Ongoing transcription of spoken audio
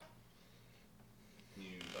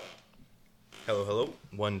Hello, hello.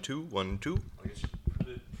 1, 2, 1, 2. I guess you put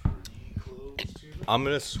it pretty close to you. I'm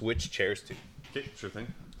gonna switch chairs too. Okay, sure thing.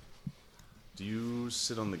 Do you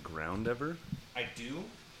sit on the ground ever? I do,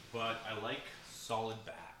 but I like solid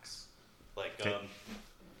backs. Like, Okay.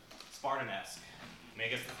 Spartan-esque. I mean,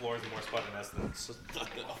 I guess the floor is more Spartan-esque than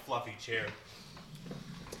a fluffy chair.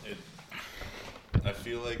 I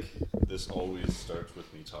feel like this always starts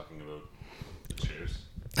with me talking about the chairs.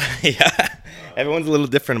 Yeah. Everyone's a little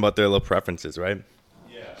different about their little preferences, right?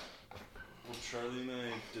 Yeah. Well, Charlie and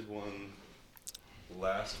I did one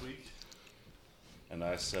last week, and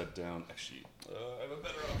I sat down. Actually, I have a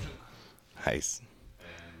better option. Nice.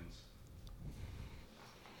 And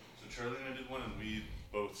so Charlie and I did one, and we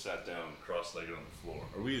both sat down cross-legged on the floor.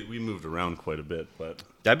 Or we moved around quite a bit, but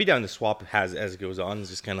I'd be down to swap as it goes on. It's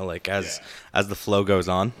just kind of like as the flow goes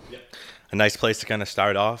on. yeah. A nice place to kind of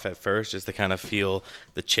start off at first, just to kind of feel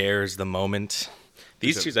the chairs, the moment.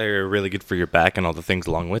 These Except- chairs are really good for your back and all the things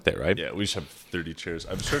along with it, right? Yeah, we just have 30 chairs.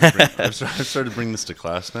 I've started to bring this to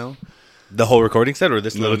class now. The whole recording set or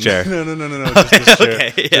this little chair? No. Just this chair.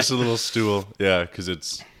 Okay, yeah. Just a little stool. Yeah, because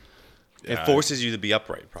it's. It yeah, forces you to be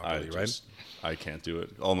upright properly, right? I can't do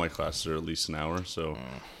it. All my classes are at least an hour, so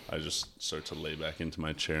I just start to lay back into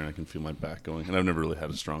my chair and I can feel my back going. And I've never really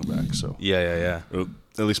had a strong back, so. Yeah. Or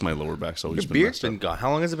at least my lower back's always Your been beard's messed been up. gone.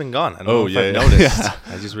 How long has it been gone? I don't Oh, know if yeah, I've yeah. noticed. Yeah.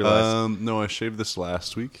 I just realized. No, I shaved this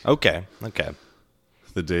last week. Okay.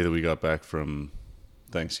 The day that we got back from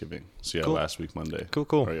Thanksgiving. So yeah, Cool. last week Monday. Cool.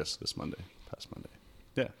 Or I guess this Monday. Past Monday.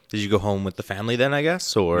 Yeah. Did you go home with the family then, I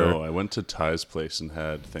guess? Or No, I went to Ty's place and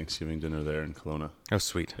had Thanksgiving dinner there in Kelowna. Oh,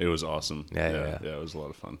 sweet. It was awesome. Yeah. Yeah, it was a lot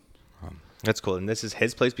of fun. That's cool. And this is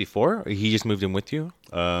his place before? Or he just moved in with you?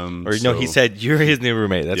 Or no, So- he said you're his new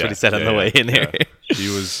roommate. That's what he said on the way in here. Yeah.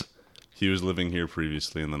 He was living here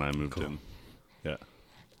previously, and then I moved in. Yeah,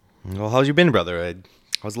 Well, how's you been, brother?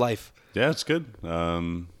 How's life? yeah, it's good.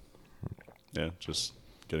 Yeah, just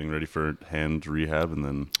getting ready for hand rehab, and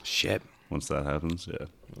then Shit. once that happens, yeah,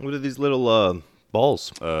 What are these little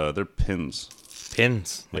balls? they're pins,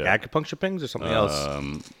 Pins? Like Yeah. acupuncture pins or something else?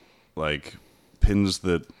 like pins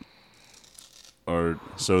that are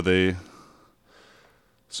so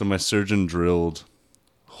my surgeon drilled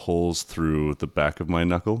holes through the back of my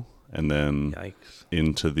knuckle, and then Yikes.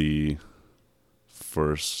 into the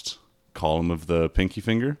first column of the pinky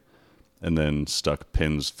finger, and then stuck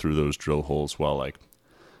pins through those drill holes while like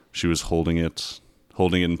she was holding it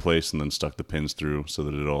in place, and then stuck the pins through so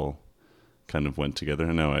that it all kind of went together.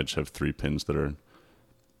 And now I just have 3 pins that are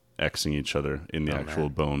Xing each other in the actual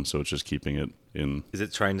bone, so it's just keeping it in. Is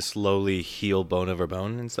it trying to slowly heal bone over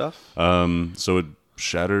bone and stuff? So it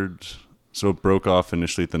shattered. So it broke off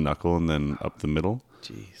initially at the knuckle and then up the middle.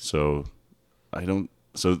 Jeez. So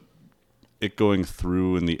So it going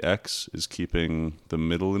through in the X is keeping the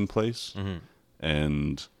middle in place,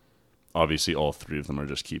 and obviously all 3 of them are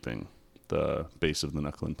just keeping the base of the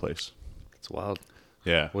knuckle in place. It's wild.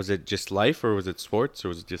 Yeah, Was it just life, or was it sports, or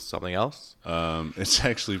was it just something else? it's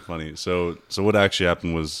actually funny. So what actually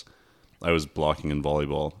happened was I was blocking in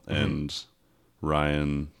volleyball, and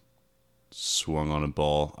Ryan swung on a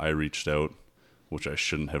ball. I reached out, which I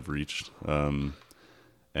shouldn't have reached.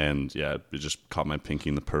 And yeah, it just caught my pinky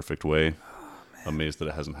in the perfect way. Amazed that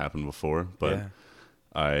it hasn't happened before, but Yeah.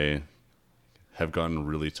 I have gotten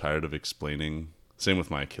really tired of explaining. Same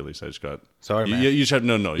with my Achilles. I just got Sorry, man. You should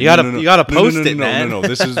no. You gotta post it, man. No.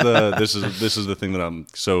 This is the thing that I'm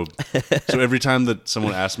so every time that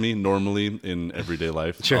someone asks me, normally in everyday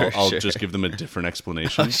life, Sure, I'll sure. just give them a different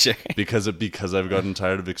explanation Sure. because I've gotten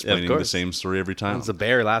tired of explaining the course. same story every time. It was a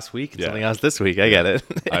bear last week. It's Yeah. something else this week. I get it.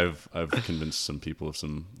 I've convinced some people of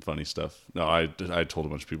some funny stuff. No, I told a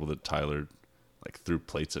bunch of people that Tyler like threw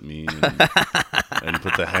plates at me and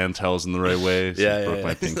put the hand towels in the right way. So it broke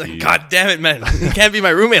my It's pinky. like, God damn it, man! You can't be my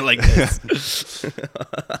roommate like this.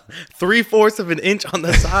 3/4 of an inch on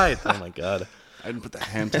the side. Oh my god. I didn't put the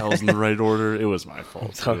hand towels in the right order. It was my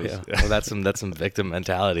fault. Oh It was- yeah. Well, that's some victim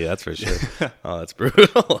mentality. That's for sure. Oh, that's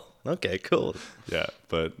brutal. Okay, cool. Yeah,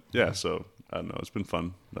 but yeah, so I don't know. It's been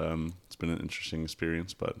fun. It's been an interesting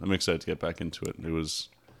experience, but I'm excited to get back into it. It was,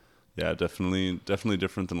 yeah, definitely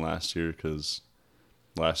different than last year because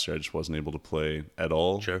last year I just wasn't able to play at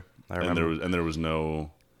all. Sure, I And remember. there was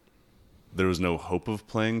no hope of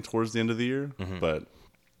playing towards the end of the year. Mm-hmm. But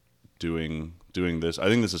doing this, I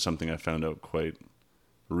think this is something I found out quite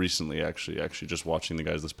recently. Actually, just watching the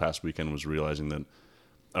guys this past weekend was realizing that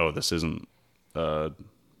this isn't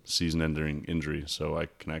season-ending injury, so I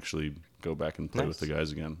can actually go back and play with the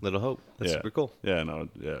guys again. Little hope. That's Yeah. super cool. Yeah, no,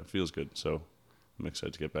 yeah, it feels good. So I'm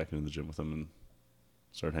excited to get back into the gym with them and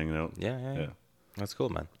start hanging out. Yeah. Yeah. That's cool,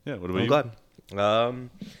 man. Yeah, what about I'm you? glad.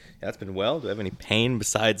 Yeah, it's been well. Do I have any pain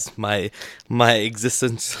besides my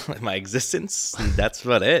existence? My existence. That's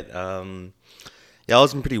about it. Yeah,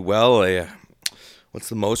 it's been pretty well. What's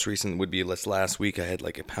the most recent would be last week. I had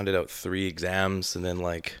like I pounded out 3 exams, and then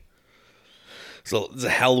like so it's a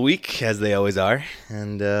hell week as they always are,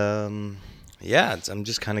 and yeah, I'm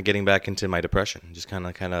just kind of getting back into my depression. Just kind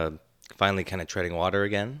of finally kind of treading water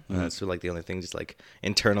again. So like the only thing, just like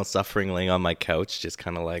internal suffering, laying on my couch, just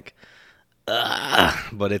kind of like.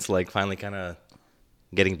 But it's like finally kind of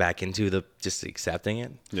getting back into the just accepting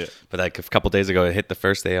it. Yeah. But like a couple days ago, I hit the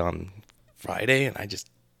first day on Friday, and I just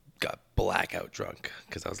got blackout drunk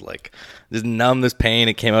because I was like, just numb this pain.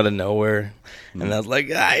 It came out of nowhere, and I was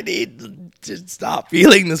like, I need to stop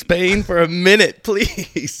feeling this pain for a minute,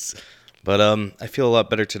 please. But I feel a lot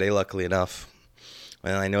better today, luckily enough.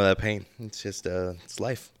 And I know that pain. It's just it's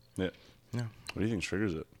life. Yeah. Yeah. What do you think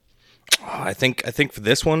triggers it? I think for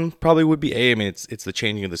this one probably would be I mean, it's the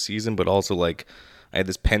changing of the season, but also like I had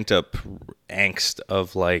this pent up angst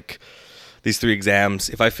of like these 3 exams.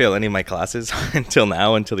 If I fail any of my classes until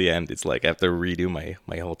the end, it's like I have to redo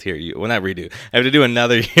my whole TRU. Well, not redo. I have to do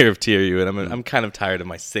another year of TRU, and I'm kind of tired of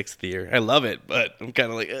my 6th year. I love it, but I'm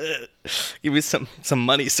kind of like, give me some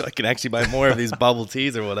money so I can actually buy more of these bubble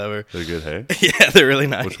teas or whatever. They're good, hey? Yeah, they're really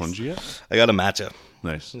nice. Which one did you get? I got a matcha.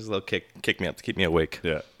 Nice. Just a little kick me up to keep me awake.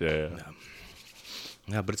 Yeah.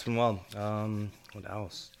 Yeah, but it's been well. What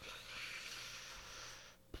else?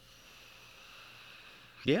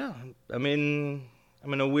 Yeah, I mean,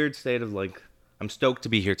 I'm in a weird state of like, I'm stoked to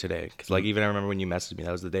be here today. Because like, even I remember when you messaged me,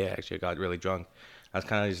 that was the day I actually got really drunk. I was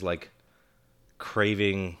kind of just like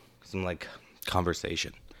craving some like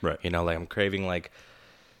conversation. Right. You know, like I'm craving like,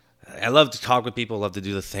 I love to talk with people, love to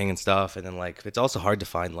do the thing and stuff. And then like, it's also hard to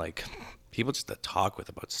find like people just to talk with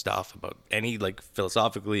about stuff, about any like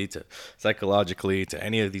philosophically to psychologically to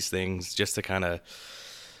any of these things, just to kind of,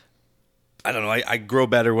 I don't know, I grow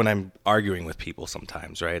better when I'm arguing with people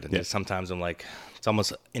sometimes, right? And just sometimes I'm like, it's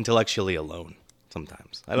almost intellectually alone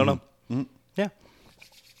sometimes. I don't know. Mm-hmm. Yeah.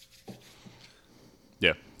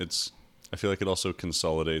 Yeah, I feel like it also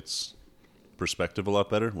consolidates perspective a lot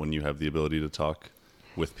better when you have the ability to talk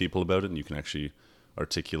with people about it, and you can actually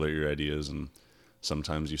articulate your ideas, and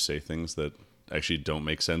sometimes you say things that actually don't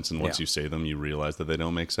make sense, and once you say them, you realize that they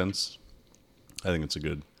don't make sense. I think it's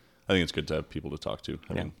good to have people to talk to.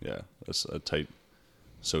 A tight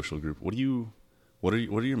social group. What are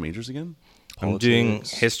your majors again? I'm doing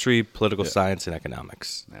history, political science, and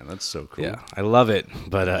economics. Man, that's so cool. Yeah, I love it,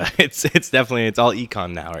 but it's definitely it's all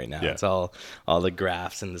econ now right now. Yeah. It's all the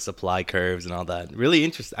graphs and the supply curves and all that. Really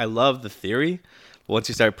interesting. I love the theory. But once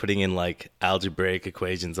you start putting in like algebraic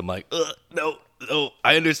equations, I'm like, no.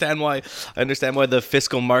 I understand why the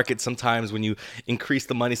fiscal market sometimes when you increase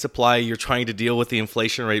the money supply, you're trying to deal with the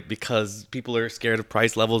inflation rate because people are scared of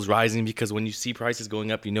price levels rising, because when you see prices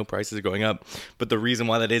going up, you know prices are going up. But the reason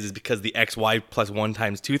why that is because the XY plus 1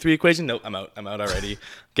 times 2, 3 equation. Nope, I'm out already.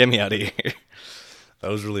 Get me out of here. That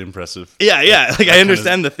was really impressive. Yeah. Like I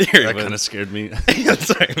understand the theory. That kind of scared me.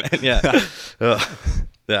 Sorry, man. Yeah.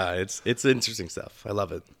 Yeah, it's interesting stuff. I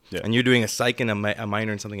love it. Yeah. And you're doing a psych and a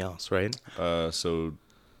minor in something else, right? So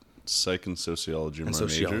psych and sociology are my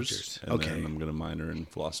majors. And then I'm going to minor in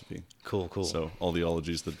philosophy. Cool. So all the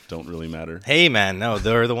ologies that don't really matter. Hey, man, no,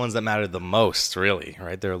 they're the ones that matter the most, really,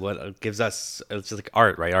 right? They're what gives us, it's just like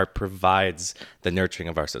art, right? Art provides the nurturing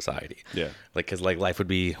of our society. Yeah. Like, because like life would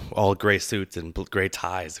be all gray suits and gray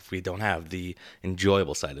ties if we don't have the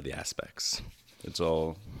enjoyable side of the aspects.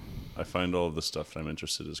 I find all of the stuff that I'm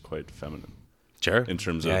interested in is quite feminine. Sure. In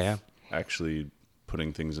terms of actually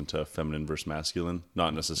putting things into feminine versus masculine,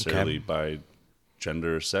 not necessarily by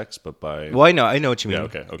gender or sex, but by... Well, I know what you mean.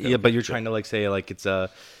 Yeah, okay. Yeah, but you're trying to like say like it's a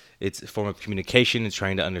form of communication. It's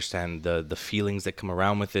trying to understand the feelings that come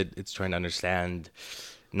around with it. It's trying to understand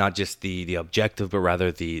not just the objective, but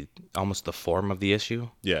rather almost the form of the issue.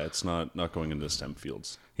 Yeah, it's not going into STEM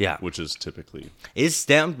fields. Yeah, which is typically is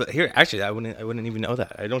STEM. But here, actually, I wouldn't even know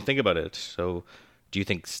that. I don't think about it. So, do you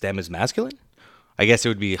think STEM is masculine? I guess it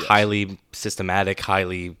would be highly systematic,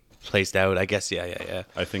 highly placed out. I guess, yeah.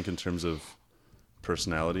 I think in terms of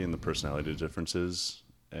personality and the personality differences,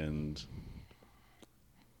 and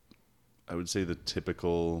I would say the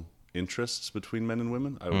typical interests between men and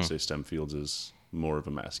women, I would say STEM fields is more of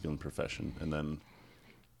a masculine profession. And then,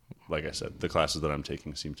 like I said, the classes that I'm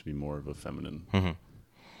taking seem to be more of a feminine. Mm-hmm.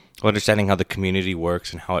 Understanding how the community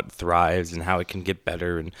works and how it thrives and how it can get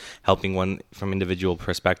better, and helping one from individual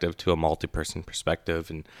perspective to a multi-person perspective,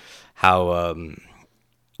 and how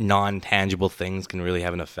non-tangible things can really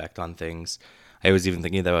have an effect on things. I was even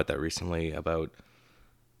thinking about that recently about,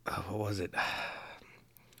 what was it?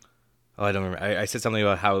 Oh, I don't remember. I said something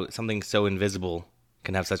about how something so invisible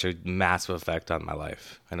can have such a massive effect on my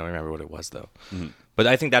life. I don't remember what it was though. But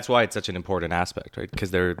I think that's why it's such an important aspect, right?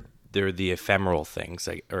 Because they're the ephemeral things,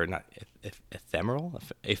 like, or not ephemeral,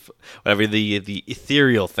 whatever, the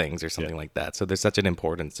ethereal things or something like that. So there's such an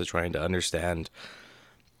importance to trying to understand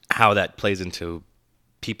how that plays into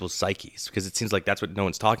people's psyches, because it seems like that's what no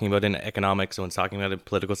one's talking about in economics, no one's talking about in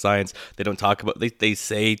political science. They don't talk about, they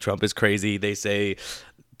say Trump is crazy, they say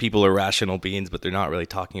people are rational beings, but they're not really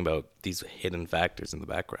talking about these hidden factors in the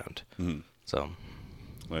background. So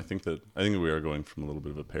I think that we are going from a little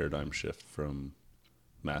bit of a paradigm shift from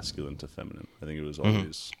masculine to feminine. I think it was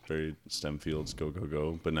always very STEM fields, go go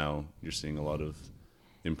go, but now you're seeing a lot of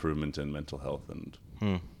improvement in mental health and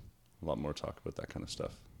a lot more talk about that kind of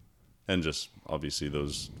stuff. And just obviously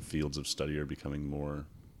those fields of study are becoming more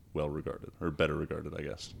well regarded, or better regarded, I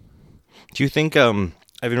guess. do you think I've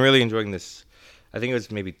been really enjoying this. I think it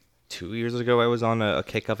was maybe 2 years ago I was on a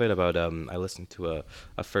kick of it about I listened to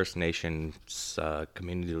a First Nations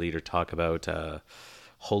community leader talk about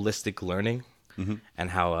holistic learning, and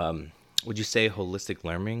how would you say holistic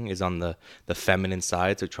learning is on the feminine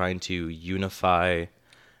side, so trying to unify.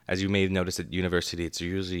 As you may have noticed at university, it's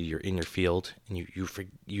usually you're in your field and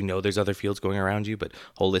you know there's other fields going around you, but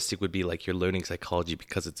holistic would be like you're learning psychology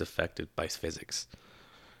because it's affected by physics,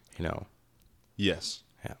 you know? Yes.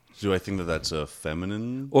 Yeah. Do I think that that's a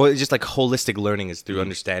feminine? Or it's just like holistic learning is through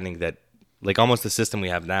understanding that, like, almost the system we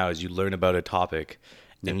have now is you learn about a topic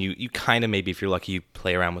and you kind of, maybe if you're lucky, you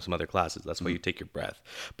play around with some other classes. That's why you take your breath.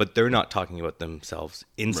 But they're not talking about themselves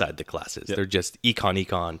inside the classes. They're just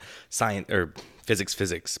econ, science, or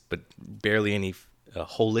physics, but barely any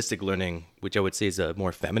holistic learning, which I would say is a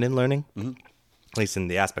more feminine learning, at least in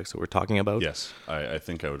the aspects that we're talking about. Yes, I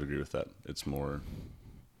think I would agree with that. It's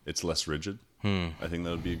less rigid. I think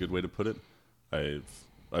that would be a good way to put it.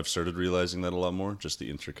 I've started realizing that a lot more, just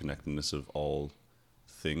the interconnectedness of all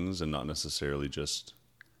things, and not necessarily just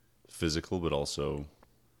physical, but also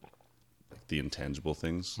the intangible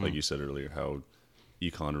things. Like you said earlier, how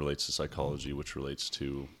econ relates to psychology, which relates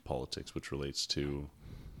to politics, which relates to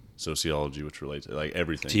sociology, which relates to, like,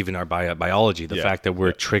 everything. To even our biology, the fact that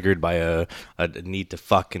we're triggered by a need to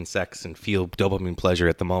fuck and sex and feel dopamine pleasure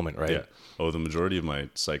at the moment, right? Yeah. Oh, the majority of my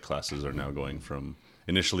psych classes are now going from,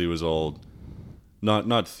 initially it was all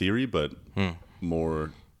not theory, but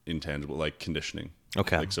more intangible, like conditioning.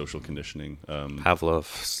 Okay. Like social conditioning.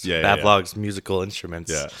 Pavlov's musical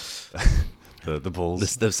instruments. Yeah. the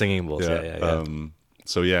bulls. The singing bulls. Yeah.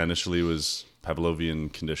 So yeah, initially it was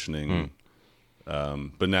Pavlovian conditioning.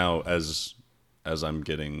 But now as I'm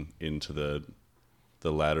getting into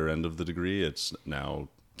the latter end of the degree, it's now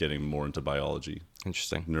getting more into biology.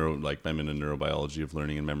 Interesting. I'm in a neurobiology of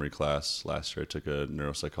learning and memory class. Last year I took a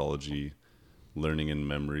neuropsychology learning and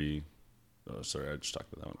memory. Oh, sorry, I just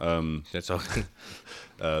talked about that one. That's all.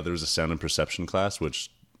 There was a sound and perception class,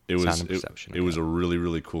 which it was a really,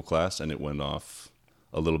 really cool class, and it went off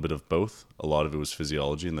a little bit of both. A lot of it was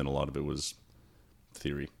physiology, and then a lot of it was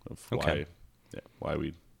theory of why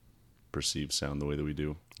we perceive sound the way that we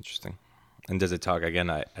do. Interesting. And does it talk, again,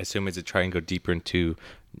 I assume, is it try and go deeper into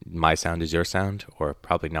my sound is your sound, or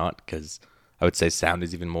probably not? Because I would say sound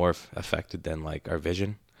is even more affected than, like, our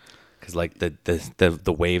vision. Because, like,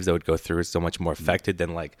 the waves that would go through is so much more affected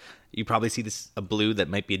than, like, you probably see a blue that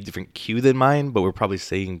might be a different hue than mine, but we're probably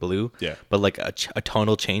seeing blue. Yeah. But, like, a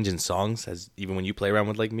tonal change in songs, as even when you play around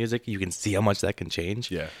with, like, music, you can see how much that can change.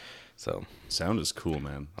 Yeah. So sound is cool,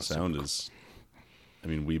 man. Sound is, I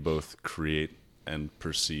mean, we both create and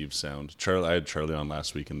perceive sound. I had Charlie on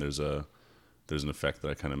last week, and there's an effect that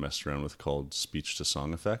I kind of messed around with called speech to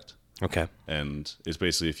song effect. Okay. And it's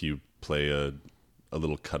basically if you play a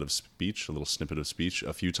little cut of speech, a little snippet of speech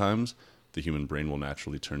a few times, the human brain will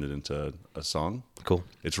naturally turn it into a song. Cool.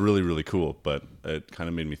 It's really, really cool, but it kind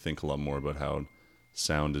of made me think a lot more about how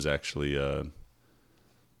sound is actually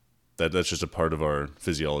that's just a part of our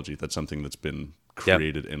physiology. That's something that's been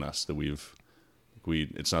created in us, that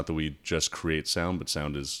it's not that we just create sound, but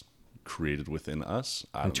sound is created within us.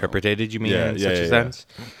 Interpreted, you mean, in such a sense?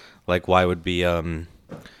 Like, why would be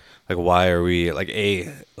like, why are we, like,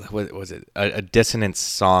 what was it, a dissonance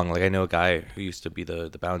song? Like, I know a guy who used to be the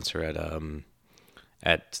bouncer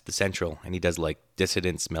at the Central, and he does, like,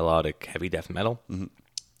 dissonance melodic heavy death metal.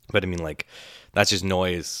 But I mean, like, that's just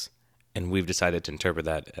noise, and we've decided to interpret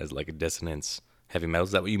that as, like, a dissonance heavy metal.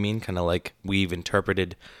 Is that what you mean? Kind of like we've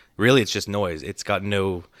interpreted, really it's just noise. It's got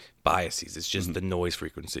no biases. It's just the noise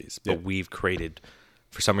frequencies. But we've created,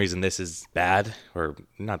 for some reason, this is bad, or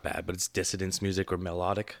not bad, but it's dissonance music or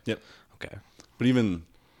melodic. Yep. Okay. But even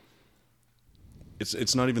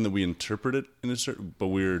it's not even that we interpret it in a certain, but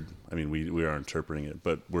we are interpreting it,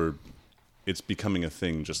 but it's becoming a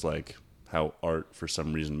thing, just like how art for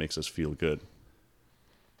some reason makes us feel good.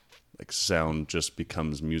 Like sound just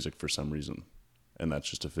becomes music for some reason, and that's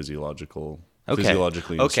just a physiologically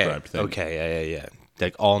inscribed thing. Okay, yeah.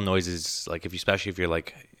 Like all noises, like especially if you're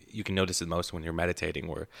like, you can notice it most when you're meditating,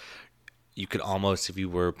 where you could almost, if you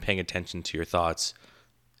were paying attention to your thoughts,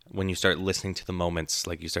 when you start listening to the moments,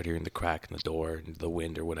 like you start hearing the crack in the door, the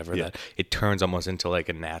wind, or whatever, that it turns almost into like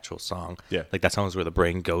a natural song. Yeah, like that's almost where the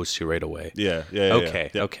brain goes to right away. Yeah. Okay.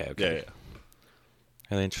 Yeah.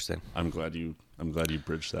 Really interesting. I'm glad you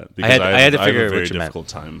bridged that, I had to figure I have out a very what you meant. difficult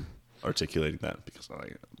time articulating that, because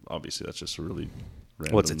obviously that's just a really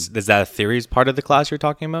random. Is that a theories part of the class you're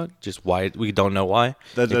talking about? Just why we don't know why?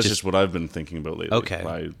 That's just what I've been thinking about lately.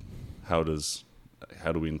 Okay. How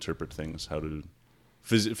do we interpret things? How do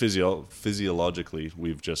physiologically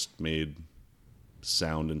we've just made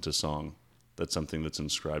sound into song. That's something that's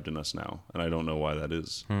inscribed in us now, and I don't know why that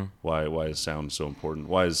is. Why is sound so important?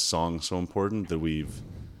 Why is song so important that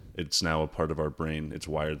it's now a part of our brain? It's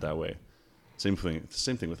wired that way. Same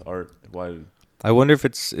thing with art. Why? I wonder if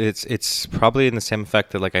it's probably in the same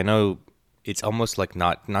effect that, like, I know it's almost like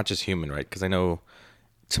not just human, right? Because I know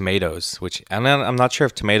tomatoes, which I'm not sure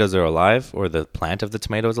if tomatoes are alive or the plant of the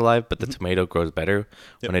tomato is alive, but the tomato grows better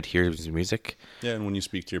when it hears music. Yeah, and when you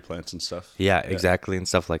speak to your plants and stuff. Yeah, exactly, and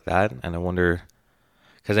stuff like that. And I wonder,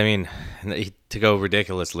 because I mean, to go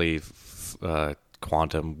ridiculously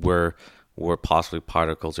quantum, we're possibly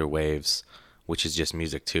particles or waves, which is just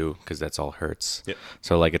music too, because that's all hertz. Yep.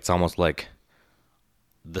 So like it's almost like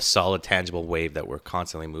the solid, tangible wave that we're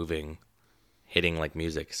constantly moving, hitting like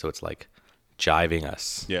music. So it's like jiving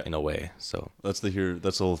us in a way. So that's the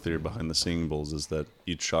whole theory behind the singing bowls, is that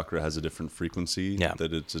each chakra has a different frequency,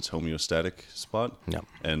 that it's its homeostatic spot. Yeah.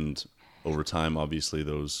 And over time, obviously,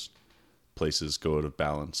 those places go out of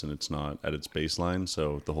balance and it's not at its baseline.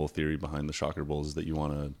 So the whole theory behind the chakra bowls is that you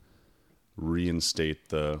want to reinstate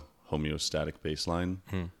the homeostatic baseline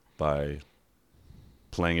by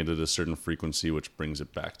playing it at a certain frequency, which brings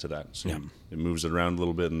it back to that. So it moves it around a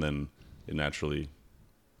little bit, and then it naturally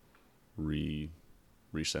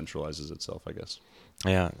re-centralizes itself, I guess.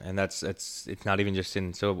 Yeah, and it's not even just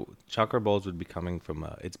in, so chakra bowls would be coming from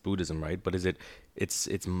it's Buddhism, right? But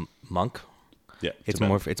it's monk? Yeah, it's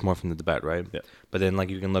more from the Tibet, right? Yeah. But then like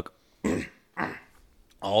you can look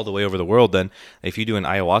all the way over the world. Then if you do an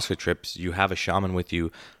ayahuasca trips, you have a shaman with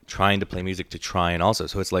you trying to play music to try and also.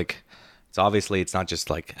 So it's like, it's obviously, it's not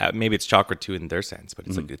just like, maybe it's chakra too in their sense, but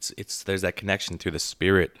it's like it's there's that connection through the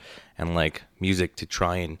spirit and like music to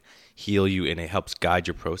try and heal you, and it helps guide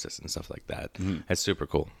your process and stuff like that. That's super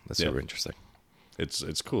cool. That's super interesting.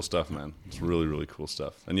 It's cool stuff, man. It's really, really cool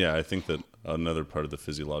stuff. And yeah, I think that another part of the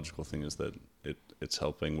physiological thing is that it's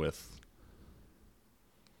helping with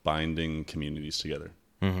binding communities together.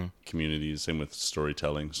 Communities, same with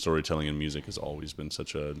storytelling. Storytelling and music has always been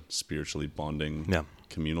such a spiritually bonding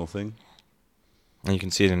communal thing. And you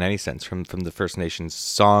can see it in any sense, from the First Nations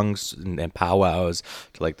songs and powwows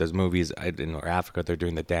to like those movies in Africa, they're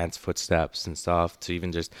doing the dance footsteps and stuff, to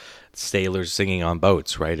even just sailors singing on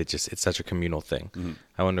boats, right? It's such a communal thing.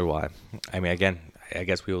 I wonder why. I mean, again, I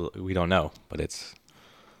guess we don't know, but it's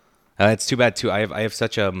too bad too. I have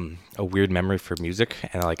such a weird memory for music,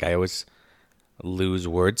 and like I always lose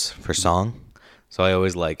words for song, so I've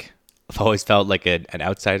always felt like an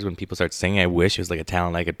outsider when people start singing. I wish it was like a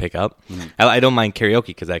talent I could pick up. I don't mind karaoke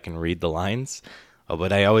because I can read the lines,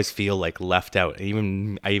 but I always feel like left out. I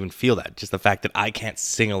even feel that, just the fact that I can't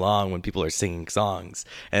sing along when people are singing songs.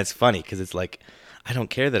 And it's funny because it's like, I don't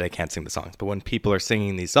care that I can't sing the songs, but when people are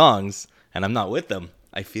singing these songs and I'm not with them,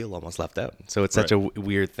 I feel almost left out. So it's such a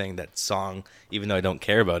weird thing, that song, even though I don't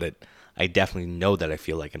care about it, I definitely know that I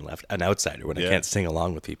feel like an outsider when I can't sing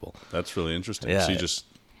along with people. That's really interesting. Yeah. So you just...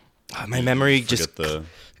 my memory just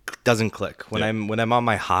doesn't click when I'm on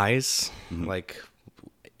my highs. Like,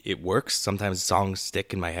 it works. Sometimes songs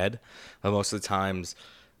stick in my head, but most of the times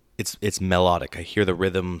it's melodic. I hear the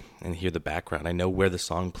rhythm and hear the background. I know where the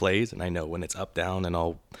song plays, and I know when it's up, down, and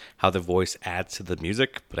how the voice adds to the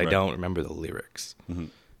music, but I don't remember the lyrics.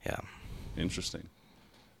 Yeah, interesting.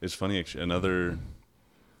 It's funny, actually.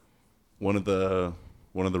 One of the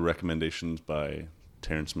recommendations by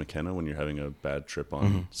Terrence McKenna when you're having a bad trip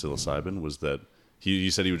on psilocybin was that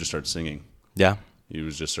he said he would just start singing. Yeah. He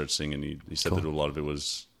would just start singing. He said that a lot of it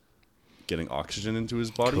was getting oxygen into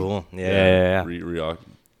his body. Cool. Yeah.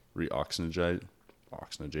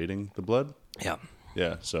 Re-oxygenating the blood. Yeah.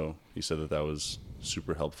 Yeah, so he said that was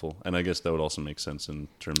super helpful, and I guess that would also make sense in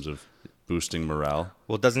terms of boosting morale.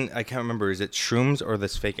 Well, doesn't I can't remember. Is it shrooms or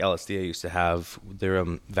this fake LSD I used to have? They're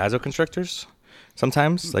vasoconstrictors.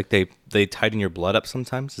 Sometimes, like they tighten your blood up.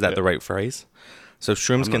 Sometimes, is that Yeah. the right phrase? So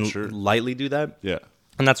shrooms I'm can not sure. lightly do that, Yeah,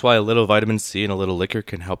 and that's why a little vitamin C and a little liquor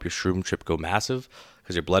can help your shroom trip go massive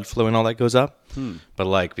because your blood flow and all that goes up. But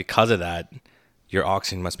like because of that, your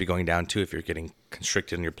oxygen must be going down too if you're getting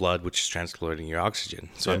constricted in your blood, which is transporting your oxygen.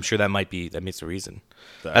 So Yeah. I'm sure that makes the reason.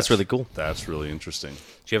 That's really cool. That's really interesting.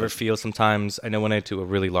 Do you ever feel sometimes? I know when I do a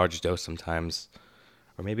really large dose, sometimes,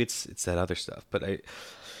 or maybe it's that other stuff, but I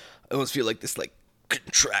almost feel like this like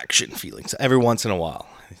contraction feeling so every once in a while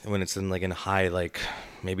when it's in like in high like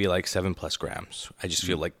maybe like 7+ grams. I just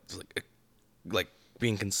feel like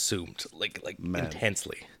being consumed like Man.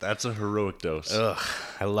 intensely. That's a heroic dose. Ugh,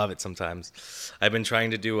 I love it sometimes. I've been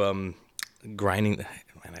trying to do grinding.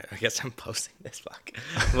 Man, I guess I'm posting this, fuck.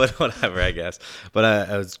 But whatever, I guess. But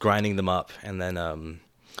I was grinding them up and then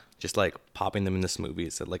just like popping them in the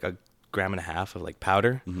smoothies at like 1.5 grams of like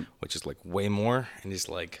powder, which is like way more, and just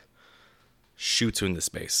like shoots you into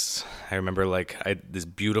space. I remember like I had this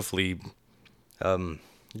beautifully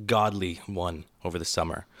godly one over the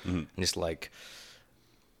summer, and just like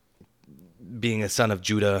being a son of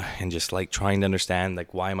Judah and just like trying to understand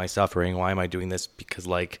like why am I suffering? Why am I doing this? Because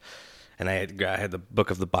like, and I had the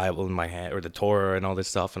book of the Bible in my hand or the Torah and all this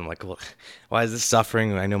stuff, and I'm like, well, why is this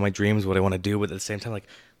suffering? I know my dreams, what I want to do, but at the same time, like,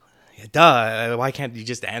 duh, why can't you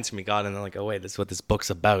just answer me, God? And I'm like, oh wait, that's what this book's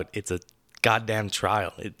about. It's a goddamn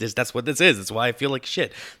trial. That's what this is. It's why I feel like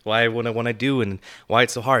shit. Why I want to do and why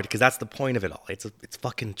it's so hard. Because that's the point of it all. It's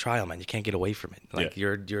fucking trial, man. You can't get away from it. Like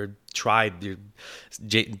Yeah. you're tried.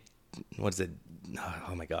 What is it?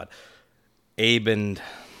 Oh my God, Abe and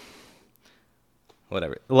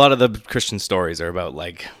whatever. A lot of the Christian stories are about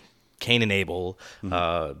like Cain and Abel.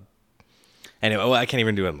 Anyway, well, I can't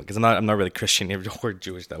even do it because I'm not really Christian or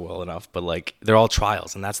Jewish that well enough. But like they're all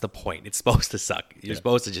trials, and that's the point. It's supposed to suck. You're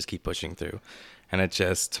supposed to just keep pushing through, and it's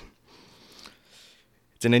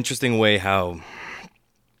an interesting way how.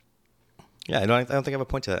 Yeah, I don't think I have a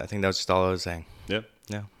point to that. I think that was just all I was saying. Yeah.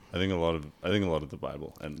 Yeah. I think a lot of the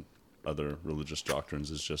Bible and other religious doctrines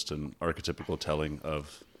is just an archetypical telling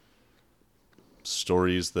of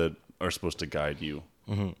stories that are supposed to guide you.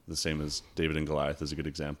 The same as David and Goliath is a good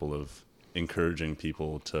example of encouraging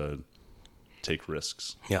people to take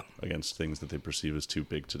risks Yeah. against things that they perceive as too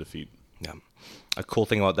big to defeat. Yeah. A cool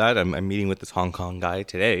thing about that, I'm meeting with this Hong Kong guy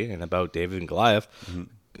today and about David and Goliath.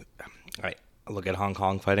 Right. Look at Hong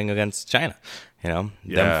Kong fighting against China. Them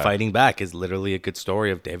fighting back is literally a good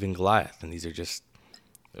story of David and Goliath. And these are just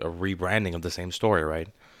a rebranding of the same story, right?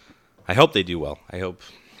 I hope they do well. I hope.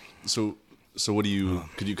 So what do you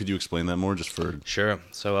could you explain that more just for Sure.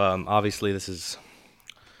 So obviously this is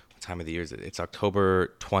what time of the year is it? It's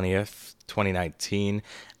October 20th, 2019,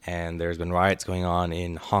 and there's been riots going on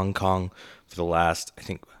in Hong Kong for the last I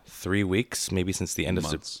think 3 weeks, maybe since the end of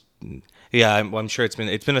months? Yeah, I'm sure it's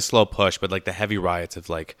been a slow push, but like the heavy riots have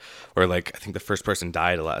I think the first person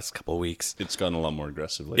died the last couple of weeks. It's gotten a lot more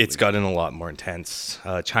aggressive lately. It's gotten a lot more intense.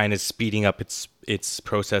 China's speeding up its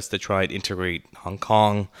process to try and integrate Hong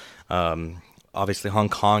Kong. Obviously, Hong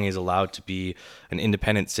Kong is allowed to be an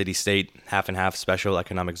independent city-state, half and half special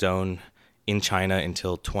economic zone in China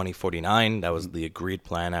until 2049. That was the agreed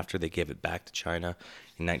plan after they gave it back to China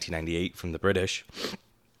in 1998 from the British.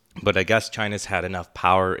 But I guess China's had enough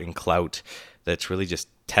power and clout that's really just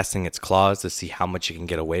testing its claws to see how much it can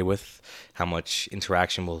get away with, how much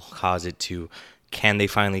interaction will cause it to. Can they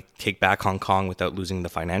finally take back Hong Kong without losing the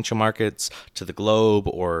financial markets to the globe?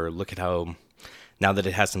 Or look at how now that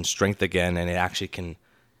it has some strength again and it actually can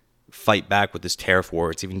fight back with this tariff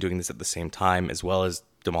war, it's even doing this at the same time, as well as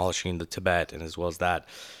demolishing the Tibet and as well as that.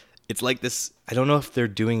 It's like this, I don't know if they're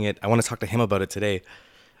doing it. I want to talk to him about it today.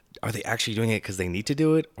 Are they actually doing it because they need to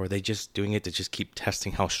do it, or are they just doing it to just keep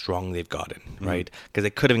testing how strong they've gotten, right? Because they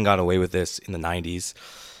could have gotten away with this in the 90s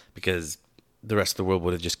because the rest of the world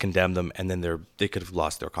would have just condemned them, and then they could have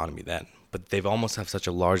lost their economy then. But they've almost have such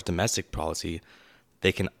a large domestic policy,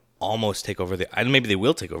 they can almost take over the island. Maybe they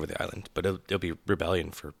will take over the island, but it'll be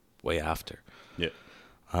rebellion for way after. Yeah.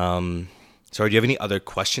 Sorry, do you have any other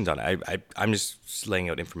questions on it? I'm just laying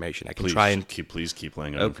out information. I can Please try and keep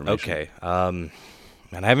laying out information. Okay.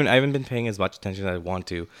 And I haven't been paying as much attention as I want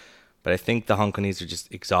to, but I think the Hong Kongese are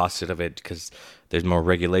just exhausted of it because there's more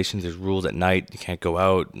regulations, there's rules at night, you can't go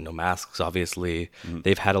out, no masks, obviously.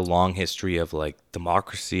 They've had a long history of like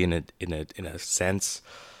democracy in a sense,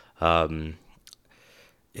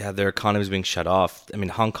 Yeah, their economy is being shut off. I mean,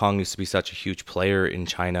 Hong Kong used to be such a huge player in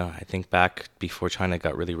China. I think back before China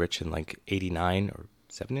got really rich in like 89 or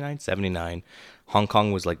 79, 79, Hong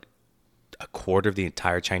Kong was like a quarter of the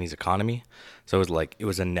entire Chinese economy. So it was like it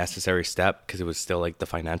was a necessary step because it was still like the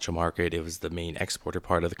financial market. It was the main exporter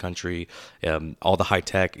part of the country. All the high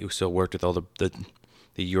tech. It still worked with all the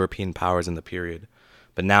European powers in the period.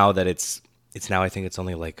 But now that it's now I think it's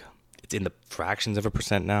only like it's in the fractions of a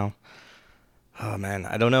percent now. Oh man,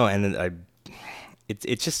 I don't know, and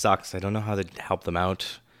it just sucks. I don't know how to help them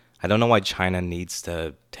out. I don't know why China needs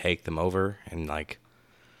to take them over and like,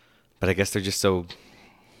 but I guess they're just so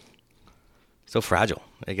fragile.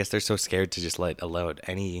 I guess they're so scared to just allow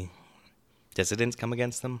any dissidents come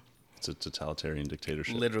against them. It's a totalitarian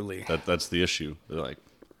dictatorship. Literally. That's the issue. They're like,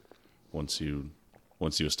 once you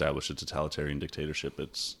establish a totalitarian dictatorship,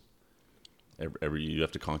 it's every you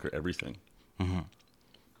have to conquer everything. Mm-hmm.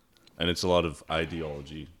 And it's a lot of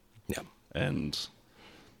ideology. Yeah. And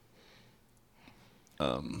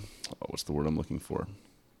what's the word I'm looking for?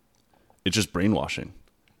 It's just brainwashing.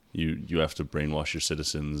 You have to brainwash your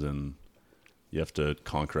citizens, and you have to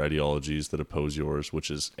conquer ideologies that oppose yours, which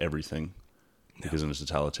is everything. Because in a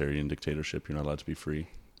totalitarian dictatorship, you're not allowed to be free.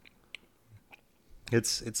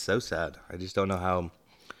 It's so sad. I just don't know how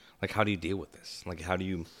do you deal with this? Like, how do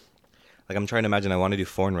you, like, I'm trying to imagine I want to do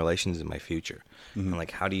foreign relations in my future. Mm-hmm. And,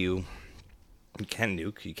 like, how do you can't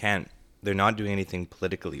nuke. You can't, they're not doing anything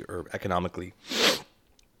politically or economically.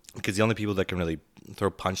 Because the only people that can really throw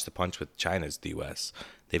punch to punch with China is the U.S.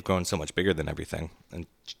 They've grown so much bigger than everything. And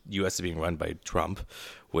U.S. is being run by Trump,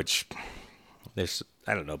 which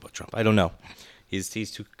I don't know about Trump. I don't know. He's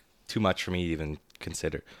too much for me to even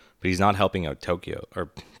consider. But he's not helping out Tokyo.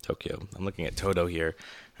 I'm looking at Toto here,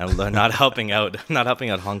 and not helping out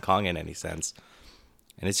Hong Kong in any sense.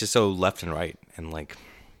 And it's just so left and right. And like,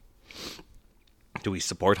 do we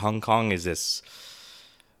support Hong Kong? Is this?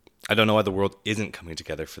 I don't know why the world isn't coming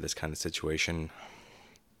together for this kind of situation.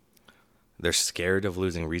 They're scared of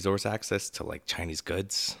losing resource access to like Chinese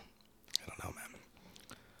goods. I don't know,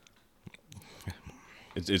 man.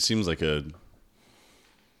 It seems like it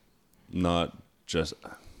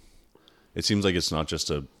seems like it's not just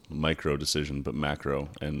a micro decision, but macro.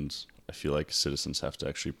 And I feel like citizens have to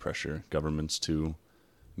actually pressure governments to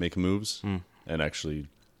make moves. And actually,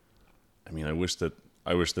 I mean, I wish there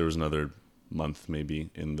was another month maybe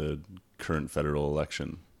in the current federal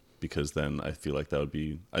election, because then I think that would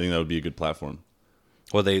be a good platform.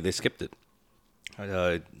 Well, they skipped it.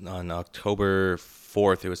 On October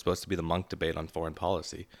 4th, it was supposed to be the Monk debate on foreign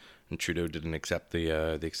policy, and Trudeau didn't accept the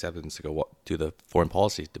acceptance to go to the foreign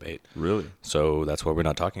policy debate. Really? So that's why we're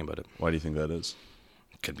not talking about it. Why do you think that is?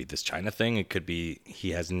 It could be this China thing. It could be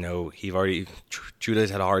Trudeau's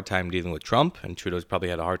had a hard time dealing with Trump, and Trudeau's probably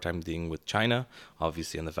had a hard time dealing with China,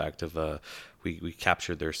 obviously on the fact of we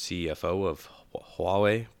captured their CFO of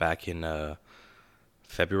Huawei back in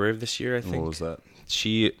February of this year, I think. What was that?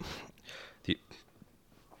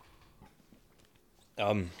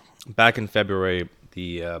 Back in February,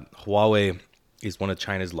 the Huawei is one of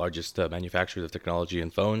China's largest manufacturers of technology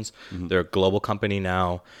and phones. Mm-hmm. They're a global company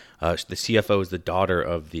now. The CFO is the daughter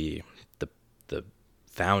of the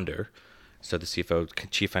founder, so the CFO,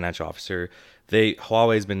 Chief Financial Officer.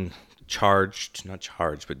 Huawei's been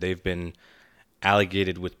but they've been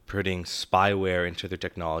alleged with putting spyware into their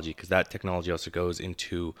technology, because that technology also goes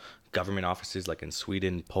into government offices like in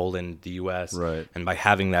Sweden, Poland, the US. Right. And by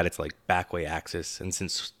having that, it's like backway access. And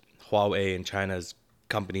since Huawei and China's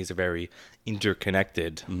companies are very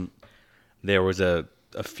interconnected, mm-hmm. there was a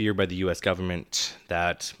fear by the US government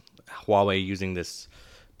that Huawei, using this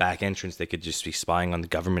back entrance, they could just be spying on the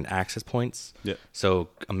government access points. Yeah. So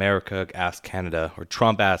Trump asked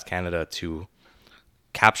Canada to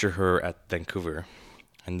capture her at Vancouver,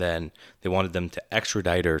 and then they wanted them to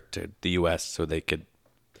extradite her to the US so they could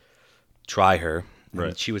try her. Right.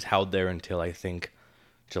 And she was held there until I think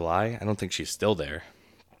July. I don't think she's still there,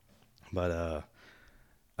 but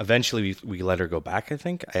eventually we let her go back. I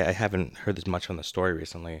think I haven't heard as much on the story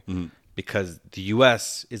recently, mm-hmm. because the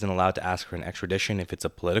US isn't allowed to ask for an extradition if it's a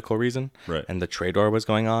political reason, right. And the trade war was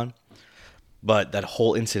going on. But that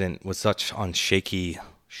whole incident was such on shaky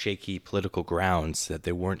political grounds that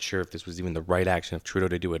they weren't sure if this was even the right action of Trudeau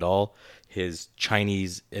to do at all. His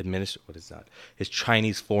Chinese His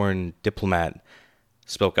Chinese foreign diplomat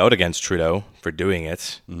spoke out against Trudeau for doing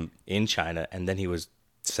it, mm-hmm. in China, and then he was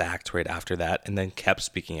sacked right after that, and then kept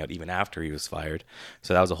speaking out even after he was fired.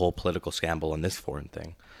 So that was a whole political scandal on this foreign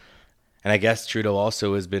thing. And I guess Trudeau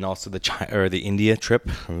also has been the India trip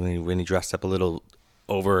when he dressed up a little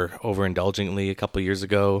overindulgently a couple of years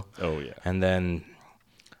ago. Oh yeah. And then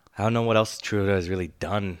I don't know what else Trudeau has really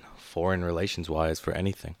done foreign relations wise for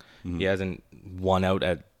anything. He hasn't won out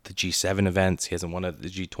at the G7 events. He hasn't won at the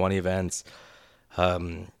G20 events.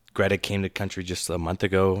 Greta came to the country just a month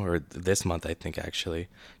ago, or this month, I think, actually.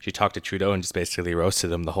 She talked to Trudeau and just basically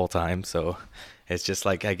roasted him the whole time. So it's just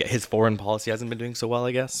like his foreign policy hasn't been doing so well,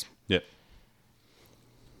 I guess. Yeah.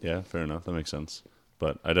 Yeah, fair enough. That makes sense.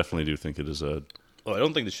 But I definitely do think it is a... Well, I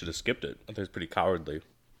don't think they should have skipped it. I think it's pretty cowardly.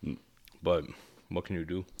 But what can you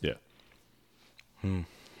do? Yeah.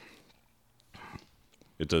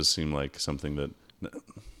 It does seem like something that...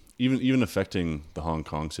 Even affecting the Hong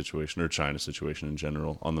Kong situation or China situation in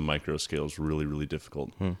general on the micro scale is really, really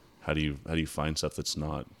difficult. How do you find stuff that's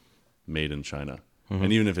not made in China?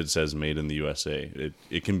 And even if it says made in the USA,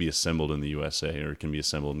 it can be assembled in the USA or it can be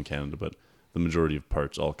assembled in Canada, but the majority of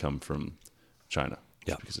parts all come from China.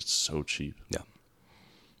 Yeah. Because it's so cheap. Yeah.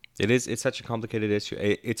 It's such a complicated issue.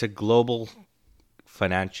 It's a global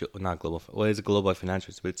financial, not global, well, it's a global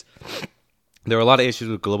financial, but there are a lot of issues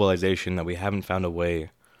with globalization that we haven't found a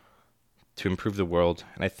way to improve the world.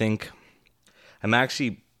 And I think I'm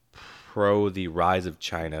actually pro the rise of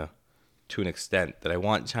China to an extent that I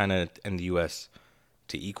want China and the US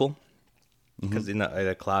to equal. Because in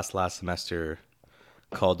a class last semester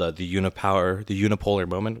called the unipolar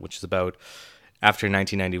moment, which is about after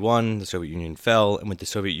 1991, the Soviet Union fell, and with the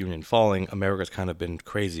Soviet Union falling, America's kind of been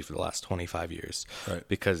crazy for the last 25 years. Right.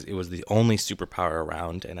 Because it was the only superpower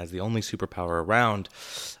around, and as the only superpower around,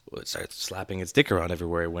 it started slapping its dick around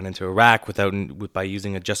everywhere. It went into Iraq by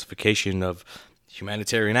using a justification of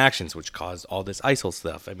humanitarian actions, which caused all this ISIL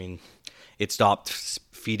stuff. I mean, it stopped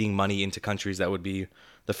feeding money into countries that would be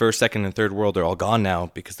the first, second, and third world are all gone now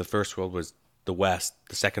because the first world was the West,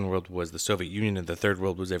 the second world was the Soviet Union, and the third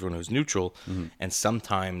world was everyone who was neutral. And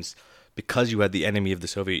sometimes, because you had the enemy of the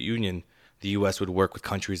Soviet Union, the U.S. would work with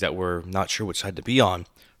countries that were not sure which side to be on.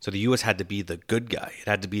 So the U.S. had to be the good guy. It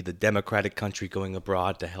had to be the democratic country going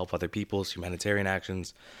abroad to help other people's humanitarian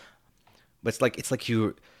actions. But it's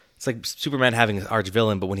like Superman having an arch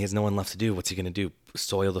villain, but when he has no one left to do, what's he going to do?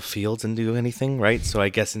 Soil the fields and do anything, right? So I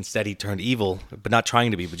guess instead he turned evil, but not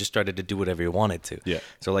trying to be, but just started to do whatever he wanted to. Yeah.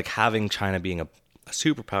 So like having China being a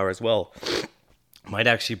superpower as well might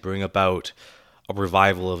actually bring about a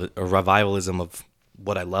revivalism of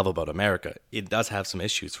what I love about America. It does have some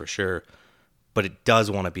issues for sure, but it does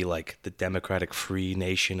want to be like the democratic free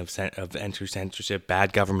nation of censorship,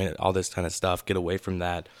 bad government, all this kind of stuff. Get away from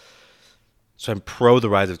that. So I'm pro the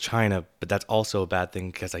rise of China, but that's also a bad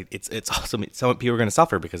thing because it's also some people are going to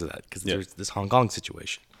suffer because of that because there's this Hong Kong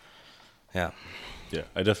situation. Yeah. Yeah,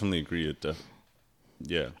 I definitely agree.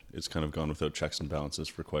 It's kind of gone without checks and balances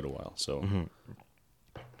for quite a while. So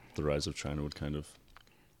the rise of China would kind of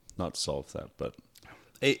not solve that, but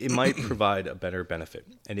it might provide a better benefit,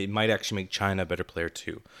 and it might actually make China a better player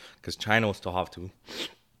too, because China will still have to,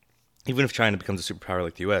 even if China becomes a superpower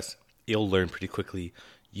like the U.S., it'll learn pretty quickly.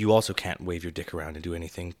 You also can't wave your dick around and do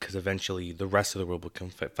anything because eventually the rest of the world will come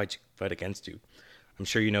fight against you. I'm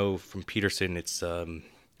sure you know from Peterson, it's you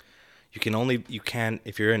can't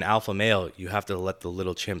if you're an alpha male, you have to let the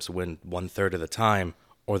little chimps win 1/3 of the time,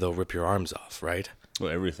 or they'll rip your arms off, right?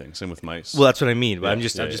 well, everything. Same with mice. Well, that's what I mean. But Yeah, I'm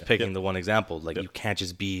just picking yeah. the one example. Like you can't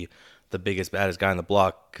just be the biggest baddest guy on the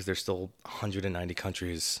block because there's still 190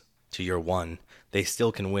 countries to your one. They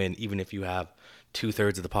still can win even if you have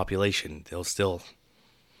 2/3 of the population. They'll still.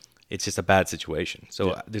 It's just a bad situation.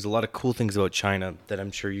 So there's a lot of cool things about China that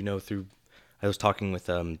I'm sure you know through. I was talking with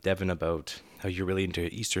Devin about how you're really into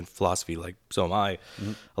Eastern philosophy, like so am I.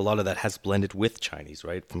 A lot of that has blended with Chinese,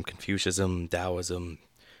 right? From Confucianism, Taoism,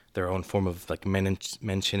 their own form of like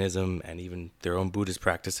Mencianism, and even their own Buddhist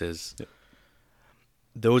practices. Yep.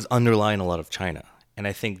 Those underline a lot of China, and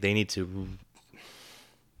I think they need to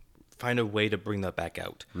find a way to bring that back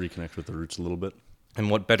out. Reconnect with the roots a little bit. And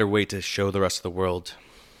what better way to show the rest of the world?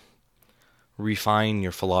 Refine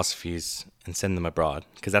your philosophies and send them abroad,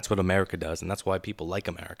 because that's what America does, and that's why people like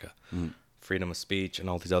America. Freedom of speech and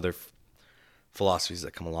all these other philosophies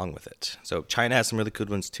that come along with it. So China has some really good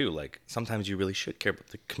ones too. Like sometimes you really should care about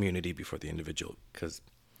the community before the individual, because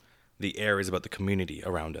the air is about the community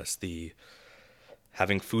around us. The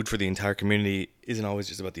having food for the entire community isn't always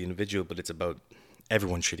just about the individual, but it's about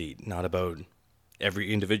everyone should eat, not about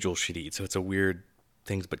every individual should eat. So it's a weird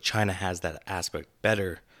thing, but China has that aspect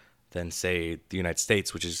better than, say, the United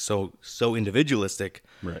States, which is so individualistic.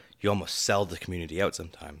 Right. You almost sell the community out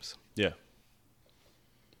sometimes. Yeah.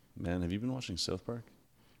 Man, have you been watching South Park?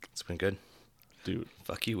 It's been good. Dude,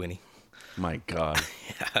 Fuck you, Winnie. my God.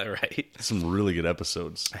 Yeah, right. Some really good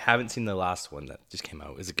episodes. I haven't seen the last one that just came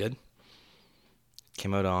out. Is it good?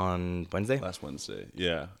 Came out on Wednesday. Last Wednesday.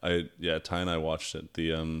 Yeah. Ty and I watched it.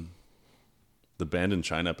 The Band in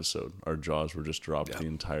China episode, our jaws were just dropped the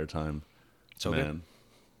entire time. So good.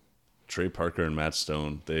 Trey Parker and Matt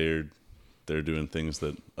Stone, they're doing things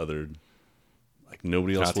that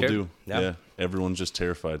nobody else will do. Yeah. Everyone's just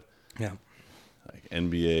terrified. Yeah. Like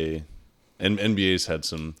NBA, and NBA's had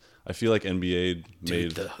some. I feel like NBA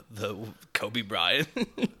made the Kobe Bryant.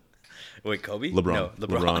 Wait, Kobe? LeBron. No,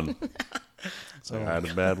 LeBron. So I had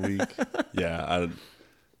a bad week. Yeah,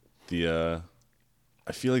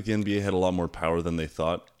 I feel like the NBA had a lot more power than they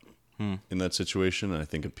thought in that situation. And I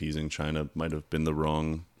think appeasing China might have been the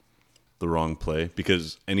wrong play,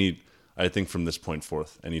 because I think from this point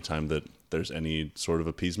forth, anytime that there's any sort of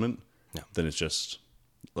appeasement, then it's just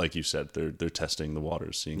like you said, they're testing the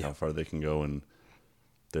waters, seeing how far they can go, and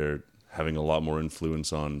they're having a lot more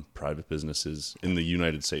influence on private businesses in the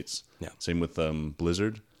United States. Yeah. Same with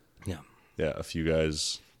Blizzard. Yeah. Yeah, a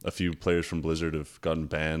few players from Blizzard have gotten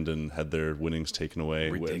banned and had their winnings taken away.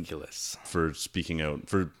 Ridiculous. For speaking out,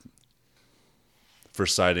 for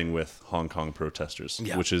siding with Hong Kong protesters,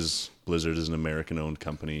 which is Blizzard is an American-owned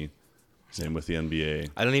company. Same with the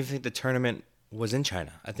NBA. I don't even think the tournament was in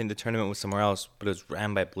China. I think the tournament was somewhere else, but it was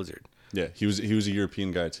ran by Blizzard. Yeah, he was a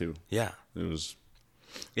European guy too. Yeah. It was...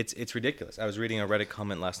 It's ridiculous. I was reading a Reddit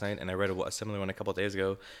comment last night, and I read a similar one a couple of days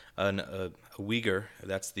ago. A Uyghur,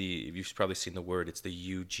 you've probably seen the word, it's the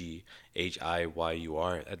Ughiyur.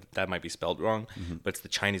 That might be spelled wrong, but it's the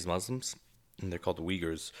Chinese Muslims, and they're called the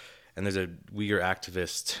Uyghurs. And there's a Uyghur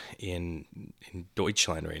activist in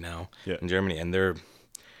Deutschland right now, in Germany, and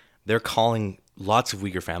they're calling lots of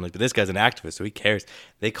Uyghur families, but this guy's an activist, so he cares.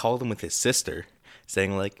 They called him with his sister,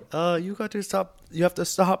 saying like, you have to stop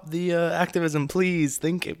the activism, please,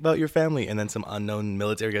 think about your family. And then some unknown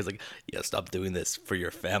military guy's like, stop doing this for your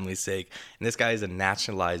family's sake. And this guy is a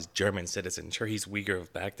nationalized German citizen. Sure, he's Uyghur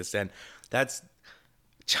of Pakistan. That's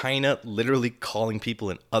China literally calling people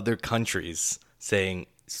in other countries saying,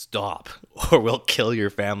 stop, or we'll kill your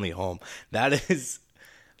family home. That is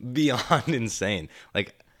beyond insane.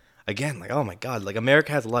 Again, oh my God,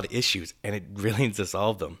 America has a lot of issues, and it really needs to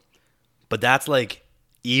solve them. But that's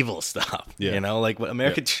evil stuff, what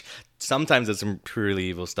America sometimes does some really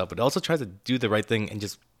evil stuff, but it also tries to do the right thing and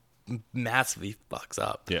just massively fucks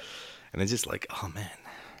up. Yeah. And it's just oh man.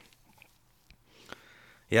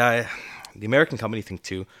 Yeah, the American company thing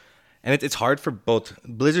too. And it's hard for both.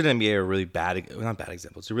 Blizzard and NBA are really not bad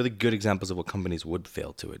examples. They're really good examples of what companies would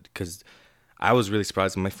fail to it. Because I was really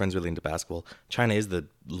surprised when my friend's really into basketball. China is the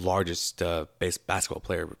largest basketball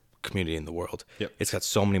player community in the world. Yep. It's got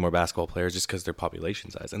so many more basketball players just because their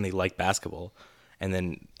population size, and they like basketball. And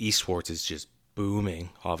then esports is just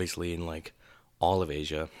booming, obviously, in all of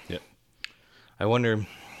Asia. Yep. I wonder,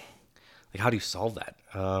 how do you solve that?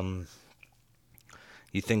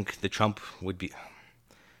 You think the Trump would be?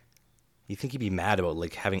 You think he'd be mad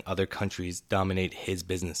about having other countries dominate his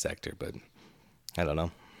business sector? But I don't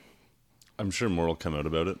know. I'm sure more will come out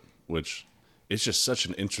about it, which it's just such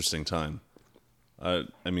an interesting time. I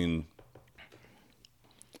mean,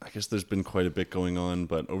 I guess there's been quite a bit going on,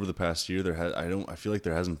 but over the past year, I feel like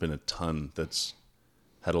there hasn't been a ton that's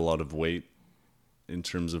had a lot of weight in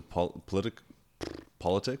terms of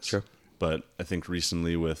politics. Sure. But I think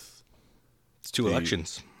recently it's two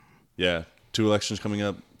elections. Yeah, 2 elections coming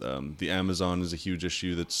up. The Amazon is a huge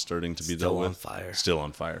issue that's starting to be dealt with. Still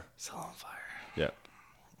on fire. Yeah.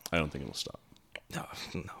 I don't think it will stop. No,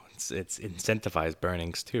 it's incentivized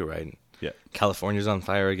burnings too, right? Yeah. California's on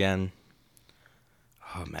fire again.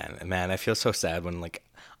 Oh man, I feel so sad when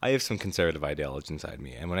I have some conservative ideology inside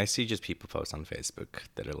me, and when I see just people post on Facebook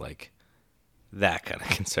that are that kind of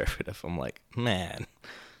conservative, I'm like, man,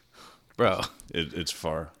 bro, it's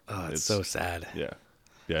far. Oh, it's so sad. Yeah.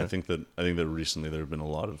 I think that recently there have been a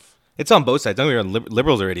lot of. It's on both sides. Don't get me wrong,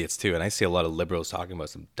 liberals are idiots too, and I see a lot of liberals talking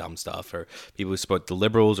about some dumb stuff, or people who support the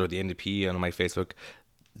liberals or the NDP on my Facebook.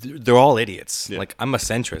 They're all idiots. Yeah. I'm a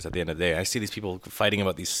centrist at the end of the day. I see these people fighting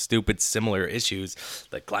about these stupid similar issues,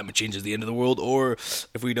 like climate change is the end of the world, or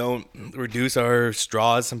if we don't reduce our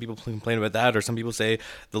straws, some people complain about that, or some people say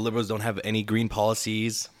the liberals don't have any green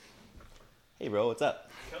policies. Hey bro, what's up?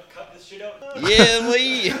 Cut this shit out. Yeah,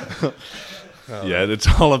 boy. Yeah, it's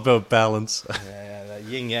all about balance. Yeah, that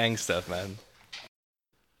yin yang stuff, man.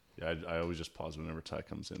 Yeah, I always just pause whenever Ty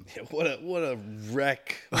comes in. Yeah, what a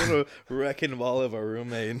wreck! What a wrecking ball of a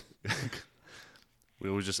roommate. We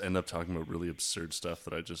always just end up talking about really absurd stuff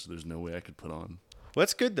that there's no way I could put on. Well,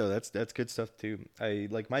 that's good though. That's good stuff too.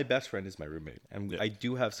 My best friend is my roommate, and I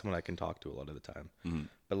do have someone I can talk to a lot of the time. Mm-hmm.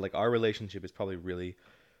 But our relationship is probably really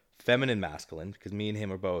feminine masculine, because me and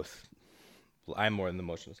him are both I'm more in the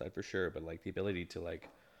emotional side for sure, but like the ability to like,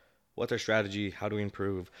 what's our strategy? How do we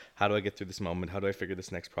improve? How do I get through this moment? How do I figure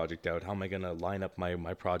this next project out? How am I gonna line up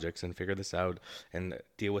my projects and figure this out and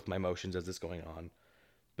deal with my emotions as this going on?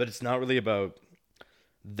 But it's not really about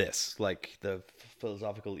this, like the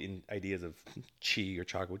philosophical ideas of chi or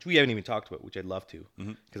chakra, which we haven't even talked about, which I'd love to,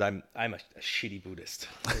 because I'm a shitty Buddhist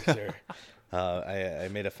for sure. I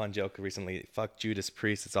made a fun joke recently. Fuck Judas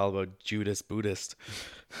Priest. It's all about Judas Buddhist.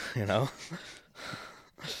 You know.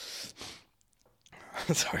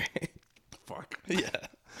 Sorry. Fuck. Yeah.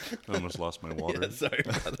 I almost lost my water. Yeah. Sorry,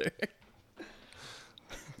 brother.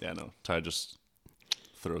 Yeah, no. Ty just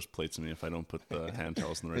throws plates at me if I don't put the hand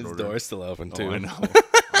towels in the right His order. door's still open too. Oh, I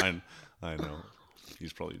know. I know.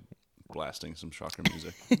 He's probably blasting some chakra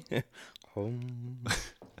music.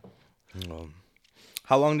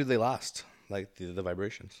 How long do they last? Like the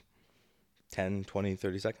vibrations? 10, 20,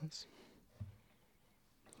 30 seconds?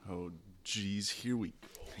 Oh, geez. Here we go.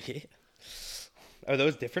 Yeah. Are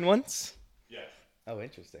those different ones? Yeah. Oh,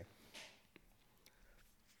 interesting.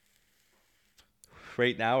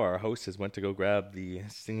 Right now, our host has went to go grab the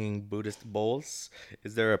singing Buddhist bowls.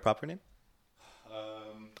 Is there a proper name?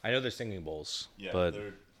 I know they're singing bowls, Yeah, but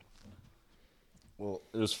well,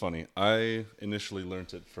 it was funny. I initially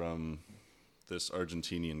learned it from this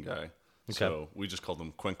Argentinian guy. Okay. So we just called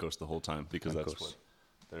them cuencos the whole time because that's Cuencos. what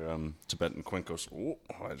they're Tibetan cuencos. Oh,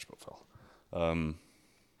 I just about fell.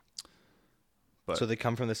 But so they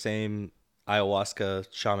come from the same ayahuasca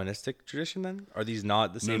shamanistic tradition. Then are these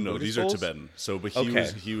not the same? no, Buddhist these bowls? are Tibetan. So, but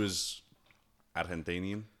Okay. he was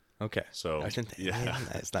Argentinian. Okay, So Argentina. yeah.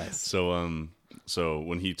 nice. So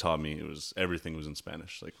when he taught me, everything was in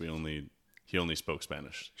Spanish. Like he only spoke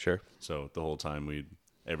Spanish. Sure. So the whole time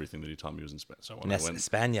everything that he taught me was in Spanish. So when I went,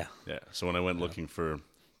 España. yeah. So when I went looking for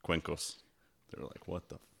cuencos, they were like, "What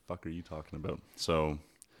the fuck are you talking about?" So,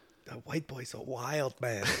 The white boy's a wild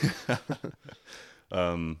man.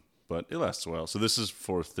 but it lasts a while. So this is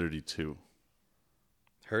 432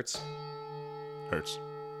 Hertz. hertz.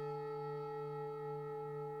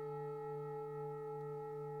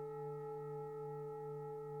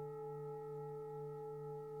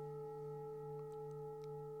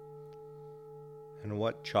 And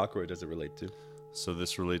what chakra does it relate to? So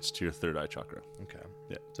this relates to your third eye chakra. Okay.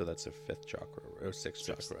 Yeah. So that's a fifth chakra or sixth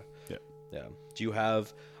chakra. Yeah. Yeah. Do you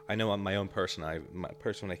have? I know on my own my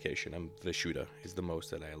personification, I'm Vishuddha is the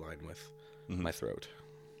most that I align with my throat.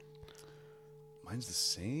 Mine's the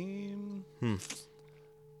same.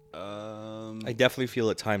 I definitely feel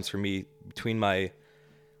at times for me between my.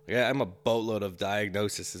 Yeah, I'm a boatload of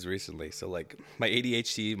diagnoses recently. So like my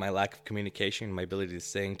ADHD, my lack of communication, my ability to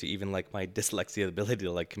sing, to even like my dyslexia, the ability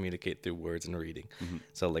to like communicate through words and reading.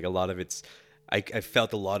 So like a lot of it's. I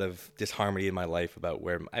felt a lot of disharmony in my life about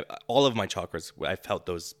where all of my chakras. I felt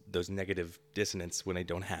those negative dissonance when I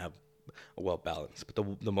don't have a well balance. But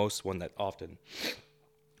the most one that often,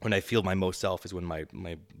 when I feel my most self, is when my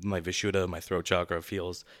Vishuddha, my throat chakra,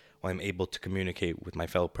 feels when I'm able to communicate with my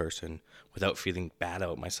fellow person without feeling bad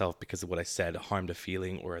about myself because of what I said harmed a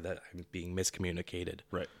feeling or that I'm being miscommunicated.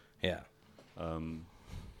 Right. Yeah.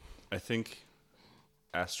 I think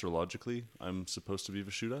astrologically I'm supposed to be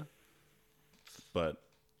Vishuddha, but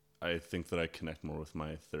I think that I connect more with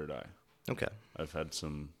my third eye. Okay. I've had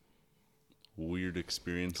some weird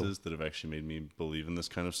experiences that have actually made me believe in this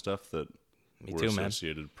kind of stuff that Me were too, man.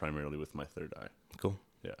 associated primarily with my third eye. Cool.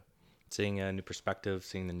 Yeah. Seeing a new perspective,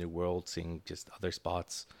 seeing the new world, seeing just other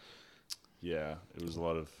spots. Yeah. It was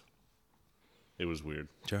it was weird.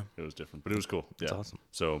 Sure. It was different, but it was cool. That's yeah. awesome.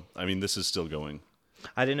 So, I mean, this is still going.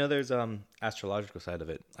 I didn't know there's astrological side of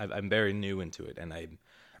it. I'm very new into it, and I'm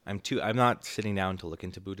not sitting down to look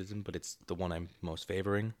into Buddhism, but it's the one I'm most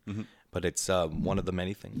favoring. But it's one of the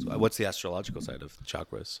many things. What's the astrological side of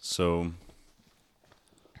chakras?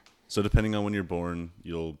 So depending on when you're born,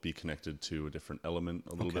 you'll be connected to a different element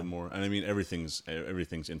a little bit more. And I mean, everything's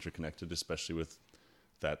interconnected, especially with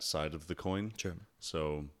that side of the coin. Sure.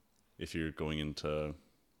 So if you're going into,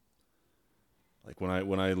 like when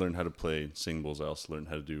I learned how to play singing bowls, I also learned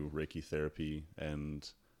how to do Reiki therapy, and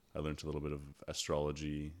I learned a little bit of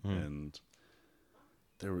astrology, and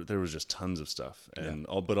there was just tons of stuff, and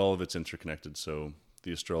all of it's interconnected. So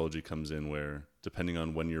the astrology comes in where, depending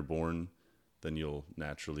on when you're born, then you'll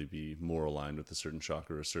naturally be more aligned with a certain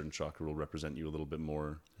chakra. A certain chakra will represent you a little bit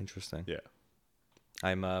more. Interesting. Yeah.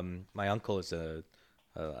 I'm my uncle is an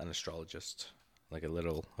astrologist, like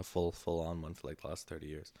a full on one for like the last 30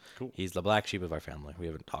 years. Cool. He's the black sheep of our family. We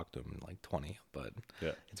haven't talked to him in like 20, but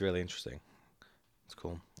Yeah. it's really interesting. It's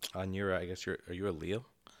cool. And I guess are you a Leo?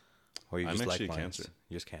 Or are you I'm just actually like a Cancer.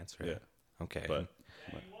 You're just Cancer. Yeah. Okay. But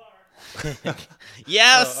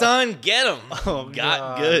Yeah, son, get him. Oh, got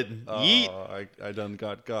God. good. Oh, Yeet. I done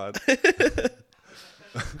got God.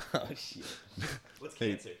 Oh shit. What's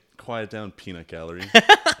Hey, cancer? quiet down, peanut gallery.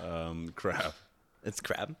 Crap. It's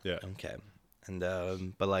crab. Yeah. Okay. And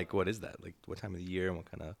but like, what is that? Like, what time of the year and what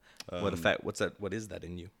kind of what effect? What's that? What is that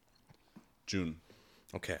in you? June.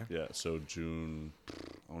 Okay. Yeah, so June,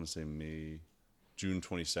 I want to say June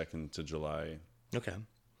 22nd to July Okay.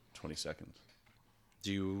 22nd.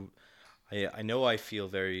 Do you? I know I feel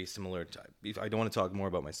very similar to. I don't want to talk more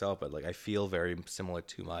about myself, but like I feel very similar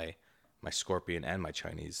to my scorpion and my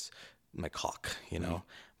Chinese, my cock. You know,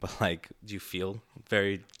 but like, do you feel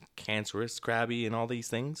very cancerous, crabby, and all these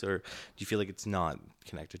things, or do you feel like it's not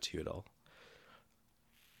connected to you at all?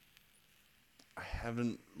 I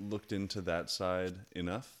haven't looked into that side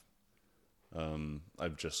enough.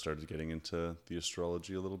 I've just started getting into the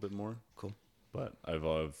astrology a little bit more, Cool. but I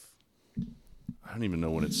don't even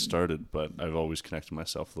know when it started, but I've always connected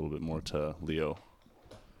myself a little bit more to Leo.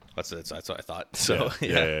 That's what I thought. So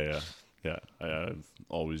Yeah. I've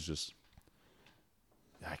always just,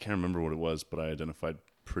 I can't remember what it was, but I identified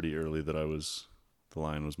pretty early that the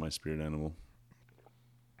lion was my spirit animal.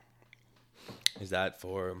 Is that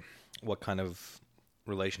for what kind of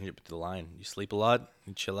relationship with the lion? You sleep a lot,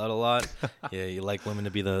 you chill out a lot. Yeah, you like women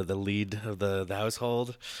to be the lead of the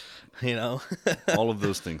household, you know? All of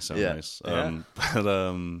those things sound Yeah. nice. Yeah. But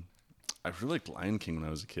I really liked Lion King when I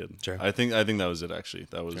was a kid. Sure. I think that was it actually.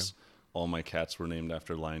 That was all my cats were named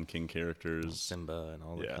after Lion King characters. Simba and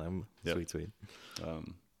all that Yeah. kind of Yep. sweet.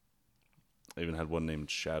 I even had one named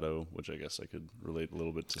Shadow, which I guess I could relate a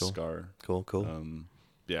little bit to Cool. Scar. Cool.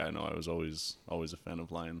 Yeah, I know. I was always a fan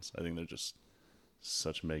of lions. I think they're just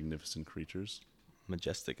such magnificent creatures.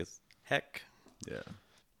 Majestic as heck. Yeah.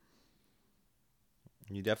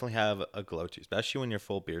 You definitely have a glow to you, especially when your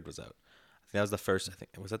full beard was out. I think that was the first.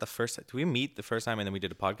 Was that the first? Did we meet the first time and then we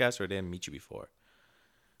did a podcast, or did I meet you before?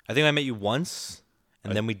 I think I met you once,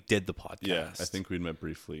 and then we did the podcast. Yeah, I think we'd met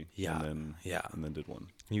briefly. Yeah, And then did one.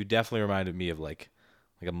 You definitely reminded me of like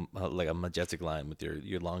a majestic lion with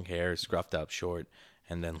your long hair, scruffed up, short,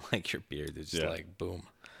 and then like your beard is just like boom.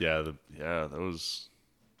 Yeah, that was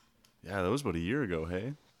about a year ago.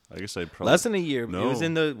 Hey, I guess I probably Less than a year. No. It was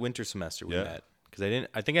in the winter semester we Yeah. met because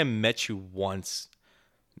I think I met you once,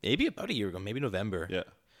 maybe about a year ago, maybe November. Yeah,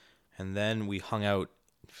 And then we hung out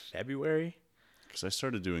February. because I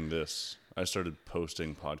started doing this. I started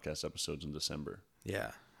posting podcast episodes in December.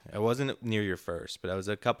 Yeah, I wasn't near your first, but I was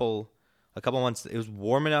a couple months. It was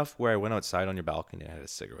warm enough where I went outside on your balcony and had a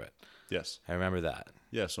cigarette. Yes. I remember that.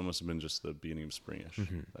 Yeah, so it must have been just the beginning of springish,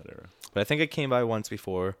 that era. But I think I came by once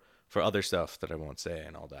before for other stuff that I won't say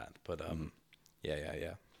and all that. But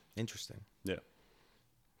yeah. Interesting. Yeah.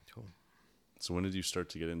 Cool. So when did you start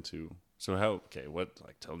to get into? So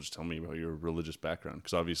just tell me about your religious background,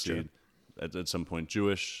 because obviously Sure. at some point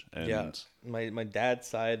Jewish and Yeah, my dad's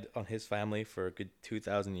side on his family for a good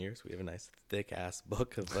 2,000 years. We have a nice thick ass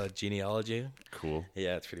book of genealogy. cool.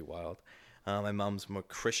 Yeah, it's pretty wild. My mom's more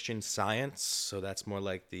Christian Science, so that's more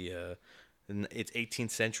like it's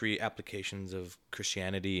 18th century applications of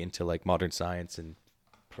Christianity into like modern science and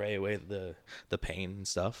pray away the pain and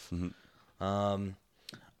stuff.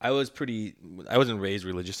 I wasn't raised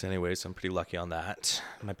religious anyway, so I'm pretty lucky on that.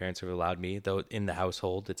 My parents have allowed me, though in the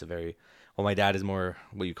household, my dad is more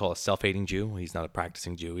what you call a self-hating Jew. He's not a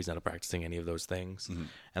practicing Jew. He's not practicing any of those things. And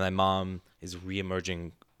my mom is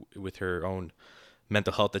re-emerging with her own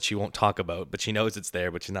mental health that she won't talk about, but she knows it's there,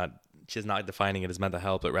 but she's not defining it as mental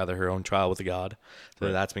health, but rather her own trial with God.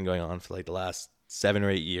 So that's been going on for like the last 7 or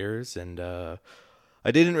 8 years. And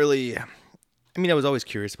I didn't really... I mean, I was always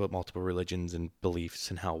curious about multiple religions and beliefs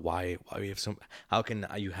and why we have how can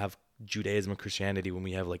you have Judaism and Christianity when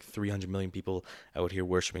we have like 300 million people out here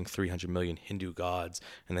worshiping 300 million Hindu gods,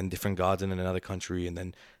 and then different gods in another country, and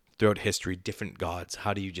then throughout history, different gods.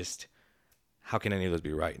 How can any of those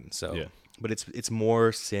be right? And so, but it's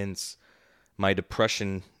more since my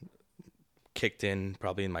depression kicked in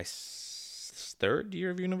probably in my third year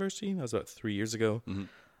of university. That was about 3 years ago.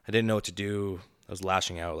 I didn't know what to do. I was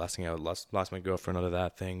lashing out, lost my girlfriend out of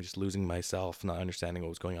that thing, just losing myself, not understanding what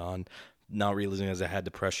was going on, not realizing as I had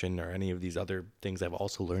depression or any of these other things I've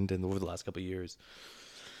also learned over the last couple of years.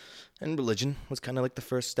 And religion was kind of like the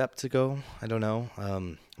first step to go. I don't know.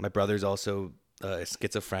 My brother's also a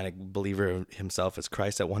schizophrenic believer himself as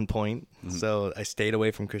Christ at one point. So I stayed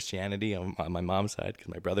away from Christianity on my mom's side because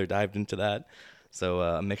my brother dived into that. So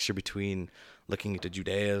a mixture between looking into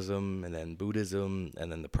Judaism and then Buddhism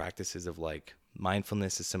and then the practices of like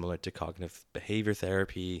mindfulness is similar to cognitive behavior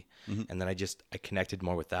therapy. And then I connected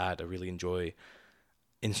more with that. I really enjoy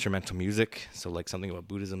instrumental music. So like something about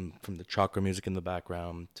Buddhism, from the chakra music in the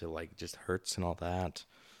background to like just hertz and all that.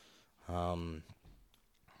 I'm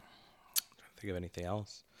trying to think of anything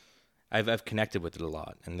else. I've connected with it a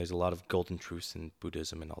lot, and there's a lot of golden truths in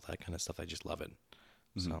Buddhism and all that kind of stuff. I just love it.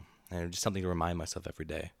 So, and just something to remind myself every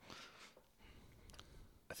day.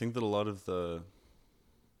 I think that a lot of the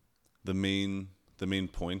main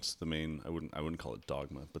points, I wouldn't call it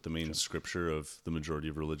dogma, but the main scripture of the majority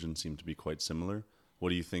of religions seem to be quite similar. What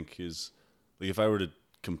do you think is, like, if I were to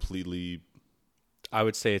completely... I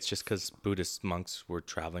would say it's just because Buddhist monks were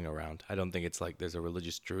traveling around. I don't think it's like there's a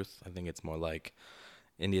religious truth. I think it's more like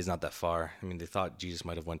India's not that far. I mean, they thought Jesus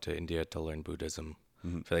might have went to India to learn Buddhism.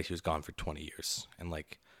 I feel like he was gone for 20 years. And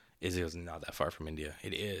like Israel's not that far from India.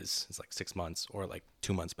 It is. It's like 6 months or like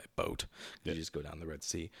 2 months by boat. You just go down the Red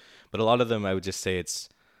Sea. But a lot of them, I would just say it's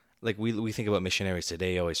like we think about missionaries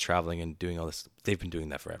today always traveling and doing all this. They've been doing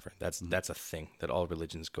that forever. That's a thing that all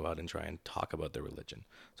religions go out and try and talk about their religion.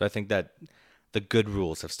 So I think that the good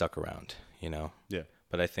rules have stuck around, you know? Yeah.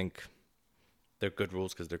 But I think they're good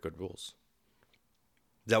rules because they're good rules.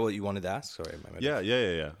 Is that what you wanted to ask? Sorry, Yeah.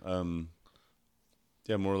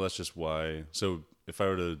 Yeah, more or less just why. So if I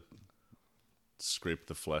were to scrape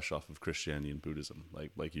the flesh off of Christianity and Buddhism,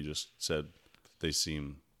 like you just said, they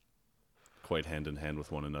seem quite hand in hand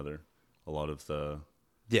with one another. A lot of the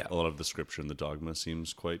scripture and the dogma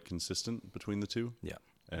seems quite consistent between the two. Yeah.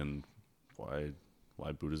 And why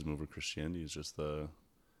Buddhism over Christianity is just the...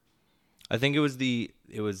 I think it was the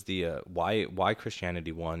why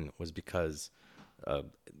Christianity won was because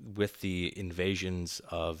with the invasions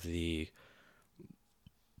of the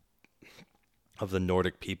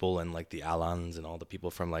Nordic people and like the Alans and all the people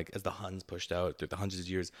from like as the Huns pushed out through the hundreds of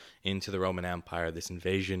years into the Roman Empire, this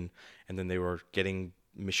invasion, and then they were getting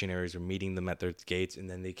missionaries or meeting them at their gates, and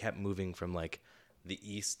then they kept moving from like the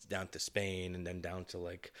east down to Spain and then down to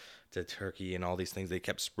like to Turkey and all these things. They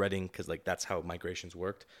kept spreading because like that's how migrations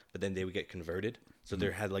worked, but then they would get converted. So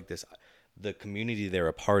there had like this, the community they're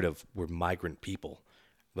a part of were migrant people,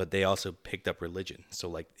 but they also picked up religion. So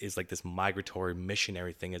like it's like this migratory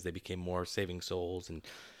missionary thing as they became more saving souls. And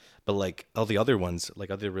but like all the other ones,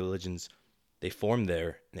 like other religions, they formed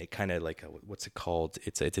there and they kind of like what's it called?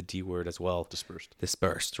 It's a D word as well.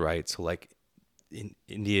 Dispersed, right? So like in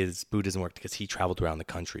India's Buddhism worked because he traveled around the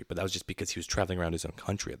country, but that was just because he was traveling around his own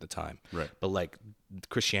country at the time. Right. But like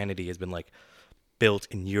Christianity has been like built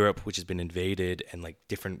in Europe, which has been invaded, and like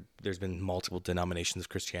there's been multiple denominations of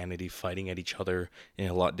Christianity fighting at each other in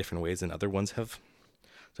a lot of different ways than other ones have.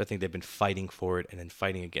 So I think they've been fighting for it and then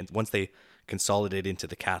fighting against. Once they consolidated into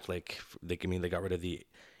the Catholic, they got rid of the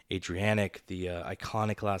Adrianic, the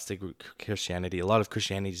iconoclastic Christianity. A lot of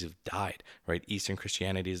Christianities have died, right? Eastern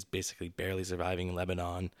Christianity is basically barely surviving in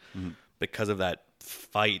Lebanon because of that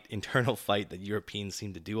internal fight that Europeans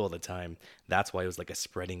seem to do all the time. That's why it was like a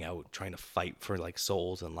spreading out, trying to fight for like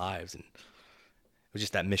souls and lives. And it was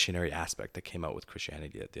just that missionary aspect that came out with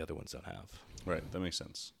Christianity that the other ones don't have. Right, that makes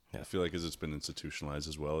sense. Yeah. I feel like as it's been institutionalized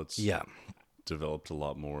as well, it's developed a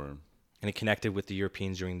lot more. And it connected with the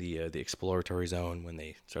Europeans during the exploratory zone when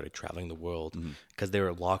they started traveling the world, because they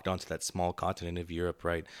were locked onto that small continent of Europe,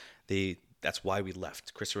 right? That's why we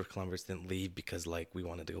left. Christopher Columbus didn't leave because like we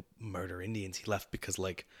wanted to go murder Indians. He left because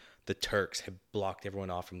like the Turks had blocked everyone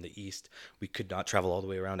off from the east. We could not travel all the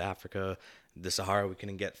way around Africa. The Sahara we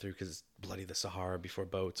couldn't get through because it's bloody the Sahara before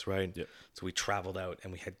boats, right? Yep. So we traveled out,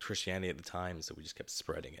 and we had Christianity at the time, so we just kept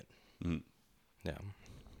spreading it. Yeah.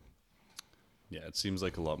 Yeah, it seems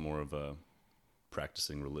like a lot more of a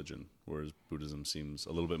practicing religion, whereas Buddhism seems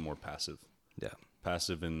a little bit more passive. Yeah.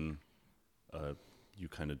 Passive in you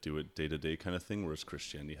kind of do it day to day kind of thing, whereas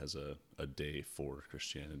Christianity has a day for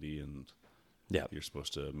Christianity, and you're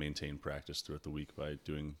supposed to maintain practice throughout the week by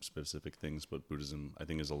doing specific things. But Buddhism, I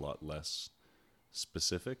think, is a lot less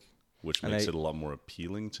specific, which makes it a lot more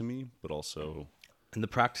appealing to me, but also... And the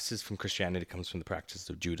practices from Christianity comes from the practices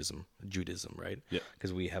of Judaism, right? Yeah.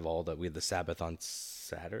 Because we have the Sabbath on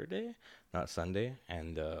Saturday, not Sunday,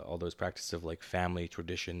 and all those practices of like family,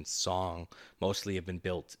 tradition, song, mostly have been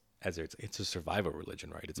built as it's a survival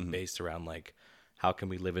religion, right? It's based around like, how can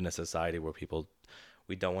we live in a society where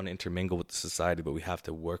we don't want to intermingle with the society, but we have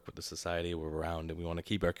to work with the society we're around, and we want to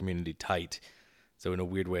keep our community tight. So in a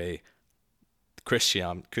weird way,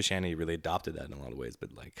 Christianity really adopted that in a lot of ways,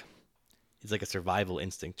 but like, it's like a survival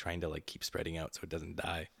instinct trying to like keep spreading out so it doesn't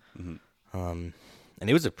die. And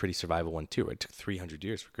it was a pretty survival one too, right? It took 300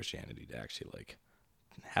 years for Christianity to actually like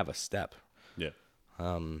have a step. Yeah.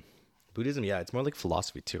 Buddhism, it's more like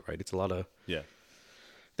philosophy too, right? It's a lot of... Yeah.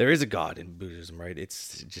 There is a God in Buddhism, right?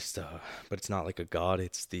 It's just, but it's not like a God.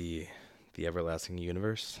 It's the everlasting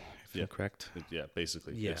universe, if I'm correct. Yeah,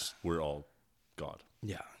 basically. Yeah. We're all God.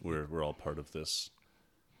 Yeah. We're all part of this.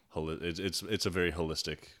 It's a very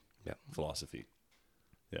holistic Yeah. philosophy.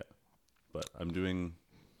 Yeah, but I'm doing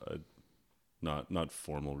not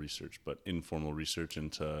formal research, but informal research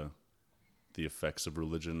into the effects of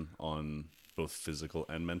religion on both physical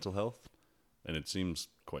and mental health, and it seems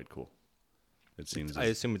quite cool. It seems I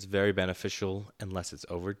assume it's very beneficial unless it's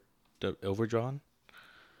overdrawn.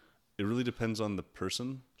 it really depends on the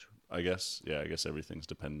person, I guess. Yeah, I guess everything's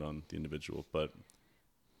dependent on the individual, but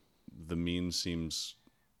the mean seems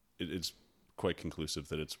it's quite conclusive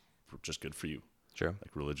that it's just good for you. Sure.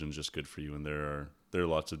 Like religion's just good for you, and there are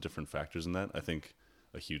lots of different factors in that. I think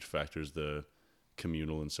a huge factor is the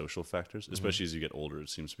communal and social factors, especially as you get older. It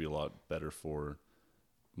seems to be a lot better for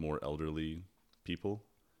more elderly people,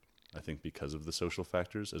 I think, because of the social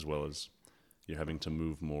factors, as well as you're having to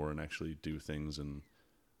move more and actually do things, and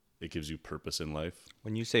it gives you purpose in life.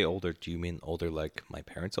 When you say older, do you mean older like my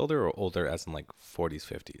parents older, or older as in like 40s,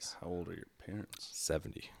 50s? How old are your parents?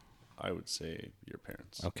 70. I would say your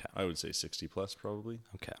parents. Okay. I would say 60 plus probably.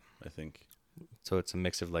 Okay. I think. So it's a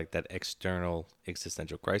mix of like that external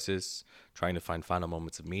existential crisis, trying to find final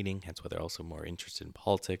moments of meaning, hence why they're also more interested in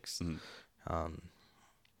politics.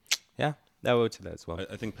 Yeah, that would say that as well.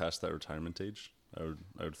 I think past that retirement age, I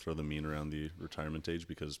would throw the mean around the retirement age,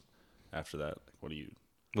 because after that, like, what do you?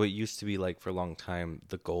 What used to be like for a long time,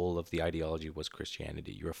 the goal of the ideology was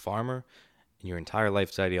Christianity. You're a farmer, and your entire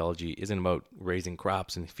life's ideology isn't about raising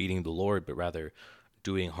crops and feeding the Lord, but rather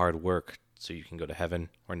doing hard work so you can go to heaven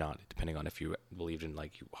or not, depending on if you believed in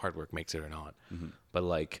like hard work makes it or not. But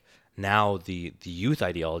like now the youth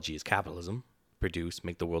ideology is capitalism.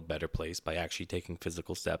 Make the world a better place by actually taking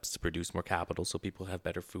physical steps to produce more capital so people have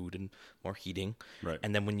better food and more heating. Right.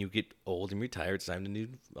 And then when you get old and retire, it's time to move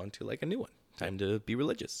on to like a new one. Time to be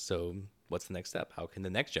religious. So what's the next step? How can the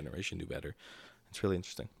next generation do better? It's really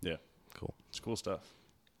interesting. Yeah, Cool. it's cool stuff.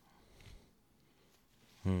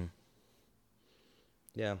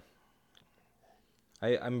 Yeah.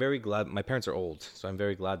 I'm very glad my parents are old, so I'm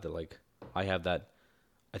very glad that like I have that.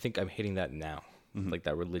 I think I'm hitting that now, like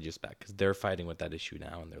that religious back, because they're fighting with that issue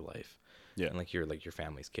now in their life. Yeah. And like you're like your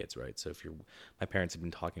family's kids, right? So if my parents have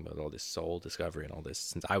been talking about all this soul discovery and all this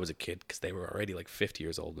since I was a kid, because they were already like 50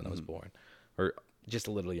 years old when I was born, or just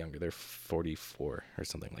a little younger. They're 44 or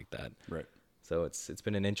something like that. Right. So it's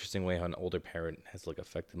been an interesting way how an older parent has like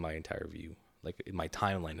affected my entire view. Like my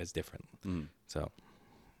timeline is different. So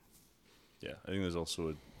Yeah, I think there's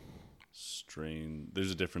also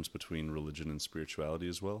there's a difference between religion and spirituality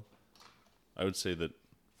as well. I would say that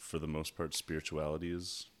for the most part, spirituality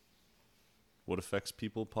is what affects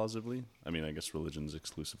people positively. I mean, I guess religion's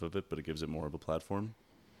exclusive of it, but it gives it more of a platform.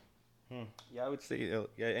 yeah, I would say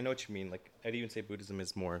yeah, I know what you mean. Like I'd even say Buddhism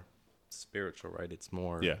is more spiritual, right? It's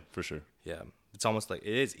more Yeah, for sure. yeah. It's almost like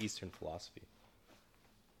it is Eastern philosophy.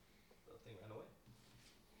 The thing ran away.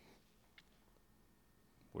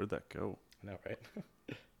 Where'd that go? I know, right?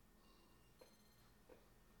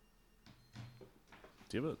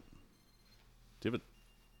 Do you have a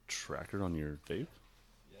tracker on your vape?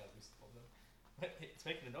 Yeah, it's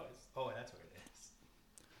making a noise. Oh, that's what it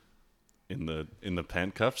is. In the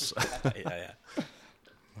pant cuffs? yeah.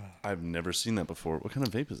 I've never seen that before. What kind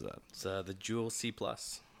of vape is that? It's the Juul C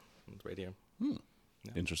Plus. It's right here.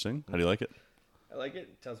 Interesting. How do you like it? I like it.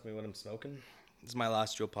 It tells me what I'm smoking. This is my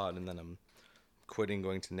last Juul pod, and then I'm quitting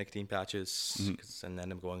going to nicotine patches, and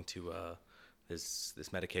then I'm going to this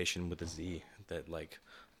medication with a Z that like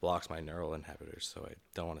blocks my neural inhibitors, so I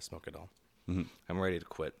don't want to smoke at all. I'm ready to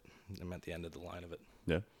quit. I'm at the end of the line of it.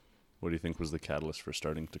 Yeah. What do you think was the catalyst for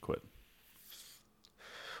starting to quit?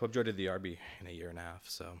 I've joined the RB in a year and a half,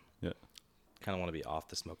 so Yeah. kind of want to be off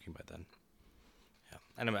the smoking by then. Yeah,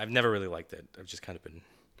 and I've never really liked it. I've just kind of been.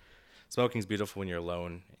 Smoking's beautiful when you're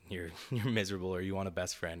alone, and you're miserable, or you want a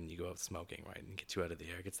best friend, and you go out smoking, right, and gets you out of the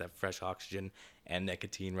air, gets that fresh oxygen and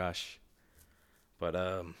nicotine rush. But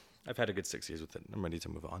I've had a good 6 years with it. I'm ready to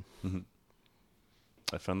move on.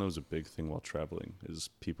 I found that was a big thing while traveling, is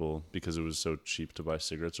people, because it was so cheap to buy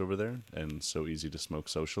cigarettes over there and so easy to smoke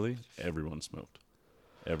socially, everyone smoked.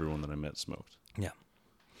 Everyone that I met smoked. Yeah.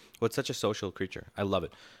 Well, it's such a social creature. I love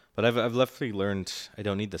it. But I've definitely learned I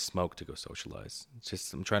don't need the smoke to go socialize. It's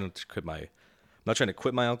just I'm trying to quit I'm not trying to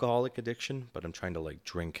quit my alcoholic addiction, but I'm trying to like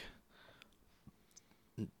drink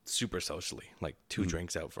super socially, like 2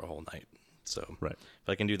 drinks out for a whole night. So Right. if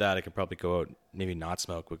I can do that, I could probably go out, maybe not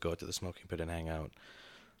smoke, but go out to the smoking pit and hang out.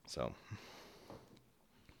 So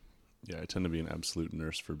Yeah, I tend to be an absolute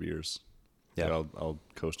nurse for beers. yeah, Like, I'll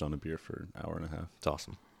coast on a beer for an hour and a half. it's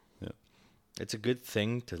awesome. Yeah. It's a good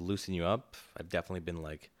thing to loosen you up. I've definitely been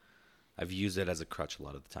like, I've used it as a crutch a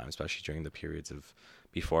lot of the time, especially during the periods of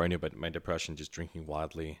before I knew about my depression, just drinking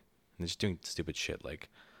wildly and just doing stupid shit like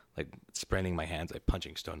spraining my hands, like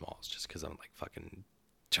punching stone walls, just because I'm like fucking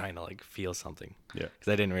trying to like feel something. Yeah.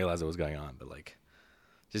 Because I didn't realize what was going on, but like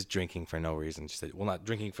just drinking for no reason. Just well, not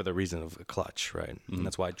drinking for the reason of a clutch, right? And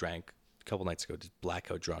that's why I drank a couple nights ago, just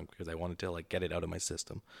blackout drunk, because I wanted to like get it out of my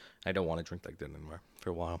system. I don't want to drink like that anymore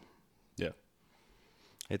for a while. Yeah.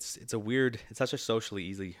 It's such a socially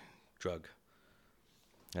easy drug.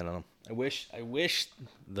 I don't know. I wish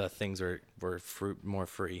the things were more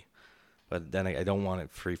free, but then I don't want it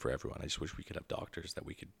free for everyone. I just wish we could have doctors that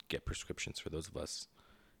we could get prescriptions for those of us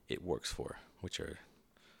it works for, which are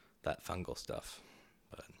that fungal stuff.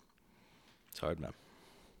 But it's hard, man.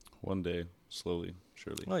 One day, slowly,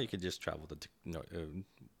 surely. Well, you could just travel to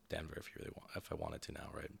Denver if you really want. If I wanted to now,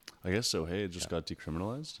 right? I guess so. Hey, it just got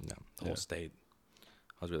decriminalized. No, the whole state.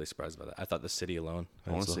 I was really surprised about that. I thought the city alone.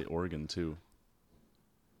 I want to say Oregon too.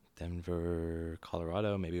 Denver,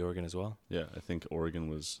 Colorado, maybe Oregon as well. Yeah, I think Oregon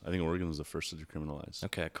was the first to decriminalize.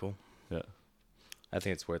 Okay, cool. Yeah. I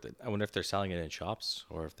think it's worth it. I wonder if they're selling it in shops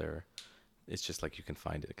or if it's just like you can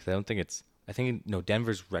find it. Because I don't think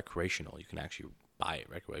Denver's recreational. You can actually buy it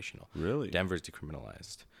recreational. Really? Denver's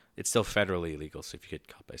decriminalized. It's still federally illegal, so if you get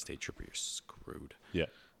caught by a state trooper, you're screwed. Yeah.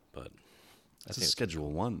 But That's a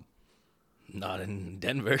Schedule 1. Not in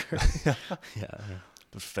Denver. Yeah.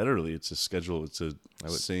 But federally, it's a schedule. It's a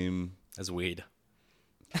same as weed.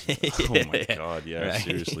 Oh my God! Yeah, Right?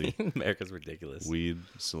 seriously. America's ridiculous. Weed,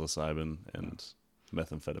 psilocybin, and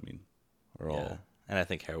methamphetamine are all. And I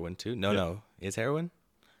think heroin too. No, is heroin?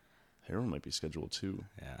 Heroin might be Schedule 2.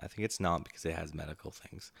 Yeah, I think it's not because it has medical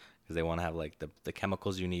things. Because they want to have like the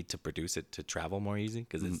chemicals you need to produce it to travel more easy.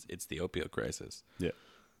 Because it's the opioid crisis. Yeah.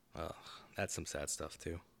 That's some sad stuff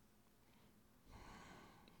too.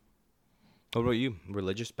 What about you?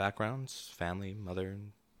 Religious backgrounds, family, mother?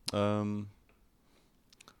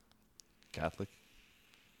 Catholic.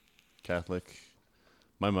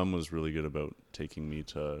 My mom was really good about taking me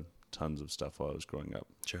to tons of stuff while I was growing up.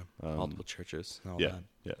 Sure. Multiple churches and all Yeah, that.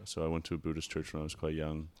 yeah. So I went to a Buddhist church when I was quite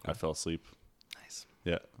young. I fell asleep. Nice.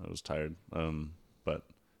 Yeah, I was tired. But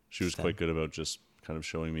she was quite good about just kind of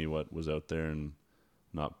showing me what was out there and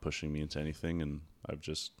not pushing me into anything. And I've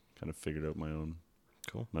just kind of figured out my own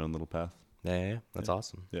little path. Yeah. That's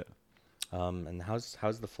awesome. Yeah. And how's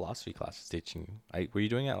the philosophy classes teaching you? Were you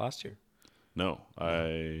doing that last year? No,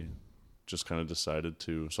 I just kind of decided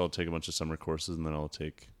to. So I'll take a bunch of summer courses, and then I'll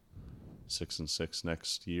take 6 and 6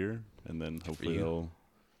 next year, and then hopefully they'll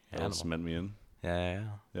cement me in. Yeah.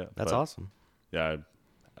 That's but, awesome. Yeah,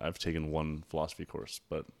 I've taken one philosophy course,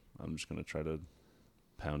 but I'm just gonna try to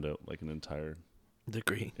pound out like an entire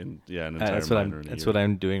degree. An entire minor. That's what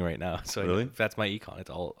I'm doing right now. So really, that's my econ. It's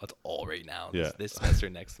all right now. Yeah. This semester,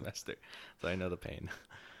 next semester. So I know the pain.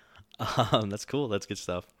 That's cool. That's good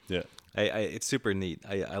stuff. Yeah. It's super neat.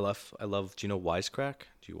 I love. Do you know Wisecrack?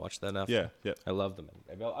 Do you watch that enough? Yeah. I love them.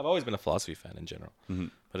 I've always been a philosophy fan in general,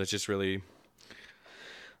 but it's just really.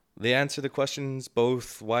 They answer the questions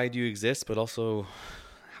both why do you exist, but also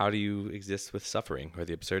how do you exist with suffering or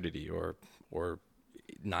the absurdity or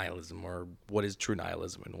nihilism, or what is true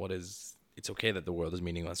nihilism and what is it's okay that the world is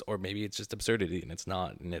meaningless, or maybe it's just absurdity and it's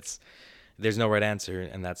not, and there's no right answer,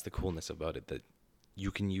 and that's the coolness about it, that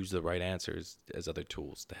you can use the right answers as other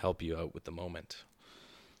tools to help you out with the moment.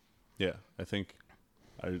 Yeah, I think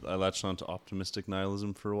I latched on to optimistic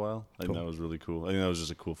nihilism for a while. I think that was really cool. I think that was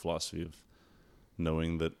just a cool philosophy of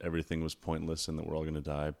knowing that everything was pointless and that we're all going to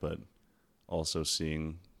die, but also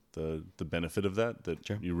seeing the benefit of that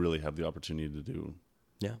Sure. You really have the opportunity to do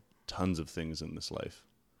tons of things in this life,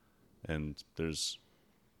 and there's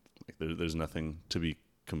nothing to be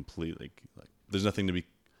complete like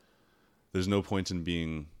there's no point in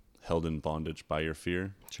being held in bondage by your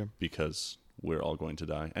fear. Sure. Because we're all going to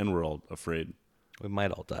die and we're all afraid. We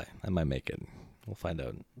might all die. I might make it. We'll find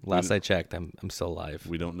out. Last I checked, I'm still alive.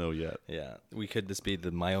 We don't know yet. Yeah, this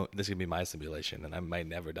could be my simulation, and I might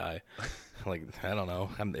never die. Like, I don't know.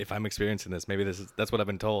 If I'm experiencing this, maybe that's what I've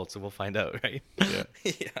been told. So we'll find out, right? Yeah.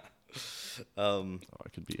 Yeah.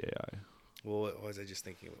 It could be AI. Well, what was I just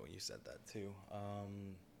thinking about when you said that too? Oh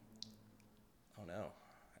no,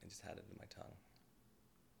 I just had it in my tongue.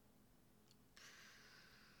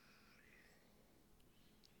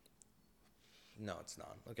 No, it's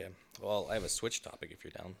not. Okay. Well, I have a switch topic if you're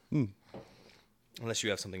down. Unless you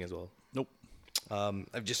have something as well. Nope.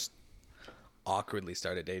 I've just awkwardly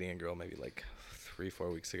started dating a girl maybe like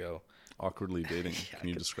 3-4 weeks ago. awkwardly dating. Can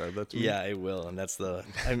you describe that to me? Yeah, I will, and that's the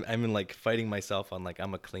I'm in like fighting myself on like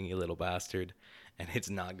I'm a clingy little bastard, and it's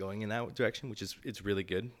not going in that direction, which is it's really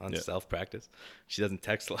good on self practice. She doesn't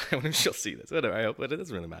text a lot. I wonder if she'll see this. Whatever, I hope, but it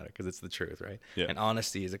doesn't really matter because it's the truth, right? Yeah. And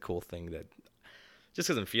honesty is a cool thing that just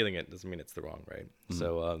because I'm feeling it doesn't mean it's the wrong, right? Mm-hmm.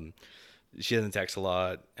 So she doesn't text a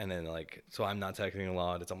lot, and then like so I'm not texting a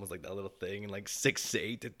lot. It's almost like that little thing, and like 6 to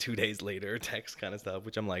 8 to 2 days later, text kind of stuff,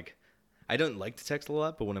 which I'm like, I don't like to text a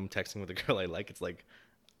lot, but when I'm texting with a girl I like, it's like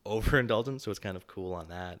overindulgent, so it's kind of cool on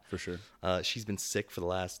that. For sure. She's been sick for the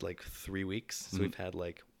last like 3 weeks, so we've had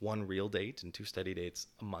like 1 real date and 2 study dates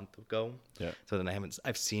a month ago. Yeah. So then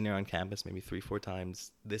I've seen her on campus maybe 3-4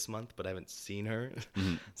 times this month, but I haven't seen her.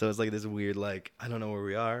 So it's like this weird like I don't know where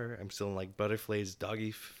we are. I'm still in like butterflies,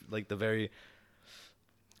 doggy, like the very.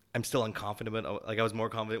 I'm still unconfident about like I was more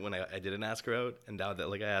confident when I didn't ask her out, and now that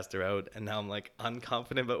like I asked her out, and now I'm like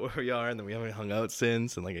unconfident about where we are, and then we haven't hung out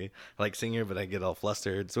since, and like I like seeing her, but I get all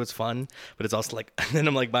flustered, so it's fun, but it's also like, and then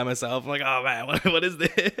I'm like by myself, I'm like, oh man, what is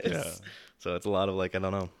this? Yeah. So it's a lot of like I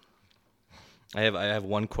don't know. I have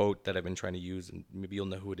one quote that I've been trying to use, and maybe you'll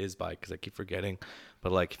know who it is by because I keep forgetting,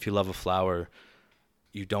 but like if you love a flower,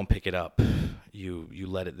 you don't pick it up, you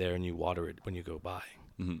let it there and you water it when you go by.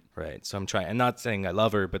 Right. So I'm not saying I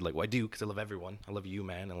love her, but like, well, I do because I love everyone. I love you,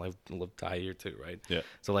 man. I love Ty here too, right? Yeah.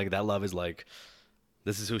 So like that love is like,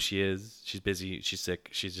 this is who she is. She's busy. She's sick.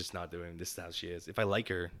 She's just not doing this. Is how she is. If I like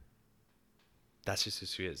her, that's just who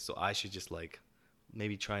she is. So I should just like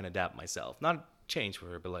maybe try and adapt myself, not change for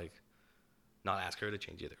her, but like not ask her to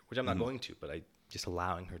change either, which I'm not going to, but I just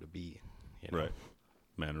allowing her to be. You know? Right.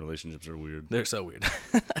 Man, relationships are weird. They're so weird.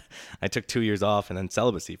 I took 2 years off and then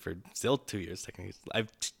celibacy for still 2 years. Technically,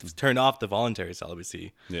 I've turned off the voluntary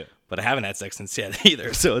celibacy. Yeah. But I haven't had sex since yet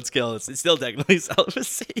either. So it's still technically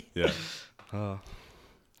celibacy. Yeah.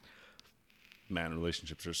 Man,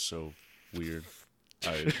 relationships are so weird.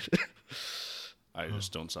 I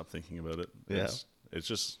just don't stop thinking about it. Yeah. It's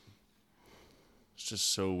just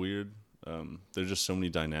so weird. There's just so many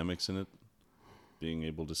dynamics in it. Being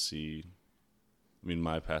able to see, I mean,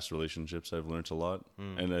 my past relationships, I've learned a lot,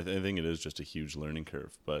 and I think it is just a huge learning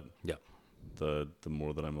curve. But Yeah. the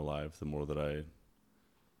more that I'm alive, the more that I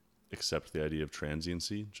accept the idea of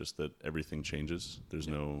transiency, just that everything changes.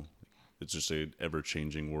 It's just a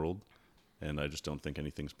ever-changing world, and I just don't think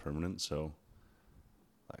anything's permanent. So,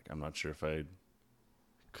 like, I'm not sure if I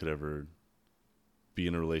could ever be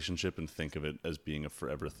in a relationship and think of it as being a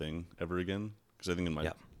forever thing ever again. Because I think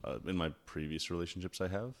in my previous relationships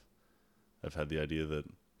I've had the idea that,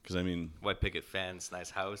 because I mean, White picket fence, nice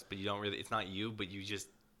house, but you don't really. It's not you, but you just.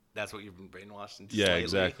 That's what you've been brainwashed into. yeah, slightly.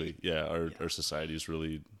 exactly. Yeah, our society's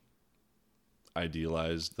really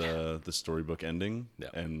idealized the storybook ending. Yeah.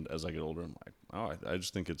 And as I get older, I'm like, oh, I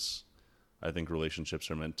just think I think relationships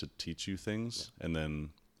are meant to teach you things, and then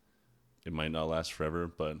it might not last forever,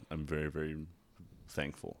 but I'm very, very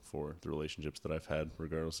thankful for the relationships that I've had,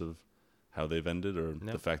 regardless of how they've ended or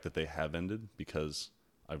the fact that they have ended, because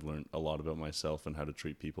I've learned a lot about myself and how to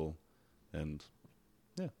treat people, and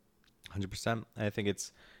yeah, 100%. I think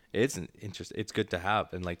it's an interest. It's good to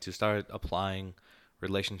have, and like to start applying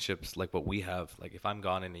relationships like what we have. Like if I'm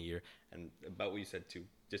gone in a year, and about what you said too,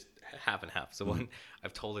 just half and half. So one,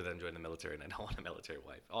 I've told her that I'm joining the military, and I don't want a military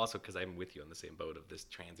wife. Also, because I'm with you on the same boat of this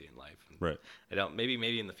transient life. And right. I don't.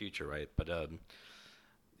 Maybe in the future, right? But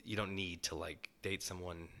you don't need to like date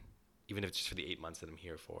someone, even if it's just for the 8 months that I'm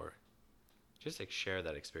here for. Just like share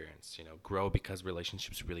that experience, grow, because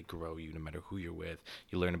relationships really grow you no matter who you're with.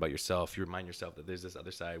 You learn about yourself. You remind yourself that there's this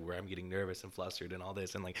other side where I'm getting nervous and flustered and all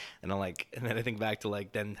this. And then I think back to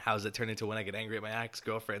like, then how does it turn into when I get angry at my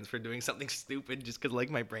ex-girlfriends for doing something stupid just because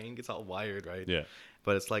like my brain gets all wired, right? Yeah.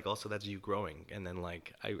 But it's like also that's you growing. And then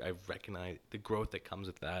like I recognize the growth that comes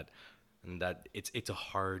with that. And that it's a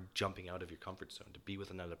hard jumping out of your comfort zone to be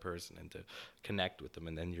with another person and to connect with them.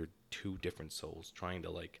 And then you're two different souls trying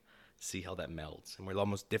to like see how that melds, and we're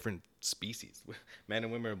almost different species. Men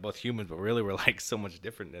and women are both humans, but really we're like so much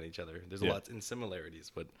different than each other. There's a lot in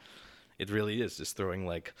similarities, but it really is just throwing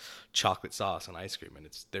like chocolate sauce on ice cream, and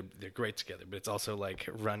they're great together, but it's also like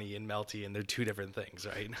runny and melty, and they're two different things,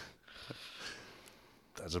 right?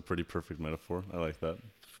 That's a pretty perfect metaphor. I like that.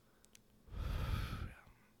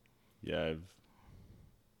 Yeah,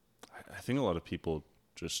 I think a lot of people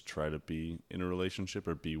just try to be in a relationship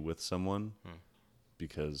or be with someone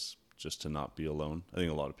because just to not be alone. I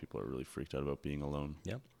think a lot of people are really freaked out about being alone.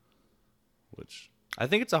 Yeah. Which I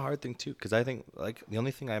think it's a hard thing too, because I think like the only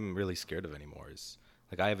thing I'm really scared of anymore is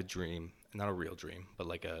like I have a dream, not a real dream, but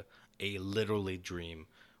like a literally dream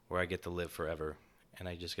where I get to live forever, and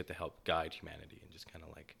I just get to help guide humanity and just kind of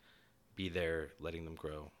like be there, letting them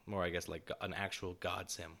grow. More, I guess, like an actual God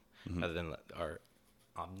sim, rather than our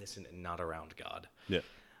omniscient and not around God. Yeah.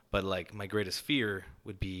 But like my greatest fear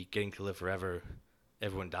would be getting to live forever,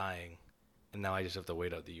 everyone dying, and now I just have to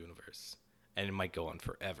wait out the universe, and it might go on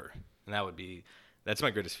forever, and that's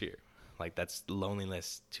my greatest fear. Like that's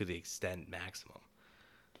loneliness to the extent maximum.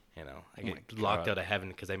 You know, I get locked out of heaven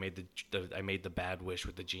because I made the bad wish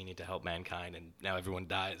with the genie to help mankind, and now everyone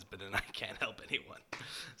dies, but then I can't help anyone,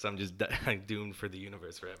 so I'm just doomed for the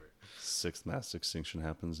universe forever. Sixth mass extinction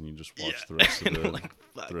happens, and you just watch the rest of the like,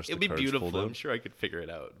 fuck. the rest It'd of be the cards beautiful. fold out. I'm sure I could figure it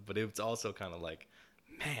out, but it's also kind of like,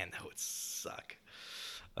 man, that would suck.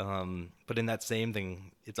 But in that same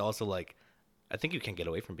thing, it's also like, I think you can't get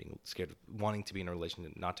away from being scared of wanting to be in a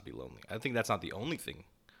relationship, not to be lonely. I think that's not the only thing,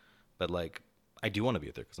 but like, I do want to be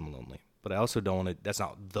with her because I'm lonely. But I also don't want to. That's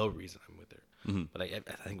not the reason I'm with her. But I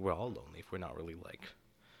think we're all lonely if we're not really like.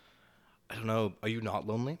 I don't know. Are you not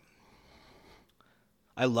lonely?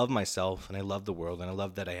 I love myself and I love the world and I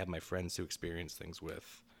love that I have my friends to experience things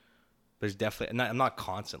with. There's definitely. I'm not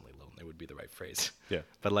constantly lonely. Would be the right phrase. Yeah.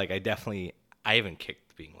 But like I haven't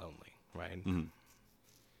kicked being lonely. Right.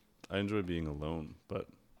 I enjoy being alone, but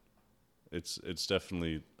it's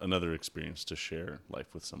definitely another experience to share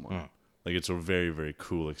life with someone. Like it's a very, very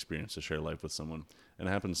cool experience to share life with someone, and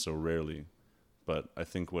it happens so rarely. But I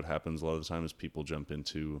think what happens a lot of the time is people jump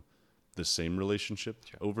into the same relationship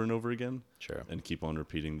over and over again, and keep on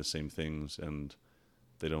repeating the same things, and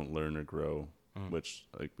they don't learn or grow. Which,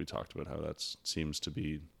 like we talked about, how that seems to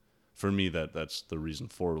be, for me, that's the reason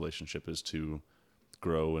for a relationship, is to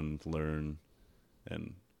grow and learn.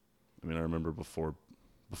 And I mean, I remember before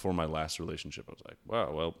my last relationship, I was like,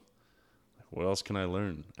 wow, well, what else can I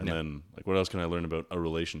learn? And then, like, what else can I learn about a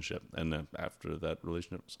relationship? And then after that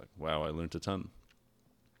relationship, it's like, wow, I learned a ton.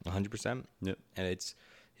 100%. Yep. And it's,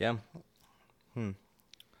 yeah. No,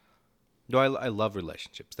 I love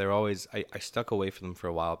relationships. They're always, I stuck away from them for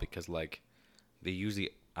a while because, like, they usually,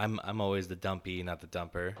 I'm always the dumpy, not the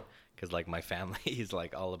dumper. Because, like, my family is,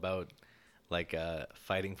 like, all about, like,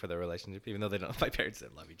 fighting for their relationship, even though my parents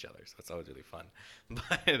didn't love each other, so it's always really fun.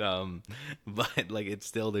 But like, it's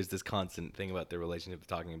still, there's this constant thing about their relationship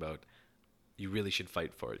talking about, you really should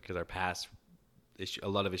fight for it, because our past a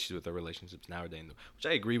lot of issues with our relationships nowadays, which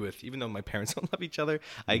I agree with, even though my parents don't love each other,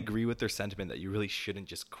 I agree with their sentiment that you really shouldn't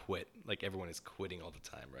just quit. Like, everyone is quitting all the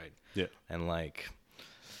time, right? Yeah. And like,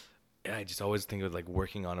 I just always think of like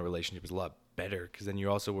working on a relationship is a lot better, because then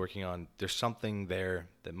you're also working on, there's something there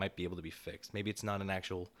that might be able to be fixed. Maybe it's not an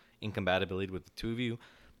actual incompatibility with the two of you,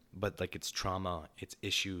 but like it's trauma, it's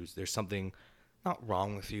issues. There's something not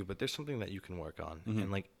wrong with you, but there's something that you can work on.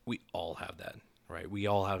 And like, we all have that, right? We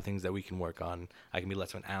all have things that we can work on. I can be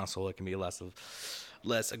less of an asshole. I can be less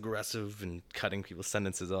aggressive and cutting people's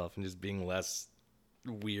sentences off and just being less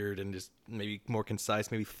weird and just maybe more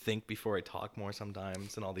concise, maybe think before I talk more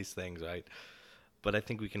sometimes, and all these things, right? But I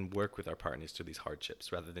think we can work with our partners through these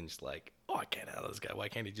hardships rather than just like, oh, I can't handle this guy. Why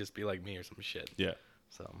can't he just be like me or some shit? Yeah.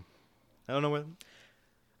 So I don't know what.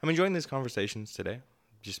 I'm enjoying these conversations today,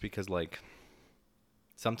 just because like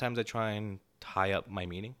sometimes I try and tie up my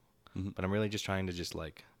meaning, but I'm really just trying to just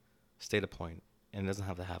like state a point, and it doesn't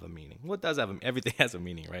have to have a meaning. Well, it does have everything has a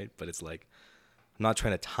meaning, right? But it's like, I'm not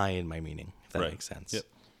trying to tie in my meaning, if that makes sense. Yep.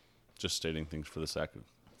 Just stating things for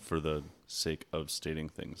the sake of stating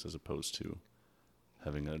things, as opposed to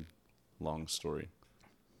having a long story.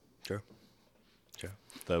 Sure.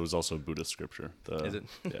 That was also Buddhist scripture. Is it?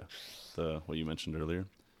 Yeah. What you mentioned earlier.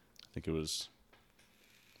 I think it was,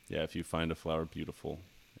 if you find a flower beautiful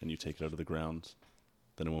and you take it out of the ground,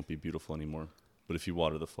 then it won't be beautiful anymore. But if you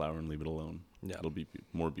water the flower and leave it alone, it'll be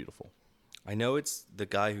more beautiful. I know it's the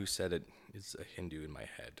guy who said it is a Hindu in my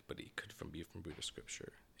head, but he could be from Buddhist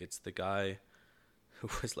scripture. It's the guy who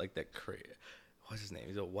was like that what's his name?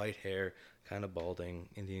 He's a white hair, kind of balding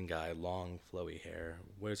Indian guy, long flowy hair,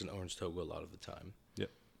 wears an orange toga a lot of the time. Yep.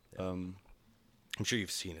 Yeah. I'm sure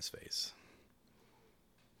you've seen his face.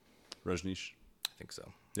 Rajneesh. I think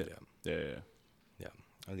so. Yeah.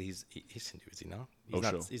 I mean, he's Hindu, is he not?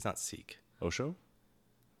 Osho. He's not Sikh. Osho?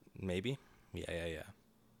 Maybe. Yeah.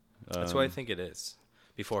 That's what I think it is.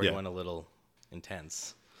 Before he went a little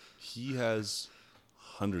intense. He has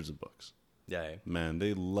hundreds of books. Yeah. Man,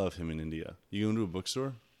 they love him in India. You go into a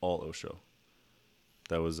bookstore, all Osho.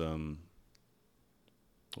 That was what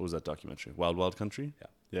was that documentary? Wild Wild Country?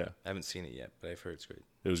 Yeah. I haven't seen it yet, but I've heard it's great.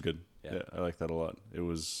 It was good. Yeah. Yeah, I like that a lot. It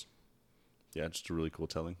was just a really cool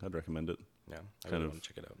telling. I'd recommend it. Yeah. I really want to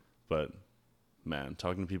check it out. But man,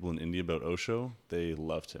 talking to people in India about Osho, they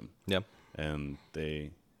loved him. Yeah. And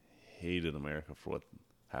they hated America for what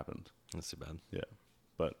happened. That's too bad. Yeah.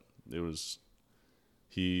 But it was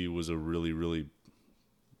he was a really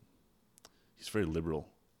he's very liberal.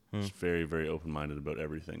 He's very, very open-minded about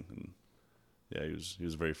everything, and yeah, he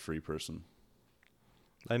was a very free person.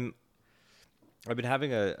 I've been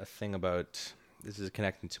having a thing about, this is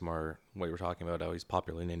connecting to more what you were talking about, how he's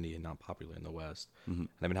popular in India and not popular in the West. And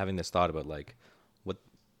I've been having this thought about like what,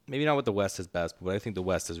 maybe not what the West is best, but what I think the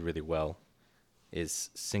West does really well is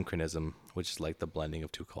synchronism, which is like the blending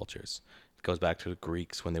of two cultures. It goes back to the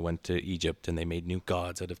Greeks when they went to Egypt and they made new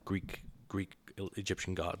gods out of Greek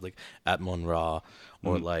Egyptian gods like Amun-Ra,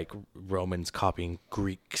 or like Romans copying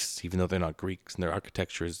Greeks even though they're not Greeks, and their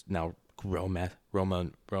architecture is now Roman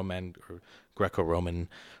or Greco-Roman,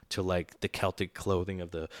 to like the Celtic clothing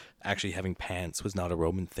of the actually having pants was not a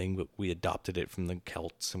Roman thing, but we adopted it from the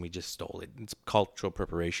Celts and we just stole it. It's cultural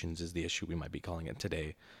preparations is the issue we might be calling it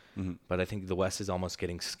today. But I think the West is almost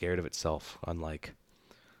getting scared of itself. Unlike,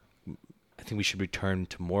 I think we should return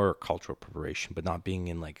to more cultural preparation, but not being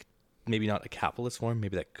in like, maybe not a capitalist form.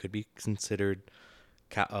 Maybe that could be considered,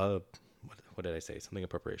 what did I say? Something of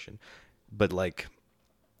preparation. But like,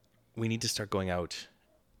 we need to start going out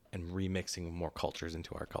and remixing more cultures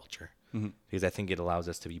into our culture, because I think it allows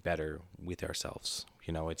us to be better with ourselves.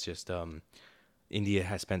 You know, it's just India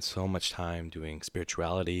has spent so much time doing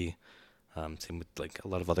spirituality. Same with like a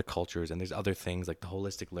lot of other cultures, and there's other things like the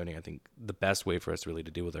holistic learning. I think the best way for us really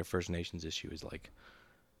to deal with our First Nations issue is like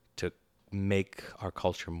to make our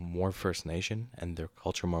culture more First Nation and their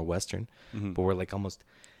culture more Western. But we're like almost,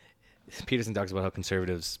 Peterson talks about how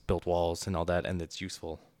conservatives built walls and all that, and it's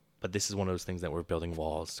useful. But this is one of those things that we're building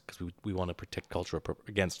walls because we want to protect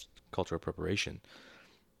against cultural appropriation.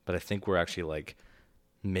 But I think we're actually like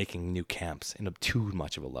making new camps in a too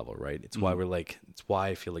much of a level, right? It's why we're like, it's why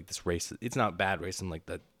I feel like this race, it's not bad racism like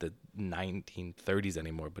the 1930s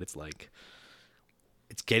anymore, but it's like,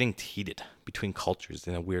 it's getting heated between cultures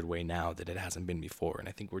in a weird way now that it hasn't been before. And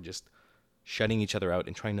I think we're just shutting each other out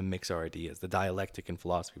and trying to mix our ideas. The dialectic in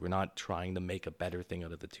philosophy, we're not trying to make a better thing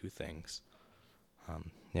out of the two things.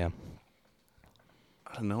 Yeah.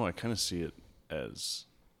 I don't know. I kind of see it as,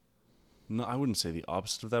 no, I wouldn't say the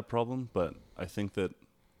opposite of that problem, but I think that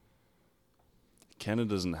Canada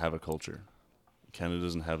doesn't have a culture. Canada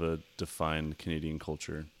doesn't have a defined Canadian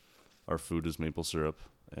culture. Our food is maple syrup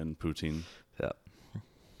and poutine. Yeah.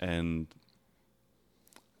 And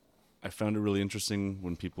I found it really interesting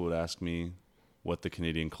when people would ask me what the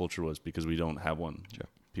Canadian culture was, because we don't have one. Sure.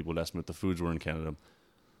 People would ask me what the foods were in Canada.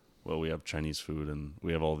 Well, we have Chinese food and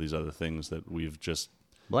we have all these other things that we've just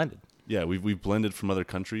Blended. Yeah, we've blended from other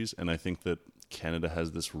countries, and I think that Canada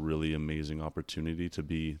has this really amazing opportunity to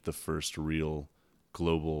be the first real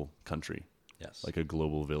global country. Yes. Like a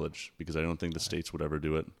global village, because I don't think the States would ever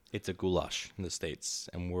do it. It's a goulash in the States,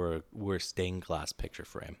 and we're a stained glass picture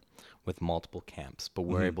frame with multiple camps, but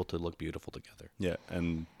we're able to look beautiful together. Yeah,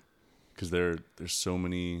 and because there's so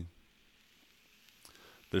many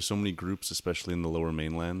groups, especially in the Lower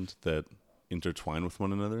Mainland, that intertwine with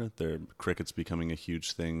one another. Cricket's becoming a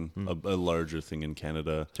huge thing, a larger thing in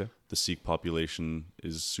Canada. Sure. The Sikh population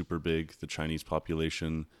is super big, the Chinese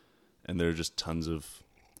population, and there are just tons of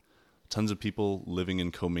people living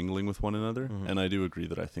and commingling with one another. And I do agree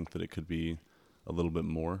that I think that it could be a little bit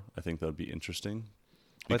more. I think that would be interesting.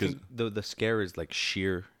 Because I think the scare is like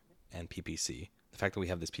Scheer and PPC. The fact that we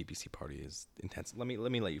have this PPC party is intense. Let me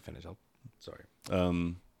let you finish. Sorry.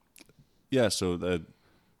 Yeah, so that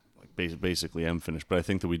basically I'm finished, but I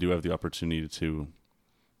think that we do have the opportunity to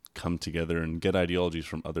come together and get ideologies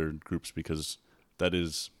from other groups, because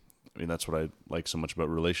that's what I like so much about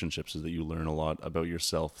relationships, is that you learn a lot about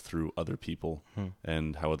yourself through other people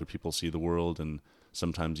and how other people see the world, and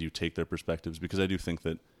sometimes you take their perspectives, because I do think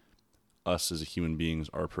that us as human beings,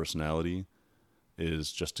 our personality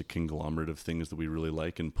is just a conglomerate of things that we really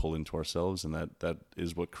like and pull into ourselves, and that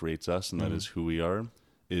is what creates us, and that is who we are,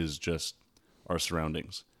 is just our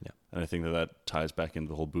surroundings. Yeah. And I think that ties back into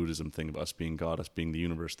the whole Buddhism thing of us being God, us being the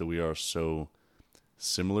universe, that we are so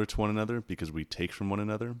similar to one another because we take from one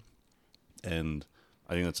another. And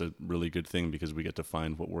I think that's a really good thing, because we get to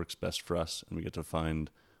find what works best for us, and we get to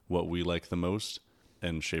find what we like the most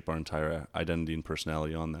and shape our entire identity and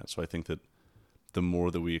personality on that. So I think that the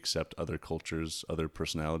more that we accept other cultures, other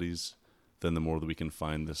personalities, then the more that we can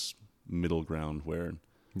find this middle ground where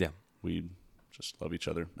we just love each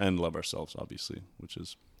other and love ourselves, obviously, which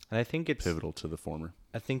is and I think it's pivotal to the former.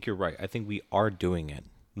 I think you're right. I think we are doing it.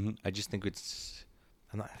 I just think it's.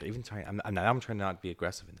 I'm not even trying. I'm trying not to be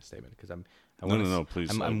aggressive in this statement, because No, please.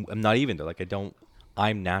 I'm not even though. Like I don't.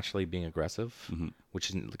 I'm naturally being aggressive, which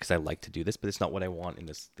isn't because I like to do this, but it's not what I want in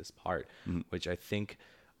this part. Which I think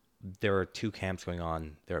there are two camps going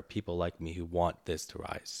on. There are people like me who want this to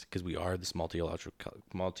rise because we are this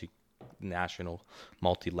multinational,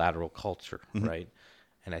 multilateral culture, right?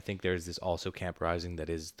 And I think there's this also camp rising that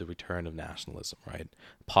is the return of nationalism, right?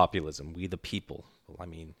 Populism, we the people. Well, I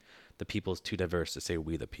mean, the people is too diverse to say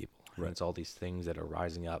we the people. And Right. it's all these things that are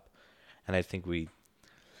rising up. And I think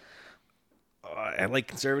I like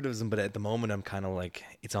conservatism, but at the moment I'm kind of like,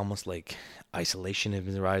 it's almost like isolationism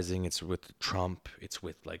is rising. It's with Trump. It's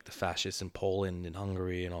with like the fascists in Poland and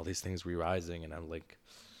Hungary and all these things re-rising. And I'm like,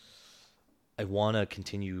 I want to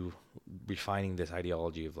continue refining this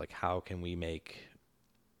ideology of like, how can we make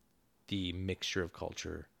the mixture of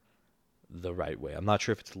culture the right way? I'm not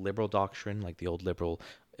sure if it's liberal doctrine, like the old liberal.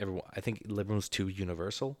 Everyone, I think liberal is too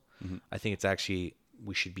universal. I think it's actually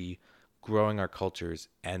we should be growing our cultures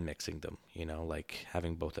and mixing them. You know, like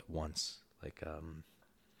having both at once. Like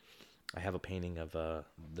I have a painting of the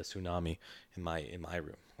tsunami in my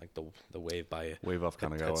room, like the wave by Wave off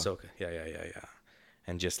Kanagawa. Soka. Yeah.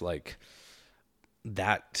 And just like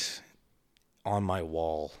that on my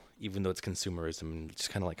wall, even though it's consumerism,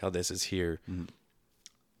 just kind of like how this is here.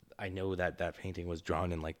 I know that that painting was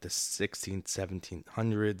drawn in like the 16th,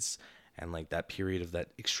 1700s, and like that period of that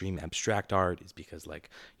extreme abstract art is because like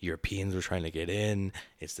Europeans were trying to get in.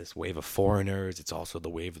 It's this wave of foreigners. It's also the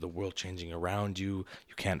wave of the world changing around you.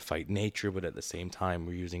 You can't fight nature, but at the same time,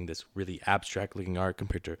 we're using this really abstract looking art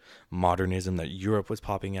compared to modernism that Europe was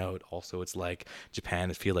popping out. Also, it's like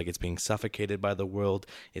Japan, I feel like it's being suffocated by the world.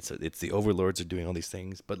 It's the overlords are doing all these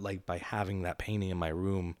things, but like by having that painting in my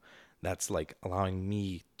room, that's like allowing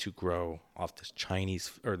me to grow off this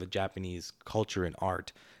Chinese or the Japanese culture and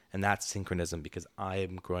art. And that's synchronism because I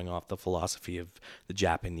am growing off the philosophy of the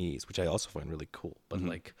Japanese, which I also find really cool. But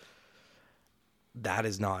like that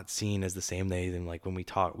is not seen as the same way than like when we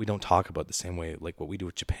talk, we don't talk about the same way like what we do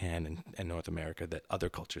with Japan and North America that other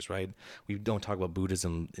cultures, right? We don't talk about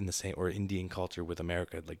Buddhism in the same or Indian culture with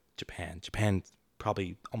America like Japan. Japan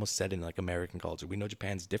probably almost set in like American culture. We know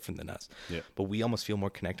Japan's different than us, Yeah. but we almost feel more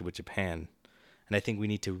connected with Japan. And I think we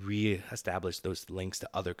need to reestablish those links to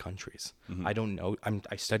other countries. I don't know.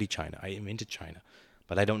 I study China. I am into China,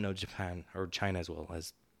 but I don't know Japan or China as well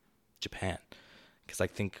as Japan because I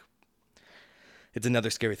think it's another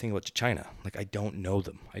scary thing about China. Like I don't know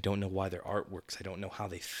them. I don't know why their art works. I don't know how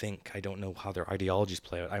they think. I don't know how their ideologies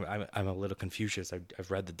play out. I'm a little Confucius.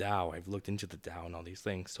 I've read the Tao. I've looked into the Tao and all these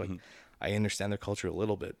things. So I understand their culture a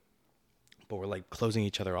little bit, but we're like closing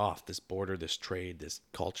each other off. This border, this trade, this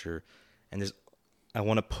culture, and this. I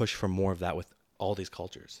want to push for more of that with all these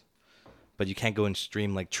cultures. But you can't go and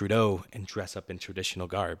stream like Trudeau and dress up in traditional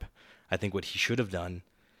garb. I think what he should have done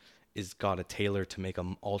is got a tailor to make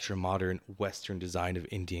a ultra modern Western design of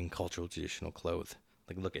Indian cultural traditional clothes.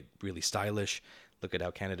 Like look at really stylish. Look at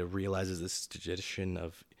how Canada realizes this tradition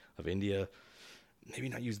of India. Maybe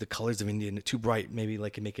not use the colors of India too bright. Maybe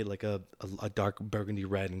like make it like a dark burgundy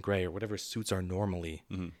red and gray or whatever suits are normally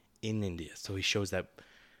in India. So he shows that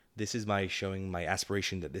this is my showing my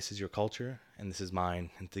aspiration that this is your culture and this is mine,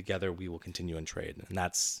 and together we will continue in trade. And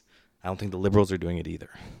that's I don't think the liberals are doing it either.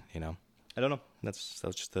 You know, I don't know. That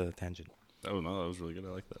was just a tangent. Oh no, that was really good. I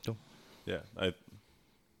like that. Cool. Yeah,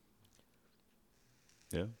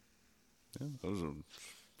 yeah, those are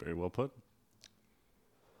very well put.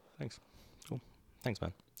 Thanks. Cool. Thanks,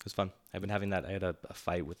 man. It was fun. I've been having that. I had a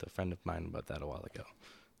fight with a friend of mine about that a while ago.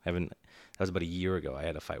 That was about a year ago. I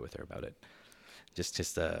had a fight with her about it.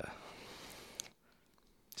 Just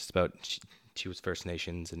about she was First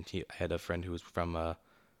Nations, and I had a friend who was from oh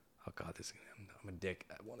god, I'm a dick.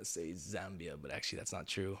 I want to say Zambia, but actually that's not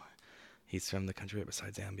true. He's from the country right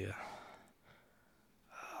beside Zambia.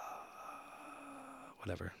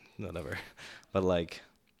 Whatever. But like,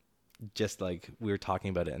 just like we were talking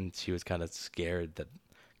about it, and she was kind of scared that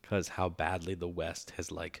because how badly the West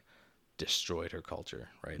has like destroyed her culture,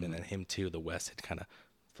 right? And then him too. The West had kind of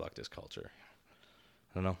fucked his culture.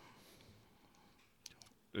 I don't know.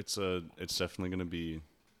 It's definitely going to be.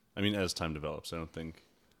 I mean, as time develops, I don't think.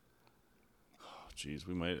 Oh, geez,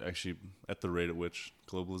 we might actually, at the rate at which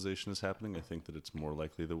globalization is happening, I think that it's more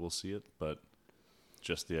likely that we'll see it. But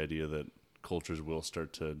just the idea that cultures will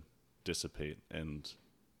start to dissipate and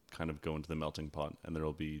kind of go into the melting pot, and there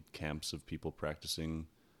will be camps of people practicing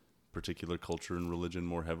particular culture and religion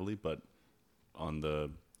more heavily. But on the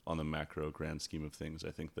macro grand scheme of things,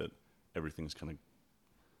 I think that everything's kind of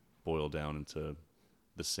boiled down into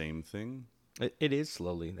the same thing. It is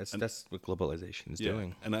slowly. That's what globalization is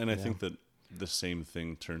doing. And I think that the same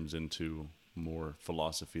thing turns into more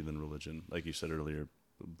philosophy than religion. Like you said earlier,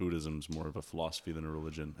 Buddhism's more of a philosophy than a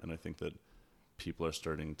religion, and I think that people are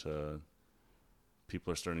starting to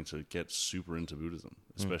people are starting to get super into Buddhism,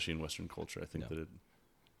 especially in Western culture. I think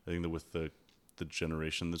that with the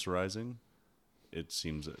generation that's rising, it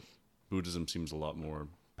seems that Buddhism seems a lot more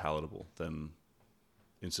palatable than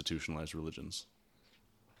institutionalized religions,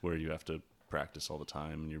 where you have to practice all the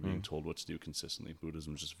time and you're being told what to do consistently.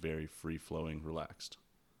 Buddhism is just very free flowing, relaxed.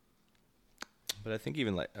 But I think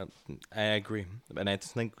even I agree, and I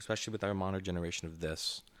think especially with our modern generation of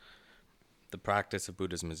this, the practice of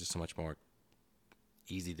Buddhism is just so much more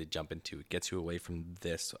easy to jump into. It gets you away from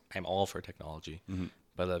this. I'm all for technology,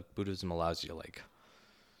 but Buddhism allows you to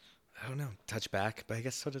I don't know, touch back. But I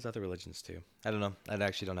guess so does other religions too. I don't know. I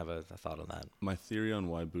actually don't have a thought on that. My theory on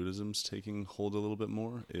why Buddhism's taking hold a little bit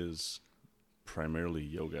more is primarily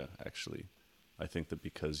yoga, actually. I think that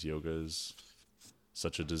because yoga is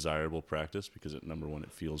such a desirable practice, because number one,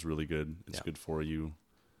 it feels really good. It's good for you.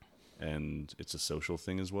 And it's a social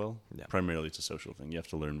thing as well. Yeah. Primarily it's a social thing. You have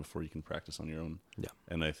to learn before you can practice on your own. Yeah.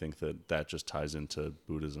 And I think that just ties into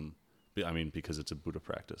Buddhism. I mean, because it's a Buddha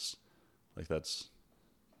practice. That's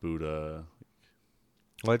Buddha.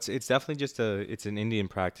 Well, it's definitely just it's an Indian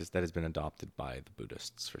practice that has been adopted by the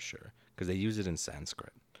Buddhists for sure, because they use it in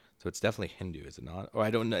Sanskrit. So it's definitely Hindu, is it not? Or I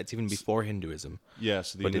don't know. It's even before Hinduism. Yeah.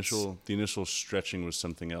 So the initial stretching was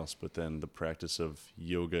something else, but then the practice of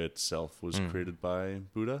yoga itself was created by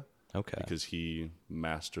Buddha. Okay. Because he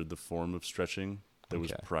mastered the form of stretching that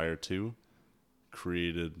was prior to,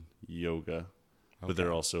 created yoga. But there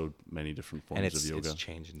are also many different forms of yoga. And it's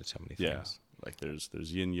changed into so many things. Yeah.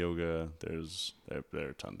 There's yin yoga. There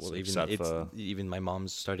are tons. Well, even my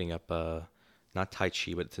mom's starting up not Tai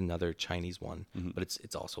Chi, but it's another Chinese one. But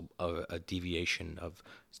it's also a deviation of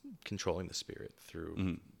controlling the spirit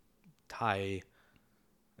through Tai.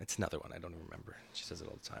 It's another one. I don't remember. She says it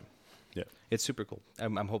all the time. Yeah, it's super cool.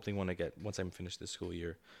 I'm hoping once I'm finished this school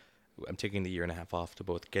year, I'm taking the year and a half off to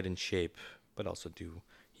both get in shape, but also do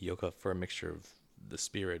yoga for a mixture of the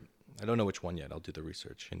spirit. I don't know which one yet. I'll do the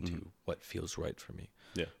research into what feels right for me.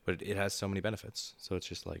 Yeah, but it has so many benefits. So it's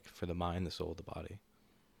just for the mind, the soul, the body.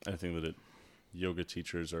 I think that yoga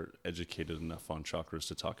teachers are educated enough on chakras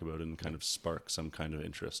to talk about it and kind of spark some kind of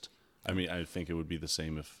interest. I mean, I think it would be the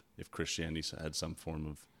same if Christianity had some form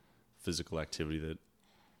of physical activity that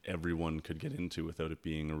everyone could get into without it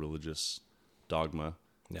being a religious dogma.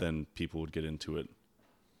 Then people would get into it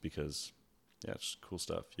because it's cool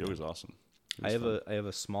stuff. Yoga's awesome. I have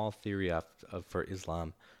a small theory for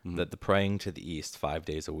Islam that the praying to the east 5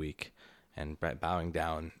 days a week and bowing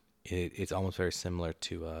down, it's almost very similar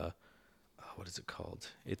to what is it called?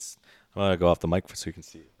 I'm gonna go off the mic so you can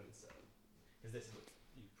see it. But is this what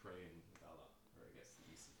you pray in Allah, or I guess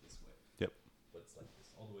the east is this way? Yep. But it's like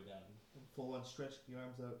this all the way down, full on stretch the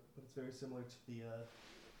arms out. But it's very similar to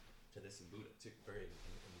this in Buddha, to praying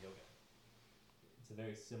in yoga. It's a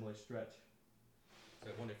very similar stretch.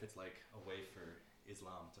 So I wonder if it's a way for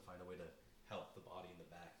Islam to find a way to help the body in the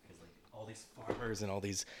back, because all these farmers and all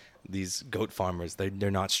these goat farmers,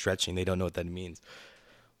 they're not stretching. They don't know what that means.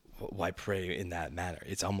 Why pray in that manner?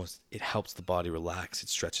 It helps the body relax. It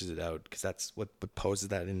stretches it out, because that's what pose is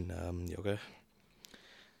that in yoga.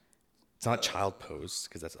 It's not child pose,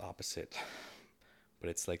 because that's opposite, but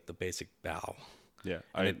it's the basic bow. Yeah,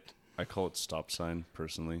 I call it stop sign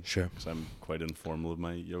personally. Sure. Because I'm quite informal of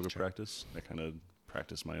my yoga practice. I kind of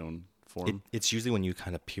practice my own form. It's usually when you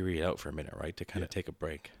kind of period out for a minute, right? To kind of take a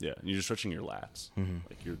break. Yeah, and you're just stretching your lats.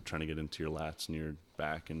 You're trying to get into your lats and your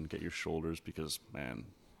back and get your shoulders, because, man,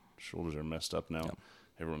 shoulders are messed up now. Yep.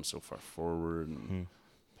 Everyone's so far forward and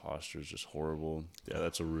posture is just horrible. Yeah,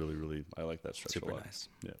 that's a really, really, I like that stretch super a lot. Nice.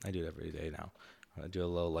 Yeah, I do it every day now. I do a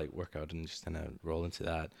little light workout and just kind of roll into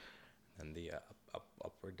that, and the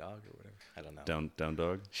upward dog or whatever. I don't know. Down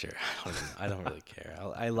dog. Sure. I don't really care.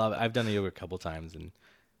 I love it. I've done the yoga a couple times, and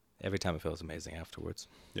every time it feels amazing afterwards.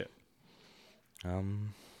 Yeah.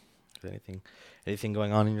 Anything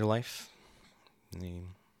going on in your life?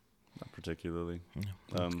 Not particularly.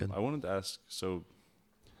 Yeah, I wanted to ask, so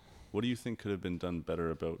what do you think could have been done better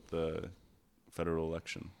about the federal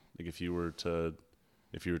election? If you were to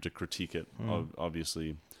critique it,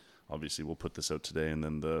 obviously we'll put this out today, and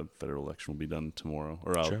then the federal election will be done tomorrow,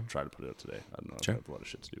 or I'll try to put it out today. I don't know. I have a lot of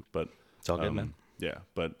shit to do, but it's all good, man. Yeah,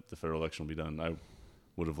 but the federal election will be done. I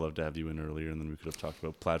would have loved to have you in earlier, and then we could have talked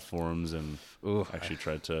about platforms and actually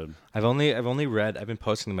tried to. I've only read. I've been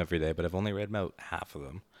posting them every day, but I've only read about half of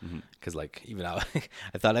them, because even I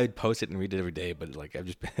thought I would post it and read it every day, but I've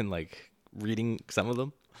just been reading some of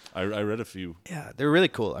them. I read a few. Yeah, they're really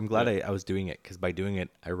cool. I'm glad I was doing it, because by doing it,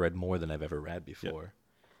 I read more than I've ever read before.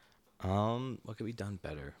 Yeah. What could be done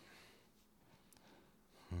better?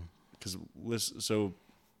 Because so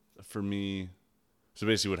for me, So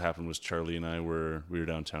basically, what happened was Charlie and I we were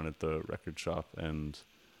downtown at the record shop, and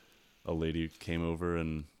a lady came over,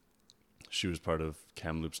 and she was part of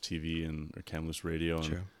Kamloops TV or Kamloops Radio, and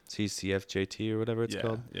Sure. CCFJT or whatever it's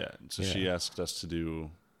called. yeah. So Yeah. she asked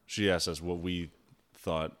us what we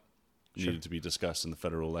thought Sure. needed to be discussed in the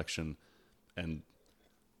federal election, and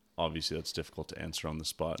obviously that's difficult to answer on the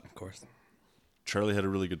spot. Of course. Charlie had a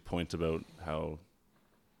really good point about how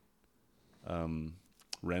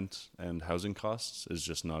rent and housing costs is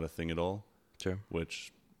just not a thing at all, Sure.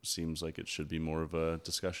 which seems like it should be more of a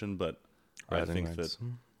discussion. But I Rising think rents. that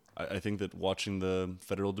I think that watching the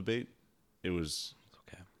federal debate, it was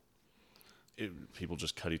Okay. people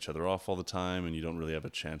just cut each other off all the time, and you don't really have a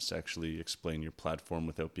chance to actually explain your platform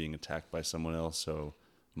without being attacked by someone else. So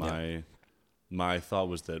my thought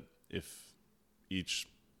was that if each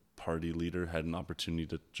party leader had an opportunity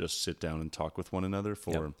to just sit down and talk with one another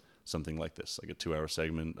for something like this, like a 2-hour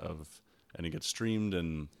segment and it gets streamed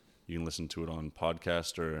and you can listen to it on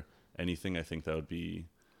podcast or anything, I think that would be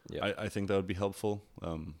I think that would be helpful.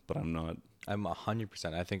 But I'm not. I'm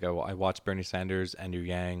 100%. I think I watched Bernie Sanders, Andrew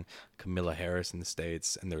Yang, Camilla Harris in the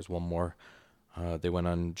States, and there's one more. They went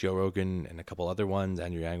on Joe Rogan and a couple other ones.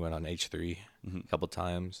 Andrew Yang went on H3 a couple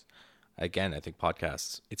times. Again, I think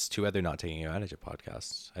podcasts, it's too bad they're not taking advantage of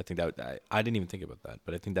podcasts. I think I didn't even think about that,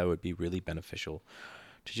 but I think that would be really beneficial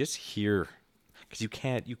to just hear, because you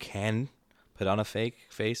can put on a fake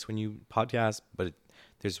face when you podcast, but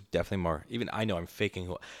there's definitely more. Even I know I'm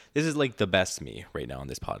faking. This is like the best me right now on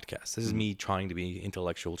this podcast. This is me trying to be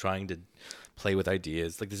intellectual, trying to play with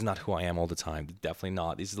ideas. Like, this is not who I am all the time. Definitely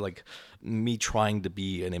not. This is like me trying to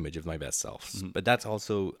be an image of my best self. But that's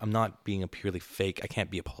also, I'm not being a purely fake. I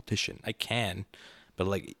can't be a politician. I can, but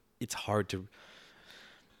like, it's hard to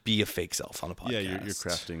be a fake self on a podcast. Yeah, you're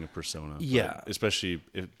crafting a persona. Yeah. Especially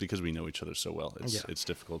because we know each other so well. Yeah. It's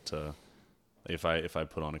difficult to. If I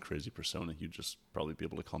put on a crazy persona, you'd just probably be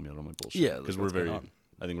able to call me out on my bullshit. Yeah, because like, what's going on?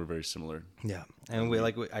 I think we're very similar. Yeah, and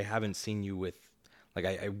I haven't seen you with, like,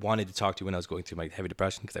 I wanted to talk to you when I was going through my heavy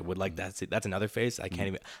depression, because I would like that's another face. I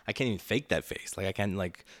can't even fake that face. Like, I can't,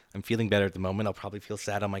 like, I'm feeling better at the moment. I'll probably feel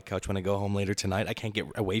sad on my couch when I go home later tonight. I can't get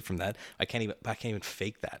away from that. I can't even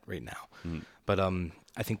fake that right now. But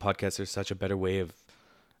I think podcasts are such a better way of,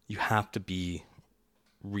 you have to be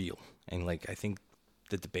real, and like, I think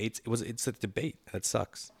the debates, it's a debate that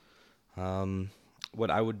sucks.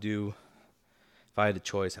 What I would do if I had a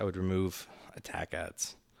choice, I would remove attack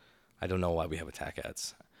ads. I don't know why we have attack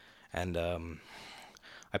ads. And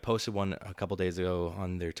I posted one a couple days ago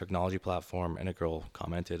on their technology platform, and a girl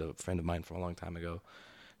commented, a friend of mine from a long time ago,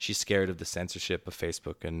 she's scared of the censorship of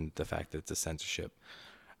Facebook and the fact that it's a censorship.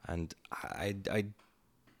 And I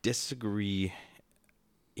disagree,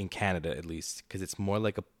 in Canada at least, because it's more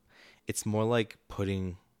like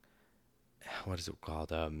putting, what is it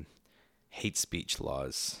called, hate speech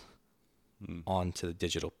laws onto the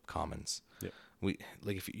digital commons. Yeah.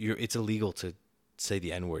 It's illegal to say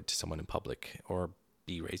the N-word to someone in public or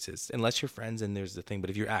be racist unless you're friends, and there's the thing. But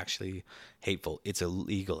if you're actually hateful, it's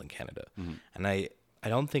illegal in Canada. And I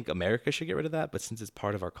don't think America should get rid of that, but since it's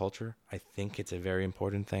part of our culture, I think it's a very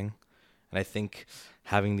important thing. And I think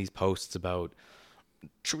having these posts about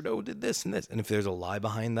Trudeau did this and this, and if there's a lie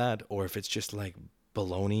behind that, or if it's just like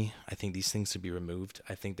baloney, I think these things should be removed.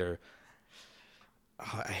 I think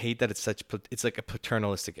I hate that it's like a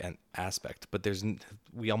paternalistic aspect, but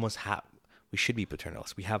we should be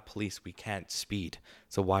paternalist. We have police. We can't speed.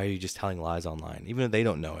 So why are you just telling lies online? Even if they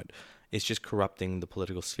don't know it, it's just corrupting the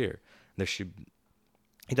political sphere.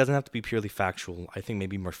 It doesn't have to be purely factual. I think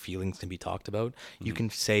maybe more feelings can be talked about. You can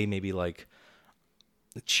say maybe like,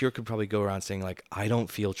 Cheer could probably go around saying like, I don't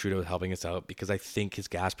feel Trudeau is helping us out because I think his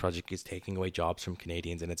gas project is taking away jobs from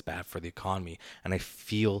Canadians and it's bad for the economy. And I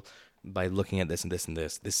feel by looking at this and this and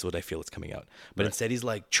this is what I feel is coming out. But instead he's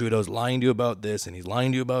like, Trudeau's lying to you about this, and he's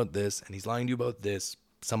lying to you about this, and he's lying to you about this.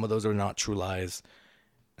 Some of those are not true lies.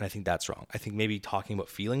 And I think that's wrong. I think maybe talking about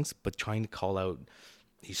feelings, but trying to call out,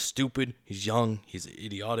 he's stupid, he's young, he's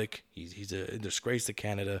idiotic, he's a disgrace to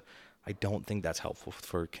Canada. I don't think that's helpful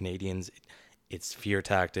for Canadians. It's fear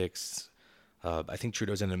tactics. I think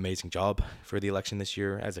Trudeau's done an amazing job for the election this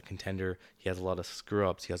year as a contender. He has a lot of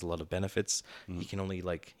screw-ups. He has a lot of benefits. He can only,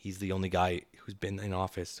 he's the only guy who's been in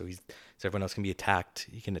office, so everyone else can be attacked.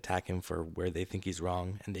 He can attack him for where they think he's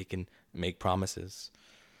wrong, and they can make promises.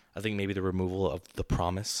 I think maybe the removal of the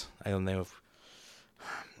promise. I don't know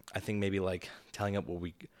I think maybe telling up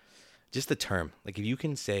just the term. Like, if you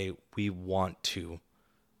can say, we want to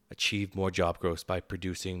achieve more job growth by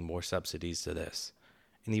producing more subsidies to this,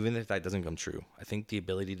 and even if that doesn't come true, I think the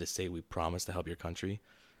ability to say we promise to help your country,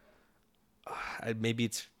 maybe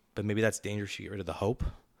it's but maybe that's dangerous to get rid of the hope,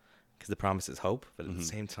 because the promise is hope. But at the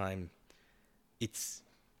same time, it's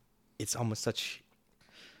almost such.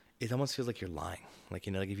 It almost feels like you're lying. Like,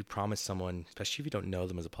 like if you promise someone, especially if you don't know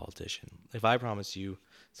them as a politician. If I promise you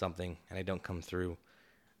something and I don't come through,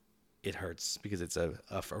 it hurts because it's a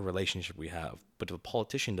relationship we have. But if a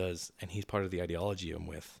politician does, and he's part of the ideology I'm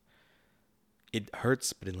with, it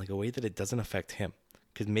hurts, but in like a way that it doesn't affect him.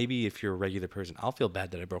 Because maybe if you're a regular person, I'll feel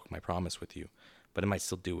bad that I broke my promise with you, but I might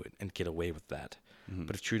still do it and get away with that.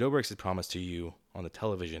 But if Trudeau breaks his promise to you on the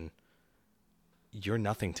television, you're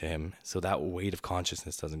nothing to him, so that weight of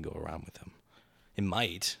consciousness doesn't go around with him. It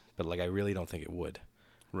might, but like I really don't think it would.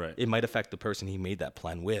 Right. It might affect the person he made that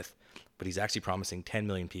plan with, but he's actually promising 10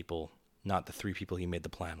 million people, not the 3 people he made the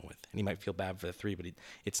plan with. And he might feel bad for the 3, but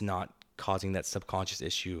it's not causing that subconscious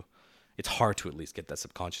issue. It's hard to at least get that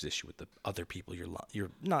subconscious issue with the other people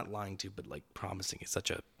you're not lying to, but like promising is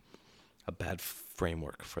such a bad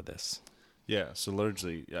framework for this. Yeah, so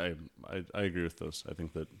largely, I agree with those. I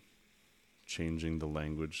think that changing the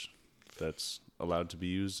language that's allowed to be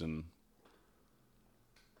used, and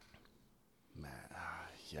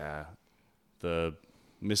the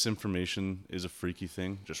misinformation is a freaky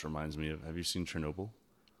thing. Just reminds me of, have you seen Chernobyl?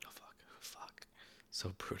 Oh fuck,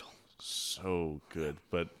 so brutal, so good.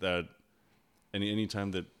 But that any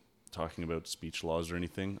time that talking about speech laws or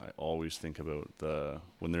anything, I always think about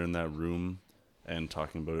when they're in that room and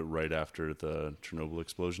talking about it right after the Chernobyl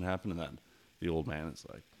explosion happened, and that the old man is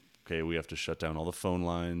like, okay, we have to shut down all the phone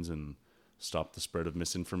lines and stop the spread of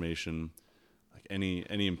misinformation. Like any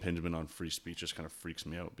impingement on free speech just kind of freaks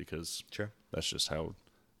me out, because Sure. that's just how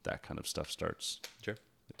that kind of stuff starts. Sure.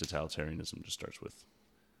 Totalitarianism just starts with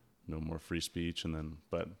no more free speech, and then.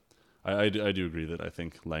 But I do agree that I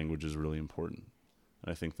think language is really important,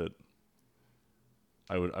 and I think that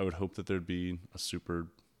I would hope that there'd be a super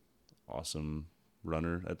awesome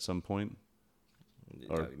runner at some point,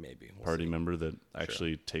 or maybe party member that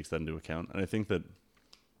actually takes that into account. And I think that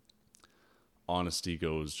honesty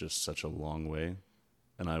goes just such a long way,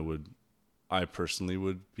 and I personally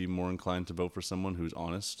would be more inclined to vote for someone who's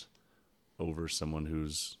honest over someone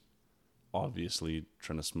who's obviously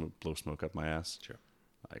trying to blow smoke up my ass. Sure.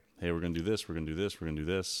 Like, hey, we're gonna do this, we're gonna do this, we're gonna do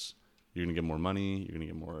this. You're gonna get more money. You're gonna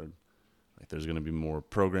get more. Like, there's gonna be more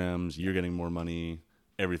programs. You're getting more money.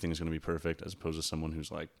 Everything's gonna be perfect, as opposed to someone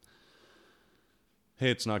who's like,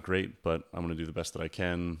 hey, it's not great, but I'm going to do the best that I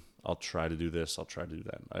can. I'll try to do this. I'll try to do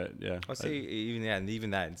that. I'll say even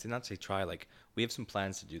that. And not say try, like, we have some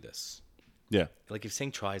plans to do this. Yeah. Like, if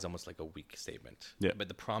saying try is almost like a weak statement. Yeah. But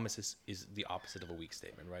the promise is the opposite of a weak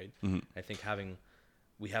statement, right? Mm-hmm. I think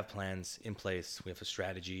we have plans in place. We have a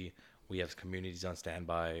strategy. We have communities on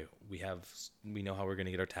standby. We know how we're going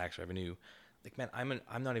to get our tax revenue. Like, man, I am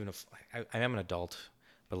an adult,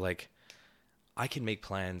 but like, I can make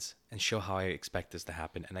plans and show how I expect this to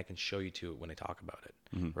happen, and I can show you to it when I talk about it,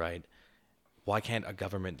 right? Why can't a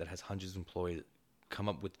government that has hundreds of employees come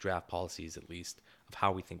up with draft policies, at least, of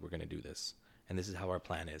how we think we're going to do this? And this is how our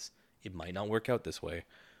plan is. It might not work out this way,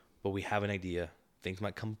 but we have an idea. Things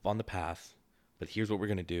might come up on the path, but here's what we're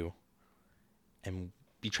going to do, and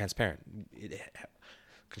be transparent.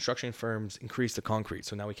 Construction firms increase the concrete,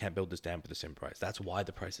 so now we can't build this dam for the same price. That's why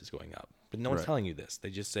the price is going up. But no one's telling you this. They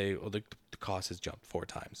just say, oh, the cost has jumped 4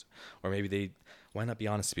 times. Or maybe why not be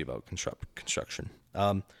honest to me about construction?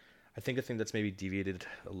 I think a thing that's maybe deviated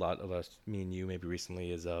a lot of us, me and you, maybe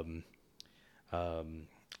recently is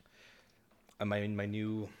my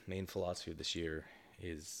new main philosophy of this year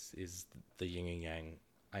is the yin and yang.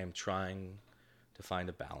 I am trying to find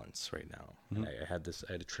a balance right now. And I had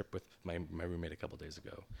a trip with my roommate a couple days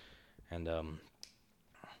ago, and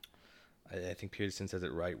I think Peterson says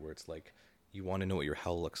it right, where it's like, you want to know what your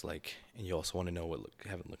hell looks like, and you also want to know what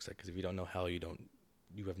heaven looks like, because if you don't know hell, you don't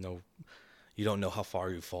know how far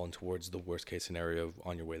you've fallen towards the worst case scenario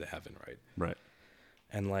on your way to heaven, right?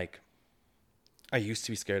 And like, I used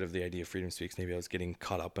to be scared of the idea of freedom speaks. Maybe I was getting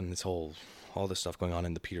caught up in all this stuff going on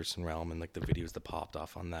in the Peterson realm, and like the videos that popped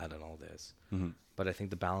off on that and all this. But I think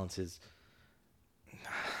the balance is,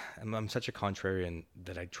 I'm such a contrarian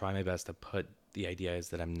that I try my best to put the ideas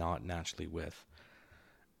that I'm not naturally with.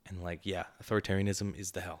 And like, yeah, authoritarianism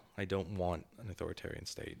is the hell. I don't want an authoritarian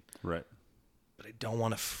state. Right. But I don't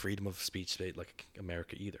want a freedom of speech state like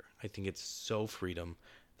America either. I think it's so freedom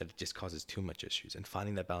that it just causes too much issues. And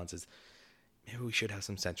finding that balance is, maybe we should have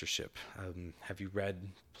some censorship. Have you read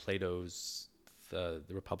Plato's The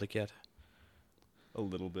Republic yet? A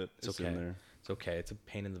little bit. It's okay. In there. It's okay. It's a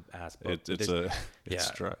pain in the ass. But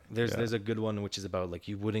It's dry. There's a good one which is about, like,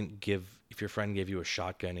 you wouldn't give, if your friend gave you a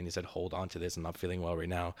shotgun and he said, hold on to this, I'm not feeling well right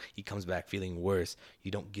now. He comes back feeling worse.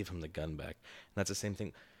 You don't give him the gun back. And that's the same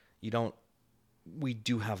thing. you don't. We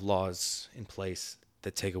do have laws in place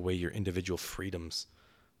that take away your individual freedoms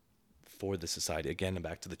for the society. Again, and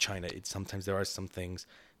back to the China. Sometimes there are some things.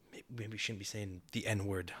 Maybe we shouldn't be saying the N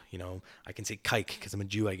word. I can say kike because I'm a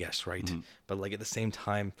Jew, I guess, right? Mm-hmm. But like at the same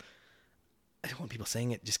time, I don't want people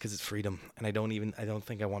saying it just because it's freedom, and I don't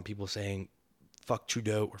think I want people saying fuck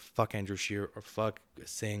Trudeau or fuck Andrew Scheer or fuck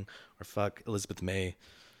Singh or fuck Elizabeth May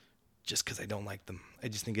just because I don't like them. I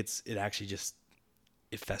just think it actually just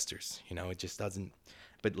it festers. It just doesn't.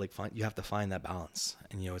 But like, you have to find that balance,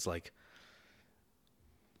 and it's like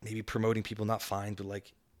maybe promoting people not fine, but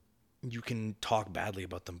like you can talk badly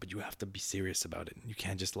about them, but you have to be serious about it. You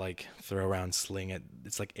can't just like throw around sling it.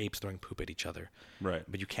 It's like apes throwing poop at each other, Right?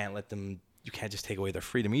 But you can't let them. You can't just take away their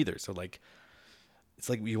freedom either. So like, it's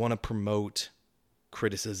like you want to promote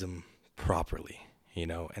criticism properly,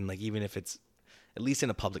 and like even if it's at least in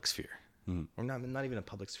a public sphere, or not even a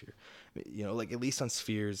public sphere, like at least on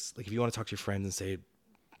spheres. Like if you want to talk to your friends and say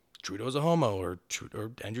Trudeau's a homo or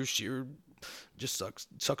Andrew Scheer just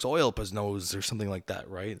sucks oil up his nose or something like that,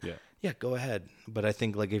 right? Yeah, go ahead. But I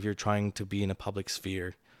think like if you're trying to be in a public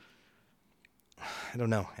sphere, I don't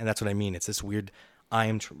know, and that's what I mean. It's this weird.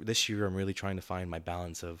 This year I'm really trying to find my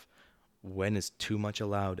balance of when is too much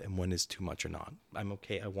allowed and when is too much or not. I'm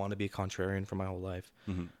okay. I want to be a contrarian for my whole life,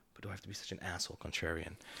 but do I have to be such an asshole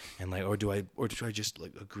contrarian? And like, or do I just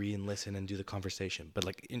like agree and listen and do the conversation? But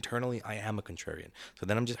like internally, I am a contrarian. So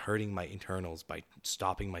then I'm just hurting my internals by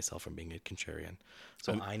stopping myself from being a contrarian.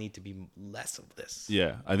 So I need to be less of this.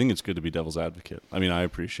 Yeah, I think it's good to be devil's advocate. I mean, I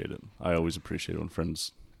appreciate it. I always appreciate it when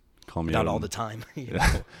friends call me out. Not all the time.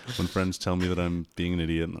 When friends tell me that I'm being an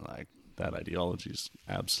idiot and like that ideology is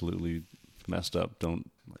absolutely messed up.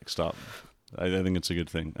 Don't like stop. I think it's a good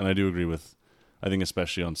thing, and I do agree with. I think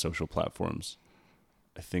especially on social platforms,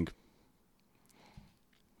 I think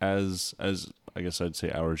as I guess I'd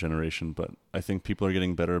say our generation, but I think people are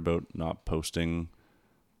getting better about not posting.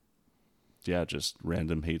 Yeah, just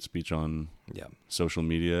random hate speech on social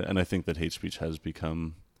media, and I think that hate speech has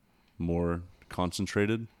become more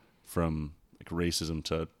concentrated from like racism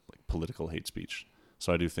to like political hate speech.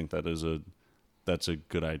 So I do think that's a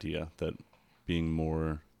good idea, that being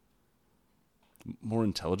more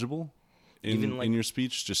intelligible in your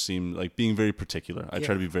speech just seem like being very particular. I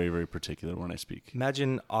try to be very, very particular when I speak.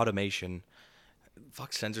 Imagine automation.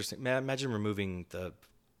 Fuck censorship. Imagine removing the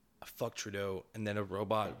fuck Trudeau and then a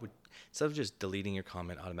robot would, instead of just deleting your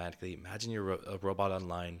comment automatically, imagine a robot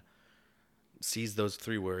online sees those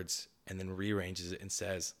 3 words and then rearranges it and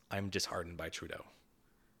says, I'm disheartened by Trudeau.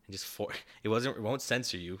 And just it won't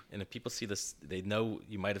censor you. And if people see this, they know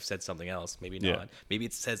you might have said something else. Maybe not. Yeah. Maybe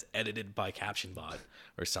it says edited by caption bot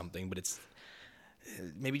or something, but it's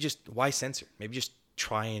maybe just why censor? Maybe just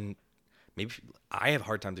try and maybe I have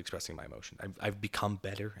hard times expressing my emotion. I've become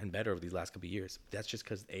better and better over these last couple of years. That's just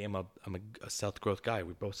because I'm a South growth guy.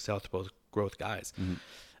 We're both South growth guys. Mm-hmm.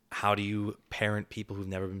 How do you parent people who've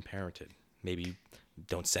never been parented? Maybe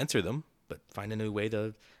don't censor them, but find a new way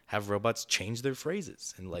to have robots change their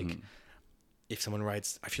phrases. And like, if someone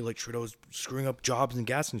writes, I feel like Trudeau's screwing up jobs in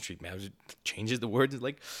gas industry, man, it changes the words.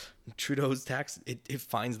 Like Trudeau's tax, it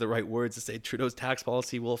finds the right words to say Trudeau's tax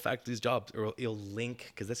policy will affect these jobs, or it'll link,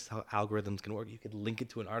 because this is how algorithms can work. You could link it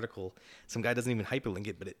to an article. Some guy doesn't even hyperlink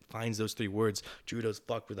it, but it finds those 3 words, Trudeau's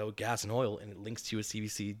fucked without gas and oil, and it links to a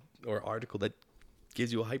CBC or article that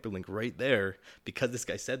gives you a hyperlink right there. Because this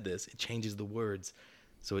guy said this, it changes the words.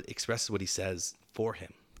 So it expresses what he says for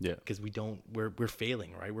him. Yeah. Because we're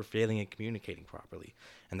failing, right? We're failing at communicating properly.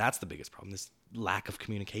 And that's the biggest problem, this lack of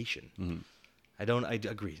communication. Mm-hmm. I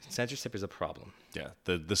agree. Censorship is a problem. Yeah.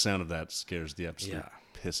 The sound of that scares the absolute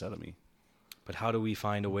piss out of me. But how do we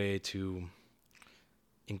find a way to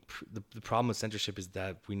the problem with censorship is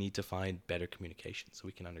that we need to find better communication so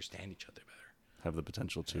we can understand each other better. Have the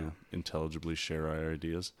potential to intelligibly share our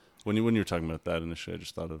ideas. When you were talking about that initially, I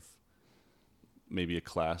just thought of maybe a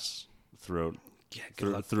class throughout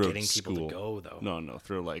getting school. People to go though. No,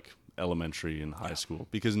 through like elementary and high school,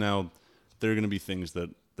 because now there are going to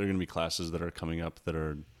be classes that are coming up that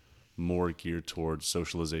are more geared towards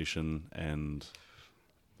socialization and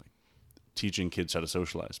like teaching kids how to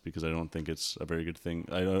socialize, because I don't think it's a very good thing.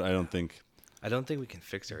 I don't think we can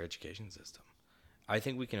fix our education system. I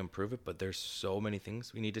think we can improve it, but there's so many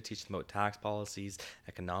things. We need to teach them about tax policies,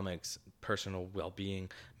 economics, personal well-being,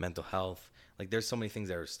 mental health. Like there's so many things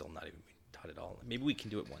that are still not even being taught at all. Maybe we can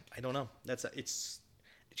do it one. I don't know.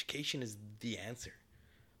 Education is the answer.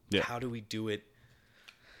 Yeah. How do we do it?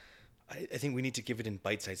 I think we need to give it in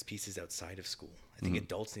bite-sized pieces outside of school. I think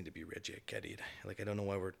adults need to be re-educated. Like I don't know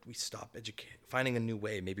why we stop finding a new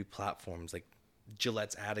way. Maybe platforms like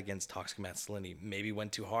Gillette's ad against toxic masculinity maybe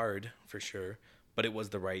went too hard for sure, but it was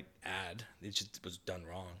the right ad. It just was done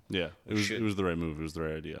wrong. Yeah, it was the right move. It was the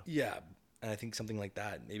right idea. Yeah, and I think something like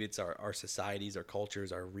that. Maybe it's our societies, our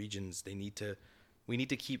cultures, our regions. We need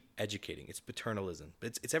to keep educating. It's paternalism.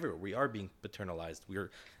 It's everywhere. We are being paternalized.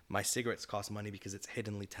 My cigarettes cost money because it's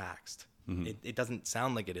hiddenly taxed. It doesn't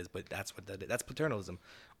sound like it is, but that's what that is. That's paternalism.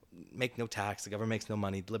 Make no tax. The government makes no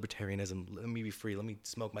money. Libertarianism. Let me be free. Let me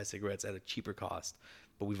smoke my cigarettes at a cheaper cost.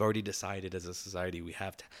 But we've already decided as a society we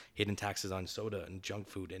have hidden taxes on soda and junk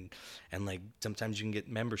food and like sometimes you can get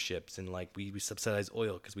memberships and like we subsidize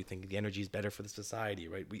oil because we think the energy is better for the society,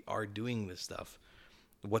 right? We are doing this stuff.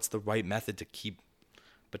 What's the right method to keep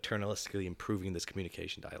paternalistically improving this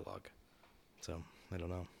communication dialogue? So I don't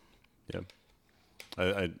know. Yeah,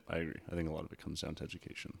 I agree. I think a lot of it comes down to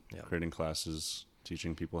education. Yeah. Creating classes,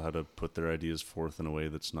 teaching people how to put their ideas forth in a way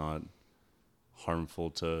that's not harmful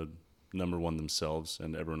to, number one, themselves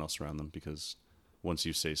and everyone else around them. Because once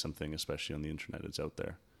you say something, especially on the internet, it's out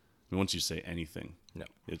there. I mean, once you say anything, No.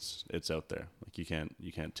 it's out there. Like you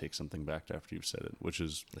can't take something back after you've said it, which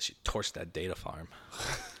is Unless you torch that data farm.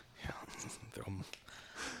 Yeah, throw 'em.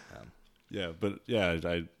 yeah. But yeah,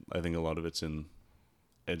 I think a lot of it's in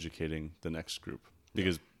educating the next group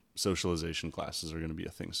because socialization classes are going to be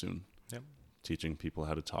a thing soon. Yep. Teaching people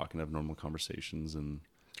how to talk and have normal conversations and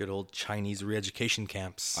Good old Chinese re-education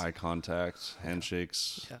camps. eye contact,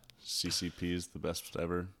 handshakes, Yeah. CCPs, the best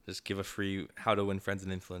ever. Just give a free How to Win Friends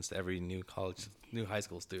and Influence to every new high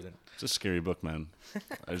school student. It's a scary book, man.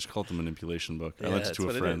 I just call it the manipulation book. I Yeah, lent it that's to a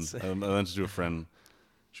what it friend. is. I lent it to a friend.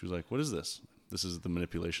 She was like, "What is this?" This is the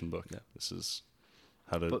manipulation book. Yeah. This is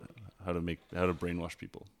how to But- how to brainwash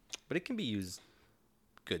people. But it can be used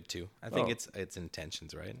good too. I think Oh. it's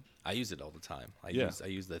intentions, right? I use it all the time. I Yeah.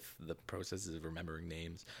 use the processes of remembering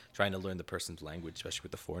names, trying to learn the person's language, especially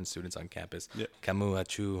with the foreign students on campus. Yeah. Kamu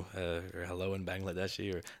achu, or hello in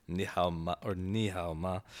Bangladeshi, or ni hao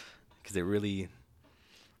ma, because it really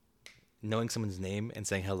knowing someone's name and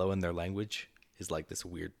saying hello in their language is like this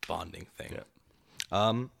weird bonding thing. Yeah.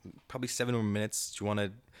 Probably 7 more minutes. Do you want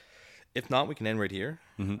to? If not, we can end right here.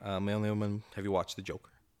 My only one. Have you watched The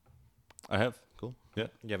Joker? I have. Cool. Yeah.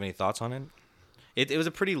 Do you have any thoughts on it? It was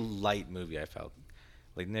a pretty light movie. I felt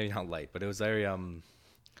like maybe not light, but it was very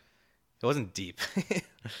It wasn't deep.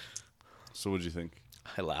 So what did you think?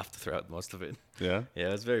 I laughed throughout most of it. Yeah. Yeah,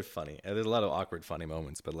 it was very funny. And there's a lot of awkward, funny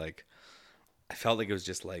moments, but like, I felt like it was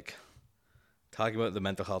just like talking about the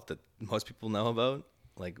mental health that most people know about.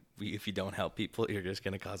 Like, if you don't help people, you're just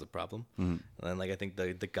gonna cause a problem. And then, like, I think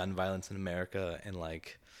the gun violence in America and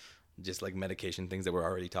like just like medication things that we're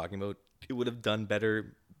already talking about, it would have done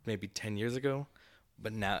better maybe 10 years ago.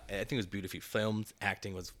 But now I think it was beautifully filmed.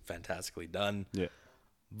 Acting was fantastically done. Yeah.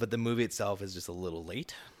 But the movie itself is just a little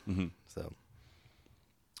late. So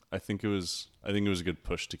I think it was a good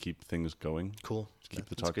push to keep things going. cool. To keep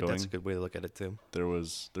the That's talk good. going. That's a good way to look at it too. There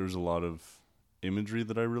was a lot of imagery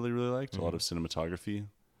that I really, really liked, a lot of cinematography.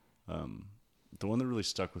 The one that really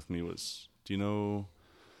stuck with me was, do you know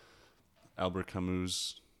Albert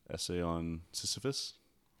Camus' essay on Sisyphus?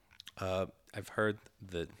 I've heard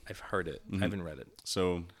it. I haven't read it.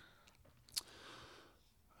 So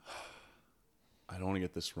I don't want to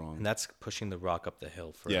get this wrong. And that's pushing the rock up the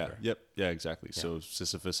hill forever. Yeah, exactly. So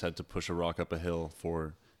Sisyphus had to push a rock up a hill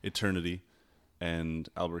for eternity, and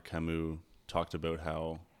Albert Camus talked about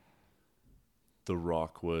how the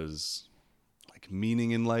rock was like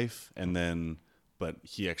meaning in life, and then, but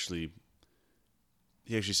he actually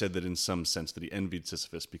said that in some sense that he envied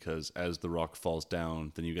Sisyphus because as the rock falls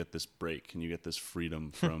down, then you get this break and you get this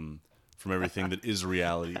freedom from everything that is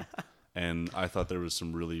reality. And I thought there was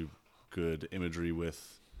some really good imagery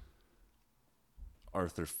with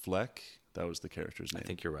Arthur Fleck. That was the character's name. I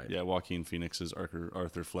think you're right. Yeah, Joaquin Phoenix's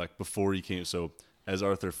Arthur Fleck. Before he came, so as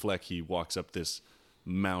Arthur Fleck, he walks up this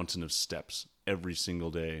mountain of steps every single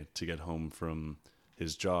day to get home from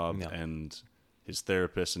his job and his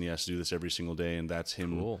therapist, and he has to do this every single day, and that's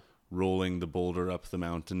him rolling the boulder up the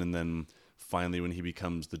mountain, and then finally when he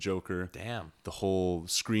becomes the Joker, the whole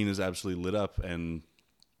screen is absolutely lit up, and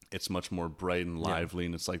it's much more bright and lively,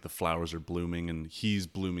 and it's like the flowers are blooming, and he's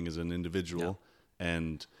blooming as an individual,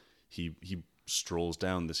 and he strolls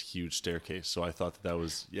down this huge staircase. So I thought that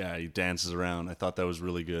was he dances around. I thought that was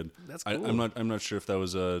really good. That's cool. I'm not sure if that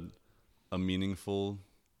was a meaningful,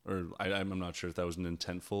 or I'm not sure if that was an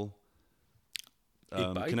intentful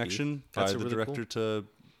connection by the really director cool. to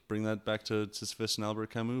bring that back to Sisyphus and Albert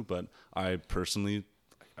Camus. But I personally,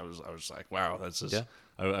 I was like, wow, that's just. Yeah.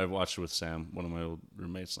 I watched it with Sam, one of my old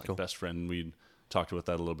roommates, like best friend. And we talked about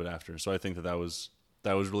that a little bit after. So I think that was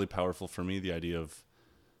really powerful for me. The idea of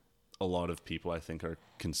a lot of people, I think, are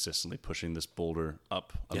consistently pushing this boulder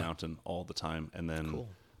up a Yeah. mountain all the time, and then Cool.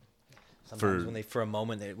 Sometimes For- when they for a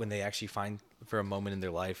moment when they actually find for a moment in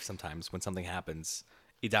their life, sometimes when something happens,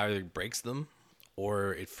 it either breaks them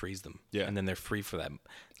or it frees them. Yeah. And then they're free for that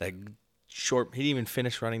short. He didn't even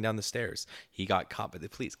finish running down the stairs. He got caught by the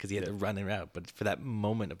police because he had to run it out. But for that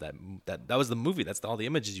moment of that was the movie. That's all the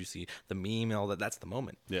images you see, the meme and all that. That's the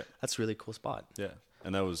moment. Yeah. That's a really cool spot. Yeah,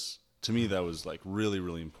 and that was, to me, that was like really,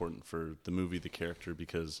 really important for the movie, the character,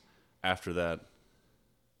 because after that,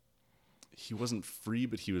 he wasn't free,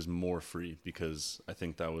 but he was more free, because I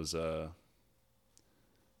think that was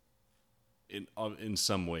in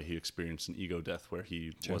some way he experienced an ego death where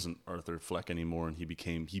he wasn't Arthur Fleck anymore, and he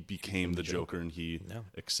became the Joker, and he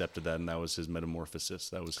accepted that, and that was his metamorphosis.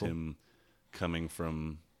 That was him coming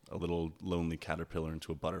from a little lonely caterpillar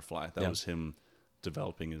into a butterfly. That was him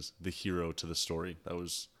developing as the hero to the story. That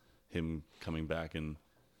was him coming back, and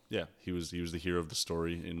he was the hero of the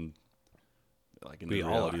story in the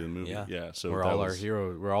reality of the movie. Yeah, so we're that all was, our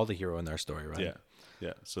hero. We're all the hero in our story, right? Yeah. So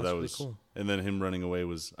That's that really was cool. And then him running away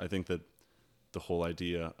was, I think that the whole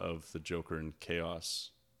idea of the Joker and chaos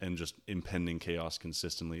and just impending chaos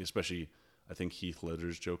consistently, especially I think Heath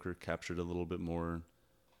Ledger's Joker captured a little bit more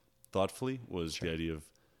thoughtfully, was the idea of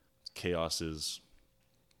chaos is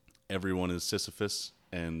everyone is Sisyphus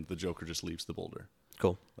and the Joker just leaves the boulder.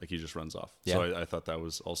 Cool. Like he just runs off. Yeah. So I thought that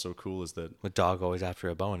was also cool, is that With dog always after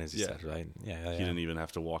a bone, as he Yeah. said, right? Yeah. he didn't even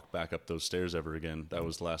have to walk back up those stairs ever again. That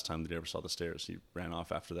was the last time that he ever saw the stairs. He ran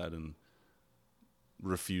off after that and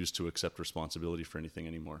refused to accept responsibility for anything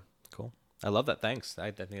anymore. Cool. I love that. Thanks. I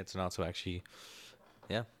think it's not so actually.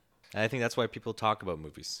 Yeah. And I think that's why people talk about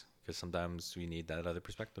movies, because sometimes we need that other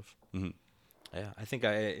perspective. Mhm. Yeah. I think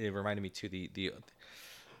it reminded me too.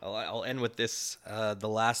 I'll end with this. The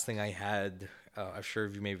last thing I had, I'm sure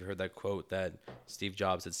you may have heard that quote that Steve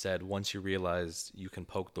Jobs had said, once you realize you can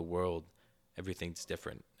poke the world, everything's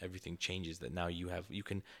different. Everything changes, that now you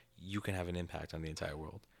can have an impact on the entire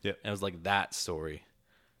world. Yeah. And it was like that story,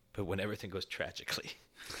 but when everything goes tragically.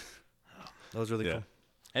 That was really cool.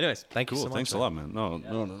 Anyways, thank you so much. Thanks a lot, man. No.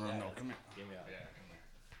 Come here. Give me out. Yeah, come here.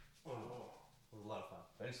 Oh, it was a lot of fun.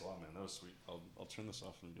 Thanks a lot, man. That was sweet. I'll turn this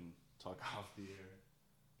off and we can talk off the air.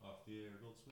 Goldsmith.